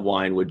blood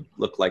wine would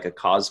look like a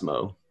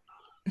Cosmo.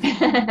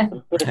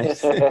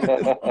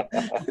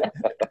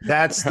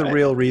 That's the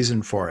real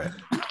reason for it.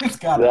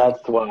 That's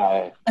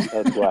why.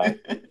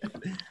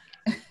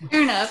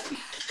 Fair enough.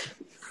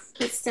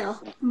 But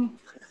still.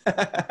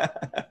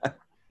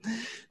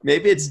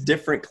 Maybe it's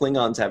different.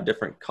 Klingons have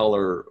different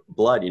color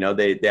blood.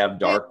 They have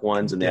dark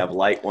ones and they have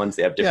light ones.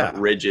 They have different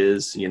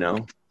ridges,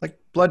 Like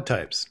blood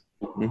types.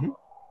 Mm-hmm.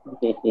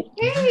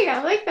 Hey,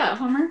 I like that,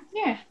 Homer.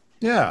 Yeah.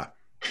 Yeah.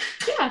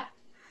 Yeah.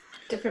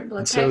 Different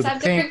blood So types the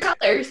have different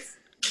colors.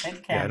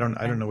 Yeah, I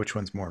don't know which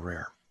one's more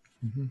rare.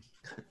 Mm-hmm.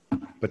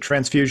 But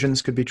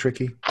transfusions could be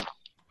tricky.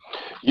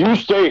 You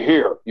stay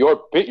here.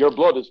 Your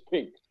blood is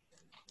pink.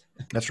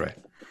 That's right.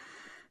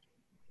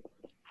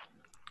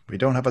 We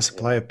don't have a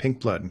supply of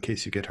pink blood in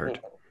case you get hurt.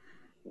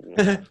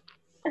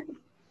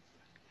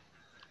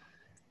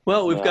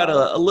 Well, we've got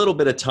a little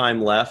bit of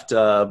time left,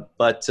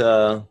 but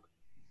do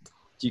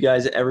you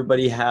guys,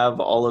 everybody have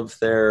all of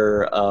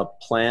their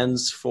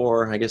plans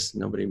for, I guess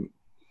nobody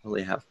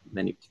really have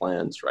many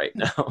plans right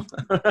now.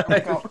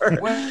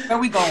 Where are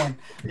we going?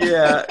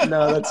 Yeah,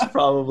 no, that's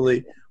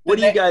probably, what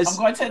do you guys?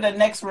 I'm going to the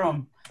next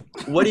room.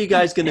 What are you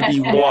guys going to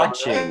be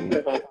watching?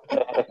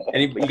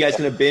 You guys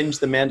going to binge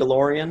The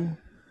Mandalorian?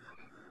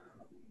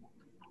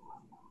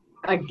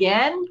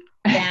 Again?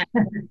 Yeah,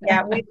 we're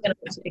going to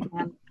watch it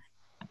again.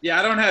 Yeah,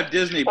 I don't have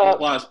Disney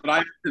Plus, but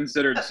I've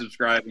considered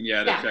subscribing,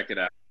 to check it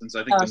out, since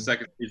I think the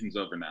second season's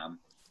over now.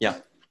 Yeah.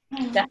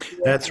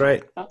 That's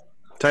right.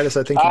 Titus,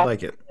 I think you'd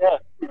like it. Yeah.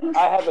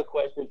 I have a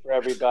question for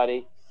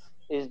everybody.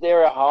 Is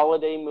there a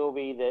holiday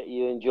movie that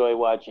you enjoy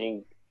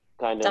watching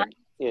kind of,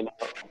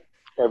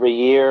 every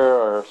year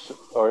or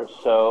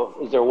so?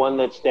 Is there one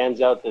that stands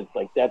out that,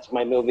 like, that's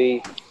my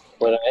movie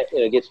when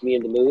it gets me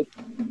in the mood?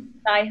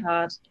 Die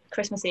Hard,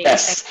 Christmas Eve.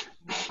 Yes.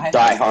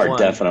 Die Hard,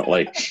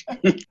 definitely.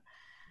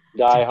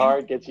 Die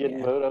Hard gets you in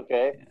the mood,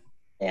 okay.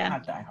 Yeah.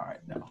 Not Die Hard,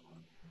 no.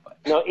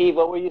 No, Eve,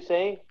 what were you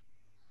saying?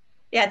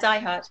 Yeah, Die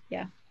Hard,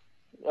 yeah.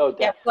 Oh,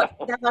 yeah,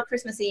 that's our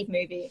Christmas Eve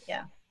movie,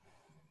 yeah.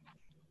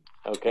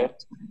 Okay.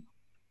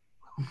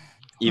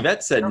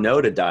 Yvette said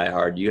no to Die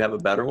Hard. Do you have a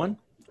better one?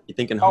 You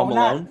thinking Home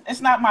Alone?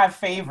 It's not my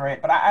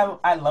favorite, but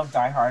I love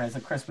Die Hard as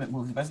a Christmas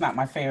movie, but it's not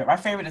my favorite. My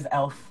favorite is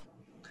Elf.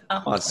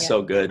 Oh, it's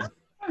so good.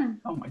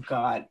 Oh my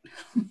God.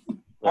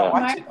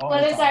 Mark,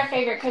 what is our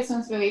favorite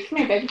Christmas movie? Come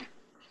here, baby.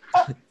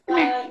 You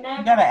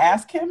gotta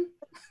ask him.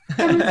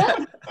 Come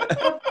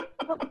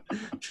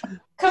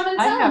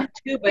and I have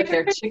two, but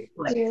they're Chick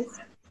flicks.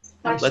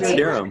 Let's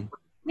hear them.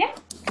 Yeah.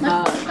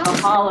 A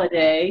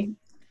Holiday.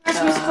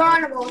 Christmas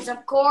Chronicles,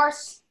 of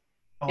course.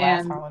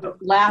 And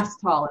Last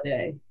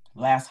Holiday.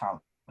 Last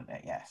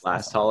Holiday, yes.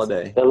 Last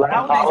Holiday. The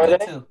Last Holiday?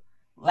 Good too.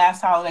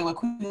 Last Holiday with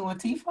Queen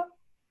Latifah?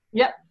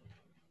 Yep.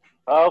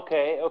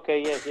 Okay,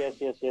 yes.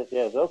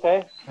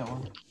 Okay.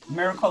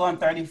 Miracle on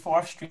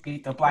 34th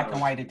Street, the black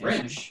and white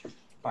edition.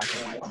 Black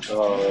and white.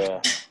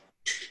 Oh,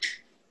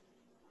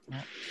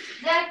 yeah.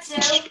 That's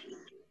it.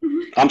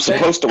 I'm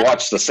supposed to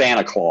watch The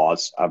Santa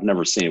Claus. I've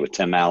never seen it with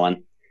Tim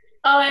Allen.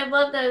 Oh, I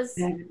love those.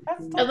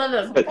 I love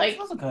them. But- Like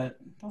Those are good.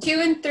 2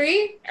 and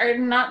 3 are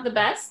not the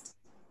best,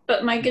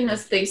 but my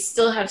goodness, they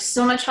still have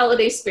so much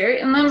holiday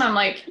spirit in them. I'm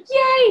like,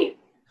 yay!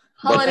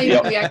 Holiday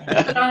But, movie I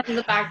can put on in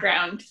the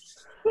background.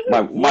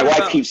 My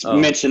wife keeps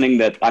mentioning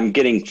that I'm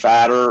getting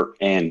fatter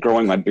and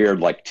growing my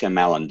beard like Tim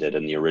Allen did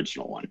in the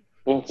original one.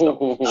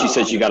 So she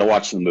says you got to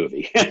watch the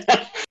movie. Well,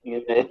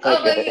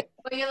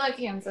 you look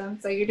handsome,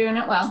 so you're doing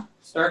it well.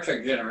 Star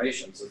Trek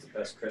Generations is the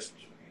best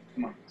Christmas movie.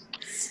 Come on.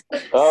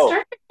 Star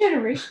Trek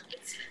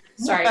Generations.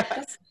 Sorry.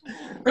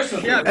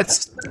 Christmas. Yeah,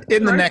 that's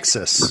in the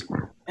Nexus.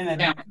 In the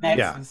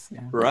Nexus.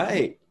 Yeah.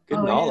 Right.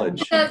 Good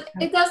knowledge.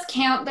 It does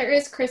count. There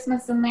is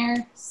Christmas in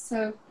there,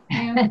 so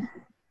yeah.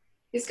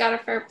 He's got a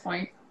fair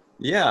point.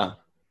 Yeah.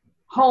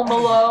 Home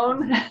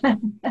Alone.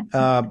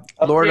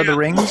 Lord of the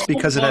Rings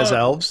because it has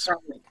elves.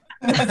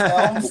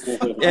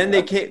 And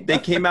they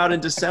came out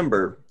in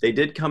December. They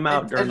did come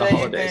out during the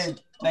holidays.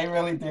 They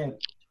really did.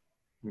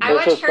 I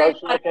watch Harry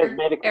Potter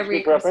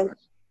every Christmas.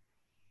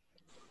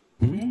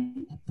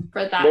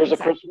 For that. There's a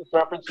Christmas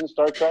reference in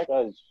Star Trek.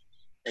 I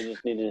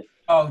just needed.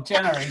 Oh,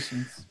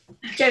 Generations.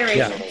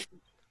 Generations.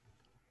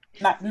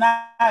 Yeah.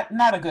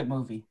 Not a good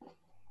movie.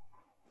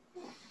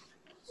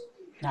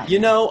 You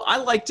know, I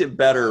liked it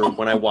better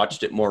when I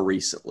watched it more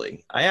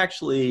recently. I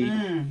actually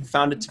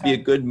found it to be a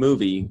good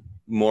movie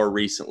more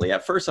recently.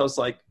 At first, I was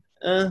like,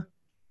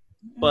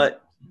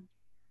 but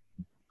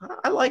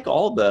I like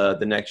all the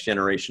Next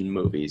Generation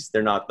movies.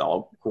 They're not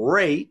all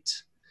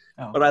great,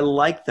 but I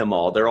like them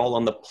all. They're all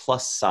on the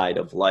plus side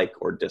of like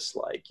or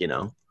dislike, you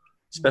know,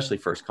 especially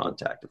First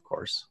Contact, of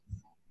course.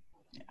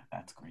 Yeah,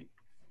 that's great.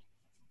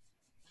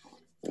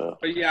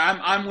 But yeah,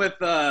 I'm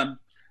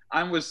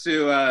with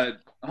Sue.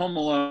 Home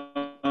Alone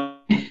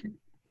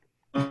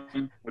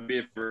would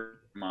be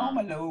for Mom.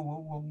 I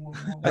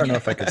don't know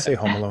if I could say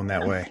Home Alone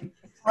that way.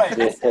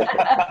 Right.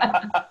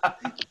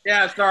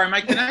 Yeah, sorry,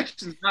 my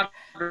connection's not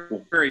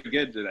very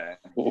good today.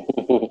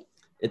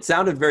 It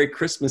sounded very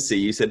Christmassy.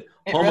 You said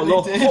It Home really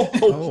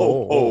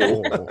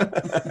Alone.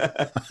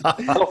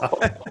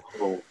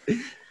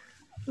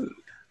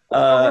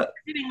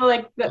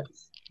 did.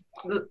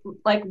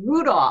 Like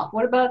Rudolph.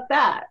 What about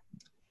that?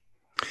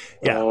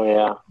 Yeah. Oh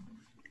yeah.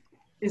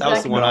 That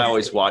was the one I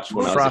always watched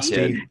when I was a Frosty,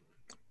 kid.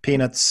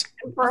 Peanuts.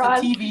 It's a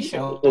TV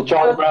show. The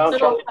Charlie Brown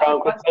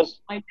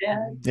Christmas. My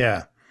dad.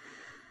 Yeah.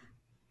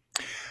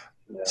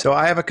 So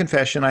I have a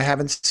confession. I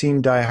haven't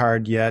seen Die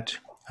Hard yet.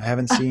 I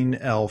haven't seen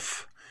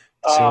Elf.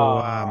 So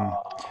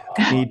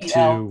I need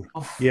to.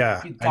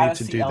 Yeah, I need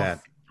to do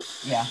that.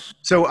 Yeah.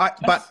 So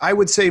I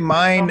would say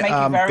mine. It'll make you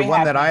The very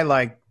one that happy. I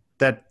like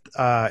that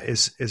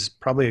is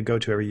probably a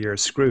go-to every year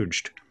is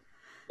Scrooged.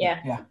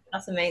 Yeah.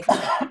 That's amazing.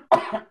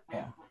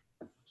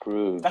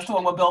 That's the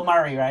one with Bill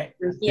Murray, right?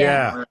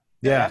 Yeah.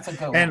 That's a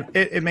good one. And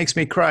it makes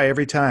me cry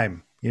every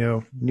time. You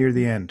know, near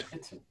the end.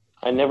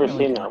 I never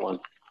seen that one.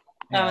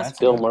 Yeah, it's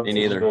Bill Murray.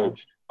 Me neither.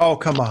 Oh,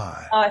 come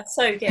on. Oh, it's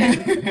so good.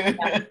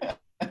 Yeah.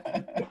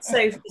 It's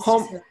so.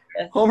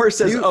 Homer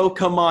says, "Oh,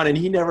 come on," and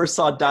he never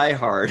saw Die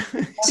Hard.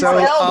 So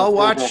I'll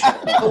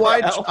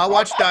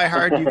watch Die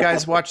Hard. You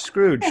guys watch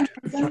Scrooged.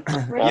 You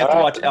have to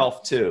watch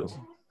Elf too.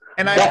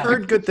 And I've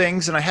heard good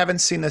things, and I haven't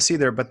seen this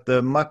either. But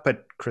the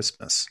Muppet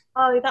Christmas.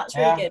 Oh, that's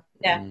really good.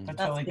 Yeah,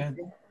 that's really good.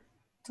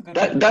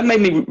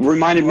 That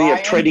reminded me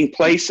of Trading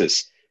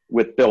Places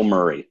with Bill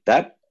Murray.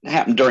 That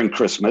happened during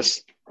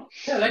Christmas.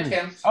 Yeah, that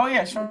counts. Oh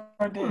yeah, sure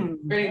did.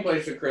 Trading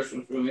Place for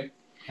Christmas movie.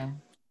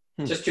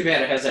 Just too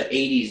bad it has that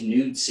 80s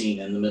nude scene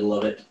in the middle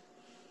of it.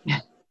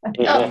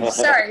 Oh,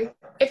 sorry.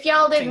 If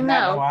y'all didn't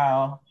know.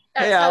 Wow.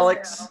 That's Hey,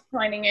 Alex.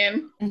 Pointing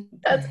in.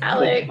 That's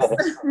Alex.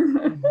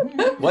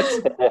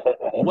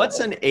 What's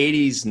an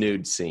 '80s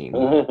nude scene?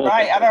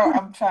 Right,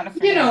 I'm trying to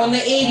figure You know, in the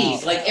out.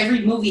 80s, like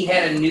every movie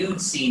had a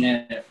nude scene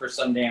in it for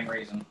some damn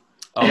reason.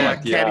 Oh,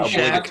 like the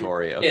Caddyshack.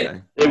 obligatory.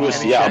 Okay. It was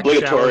Caddyshack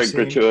obligatory, shower scene.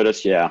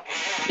 gratuitous. Yeah.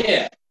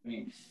 Yeah. I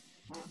mean,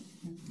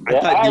 I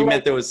thought you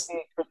meant there was.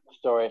 Christmas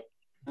Story.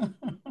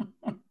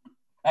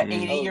 An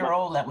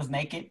 80-year-old that was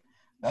naked.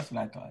 That's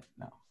what I thought.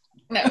 No.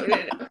 No.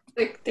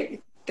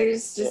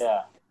 There's just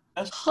a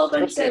whole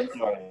bunch of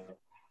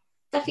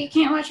stuff you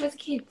can't watch with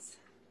kids.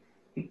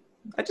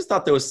 I just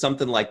thought there was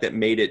something like that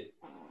made it,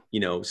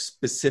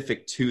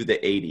 specific to the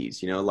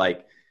 '80s.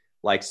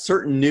 Like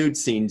certain nude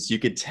scenes you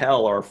could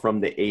tell are from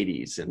the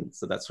 '80s, and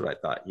so that's what I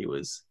thought he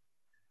was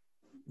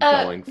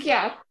going for.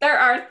 Yeah, there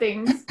are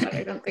things, but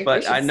I don't think.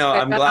 But I know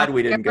I'm glad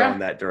we didn't go in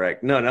that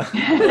direct. No.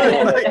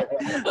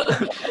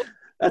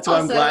 That's why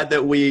I'm Also- glad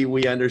that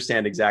we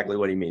understand exactly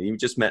what he means. He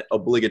just meant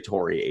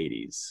obligatory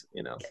 80s,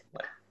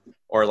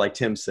 or like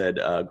Tim said,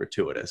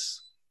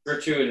 gratuitous.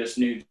 Gratuitous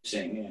nude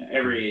scene, yeah,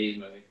 every 80s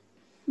movie.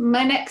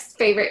 My next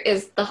favorite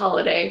is The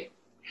Holiday.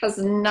 Has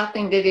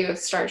nothing to do with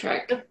Star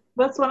Trek.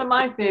 That's one of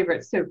my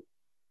favorites too.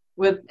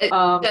 With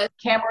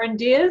Cameron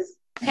Diaz.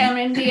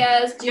 Cameron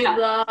Diaz, Jude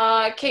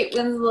Law, Kate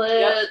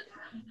Winslet,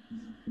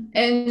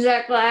 and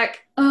Jack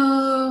Black.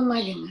 Oh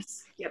my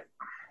goodness. Yep.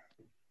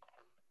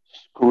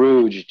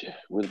 Scrooged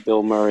with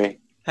Bill Murray.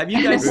 Have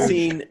you guys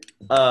seen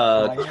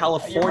Are you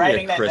California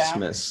writing that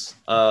Christmas?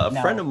 A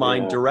No. friend of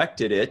mine Yeah.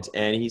 directed it,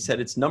 and he said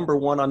it's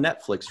 #1 on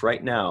Netflix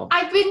right now.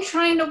 I've been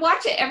trying to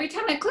watch it. Every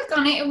time I click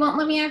on it, it won't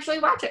let me actually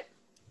watch it.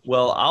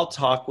 Well, I'll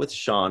talk with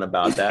Sean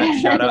about that.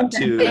 Shout out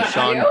to Thank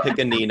Sean you.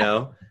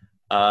 Piccanino.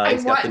 I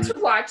He's got want to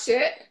watch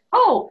it.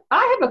 Oh,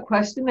 I have a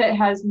question that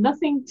has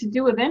nothing to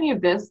do with any of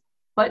this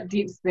but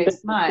Deep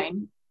Space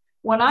Nine.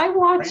 When I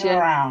watch Bring it it,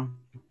 around.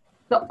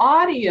 the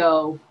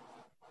audio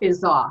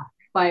is off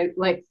by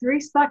like 3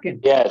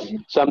 seconds. Yes,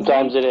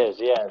 sometimes it is.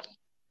 Yes.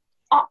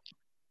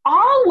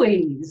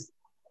 Always.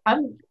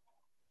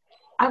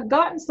 I've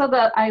gotten so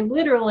that I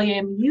literally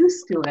am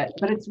used to it,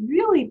 but it's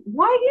really,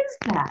 why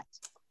is that?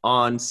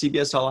 On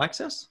CBS All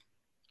Access?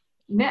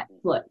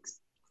 Netflix.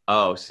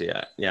 Oh, see,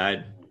 yeah, I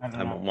don't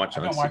haven't know. watched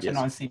it I on don't watch it CBS.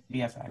 on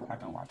CBS. I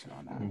don't watch it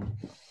on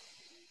that.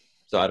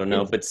 So I don't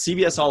know, but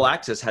CBS All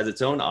Access has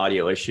its own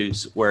audio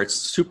issues where it's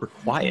super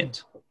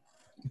quiet.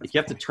 Like you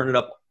have to turn it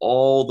up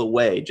all the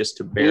way just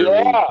to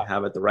barely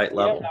have it the right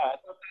level. Yeah, I thought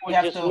that was You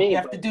have just to, me. you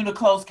have to do the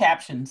closed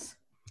captions.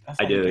 That's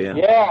I how you do, yeah.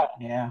 Yeah.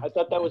 Yeah. I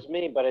thought that was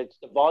me, but it's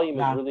the volume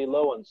Nah. is really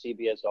low on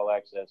CBS All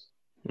Access.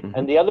 Mhm.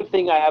 And the other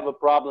thing I have a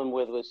problem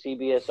with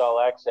CBS All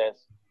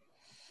Access,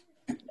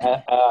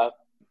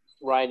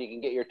 Ryan, you can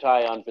get your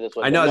tie on for this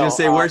one. I know, I was going to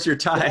say, where's your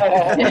tie?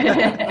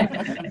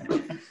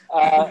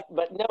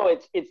 But no,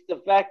 it's the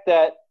fact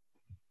that,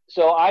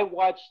 so I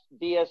watched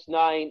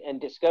DS9 and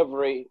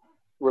Discovery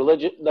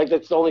religion, like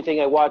that's the only thing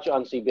I watch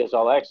on CBS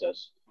All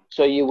Access.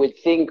 So you would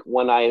think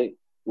when I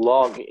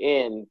log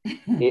in,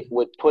 it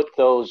would put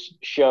those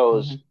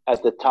shows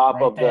at the top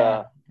Right of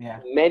there. the Yeah.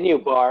 menu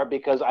bar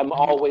because I'm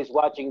always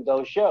watching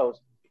those shows.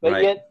 But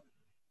Right. yet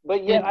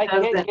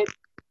It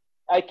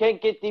I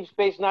can't get Deep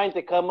Space Nine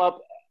to come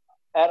up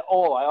at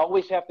all. I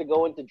always have to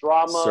go into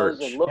dramas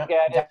Search. and look Yep.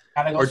 at it.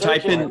 Gotta go Or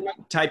search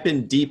type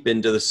in deep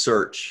into the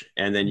search,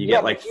 and then you Yeah,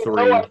 get like but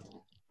 3.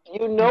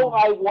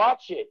 I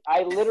watch it.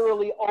 I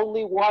literally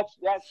only watch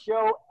that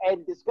show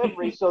and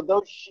Discovery, so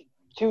those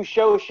two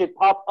shows should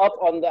pop up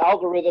on the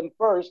algorithm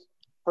first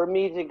for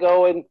me to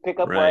go and pick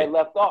up where I Right.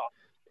 left off.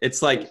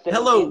 It's like, Instead of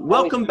hello, being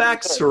welcome always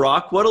back, search.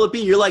 Sirach. What'll it be?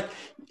 You're like,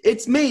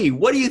 it's me.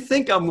 What do you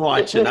think I'm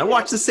watching? I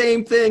watch the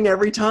same thing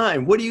every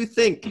time. What do you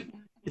think?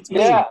 It's me.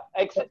 Yeah,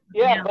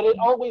 but it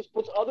always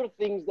puts other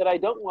things that I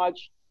don't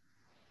watch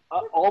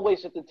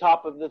always at the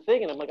top of the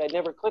thing, and I'm like, I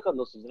never click on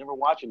those things. I never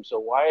watch them. So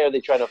why are they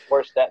trying to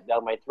force that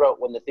down my throat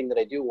when the thing that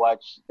I do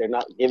watch, they're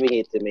not giving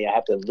it to me? I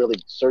have to really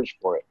search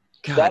for it.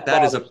 God,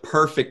 that is a bothers me.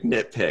 perfect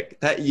nitpick.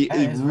 That you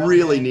is really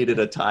really good. needed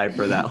a tie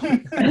for that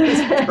one.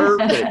 It's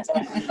perfect.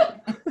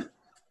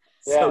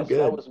 So Yes, good.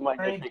 that was my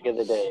nitpick of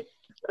the day.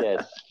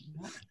 Yes.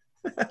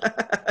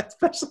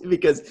 Especially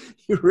because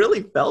you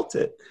really felt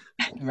it.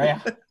 Yeah.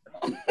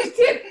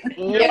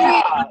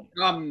 Yeah.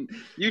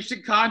 You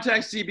should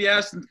contact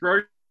CBS and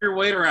throw your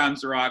weight around,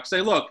 Sirach.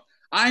 Say, look,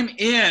 I'm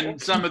in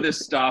some of this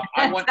stuff.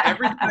 I want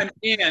everything I'm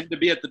in to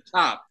be at the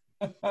top.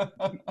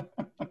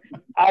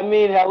 I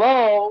mean,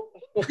 hello.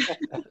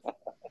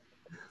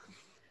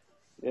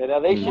 Yeah, now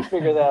they should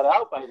figure that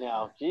out by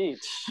now. Jeez.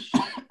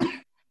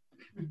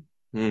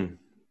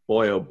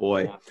 Boy, oh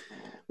boy.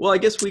 Well, I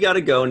guess we got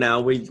to go now.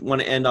 We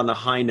want to end on a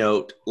high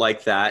note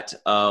like that.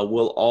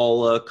 We'll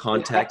all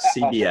contact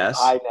CBS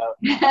I know.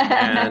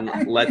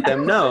 and let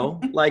them know,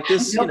 like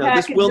this, You'll this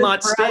package will this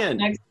not for us stand.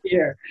 next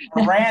year.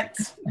 A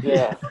rant.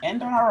 Yeah.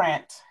 End on a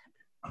rant.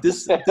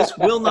 This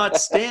will not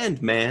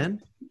stand,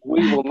 man.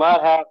 We will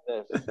not have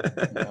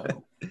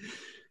this.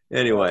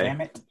 Anyway,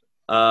 Damn it.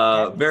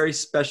 very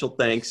special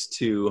thanks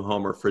to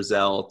Homer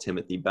Frizzell,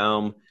 Timothy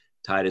Baum,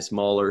 Titus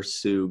Muller,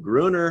 Sue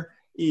Gruner,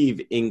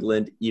 Eve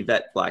England,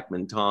 Yvette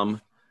Blackman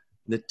Tom,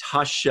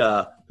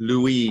 Natasha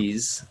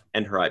Louise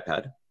and her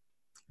iPad,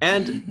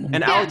 and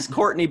Alex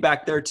Courtney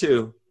back there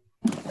too.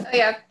 Oh,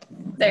 yeah,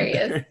 there he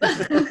is.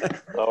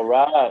 All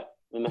right,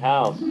 in the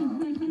house.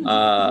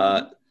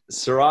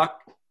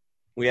 Sirach,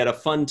 we had a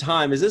fun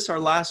time. Is this our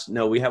last?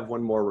 No, we have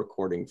one more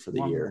recording for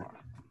the year,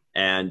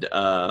 and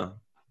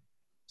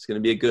it's going to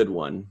be a good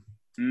one.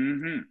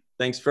 Mm-hmm.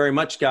 Thanks very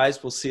much,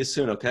 guys. We'll see you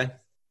soon. Okay.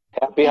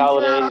 Happy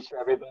holidays for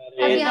everybody.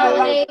 Happy Hit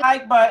holidays. that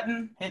like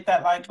button. Hit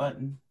that like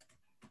button.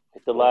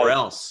 Hit the like. Or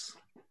else.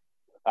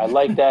 I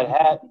like that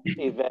hat,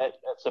 Yvette.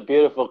 That's a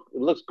beautiful.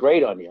 It looks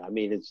great on you. I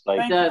mean, it's like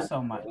Thank you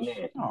so much.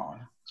 Man, Oh,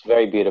 it's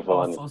very beautiful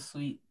on you. so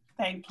sweet.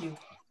 Thank you.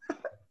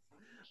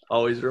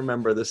 Always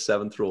remember the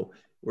 7th rule.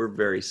 We're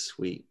very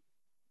sweet.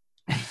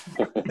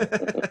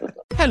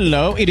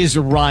 Hello, it is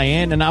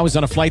Ryan, and I was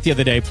on a flight the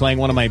other day playing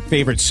one of my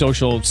favorite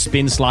social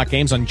spin slot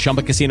games on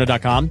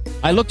ChumbaCasino.com.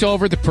 I looked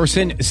over at the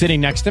person sitting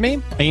next to me,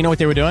 and you know what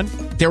they were doing?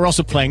 They were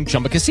also playing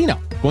Chumba Casino.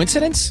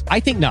 Coincidence? I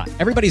think not.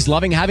 Everybody's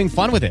loving having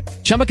fun with it.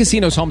 Chumba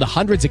Casino is home to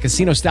hundreds of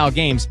casino-style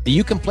games that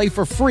you can play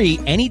for free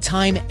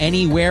anytime,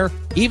 anywhere,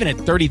 even at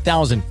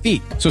 30,000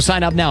 feet. So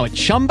sign up now at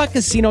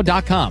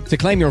ChumbaCasino.com to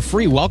claim your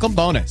free welcome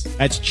bonus.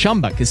 That's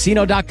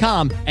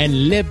ChumbaCasino.com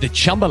and live the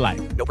Chumba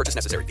life. No purchase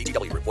necessary.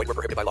 VGW Group. Void where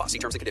prohibited by law. See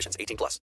terms and conditions. 18+.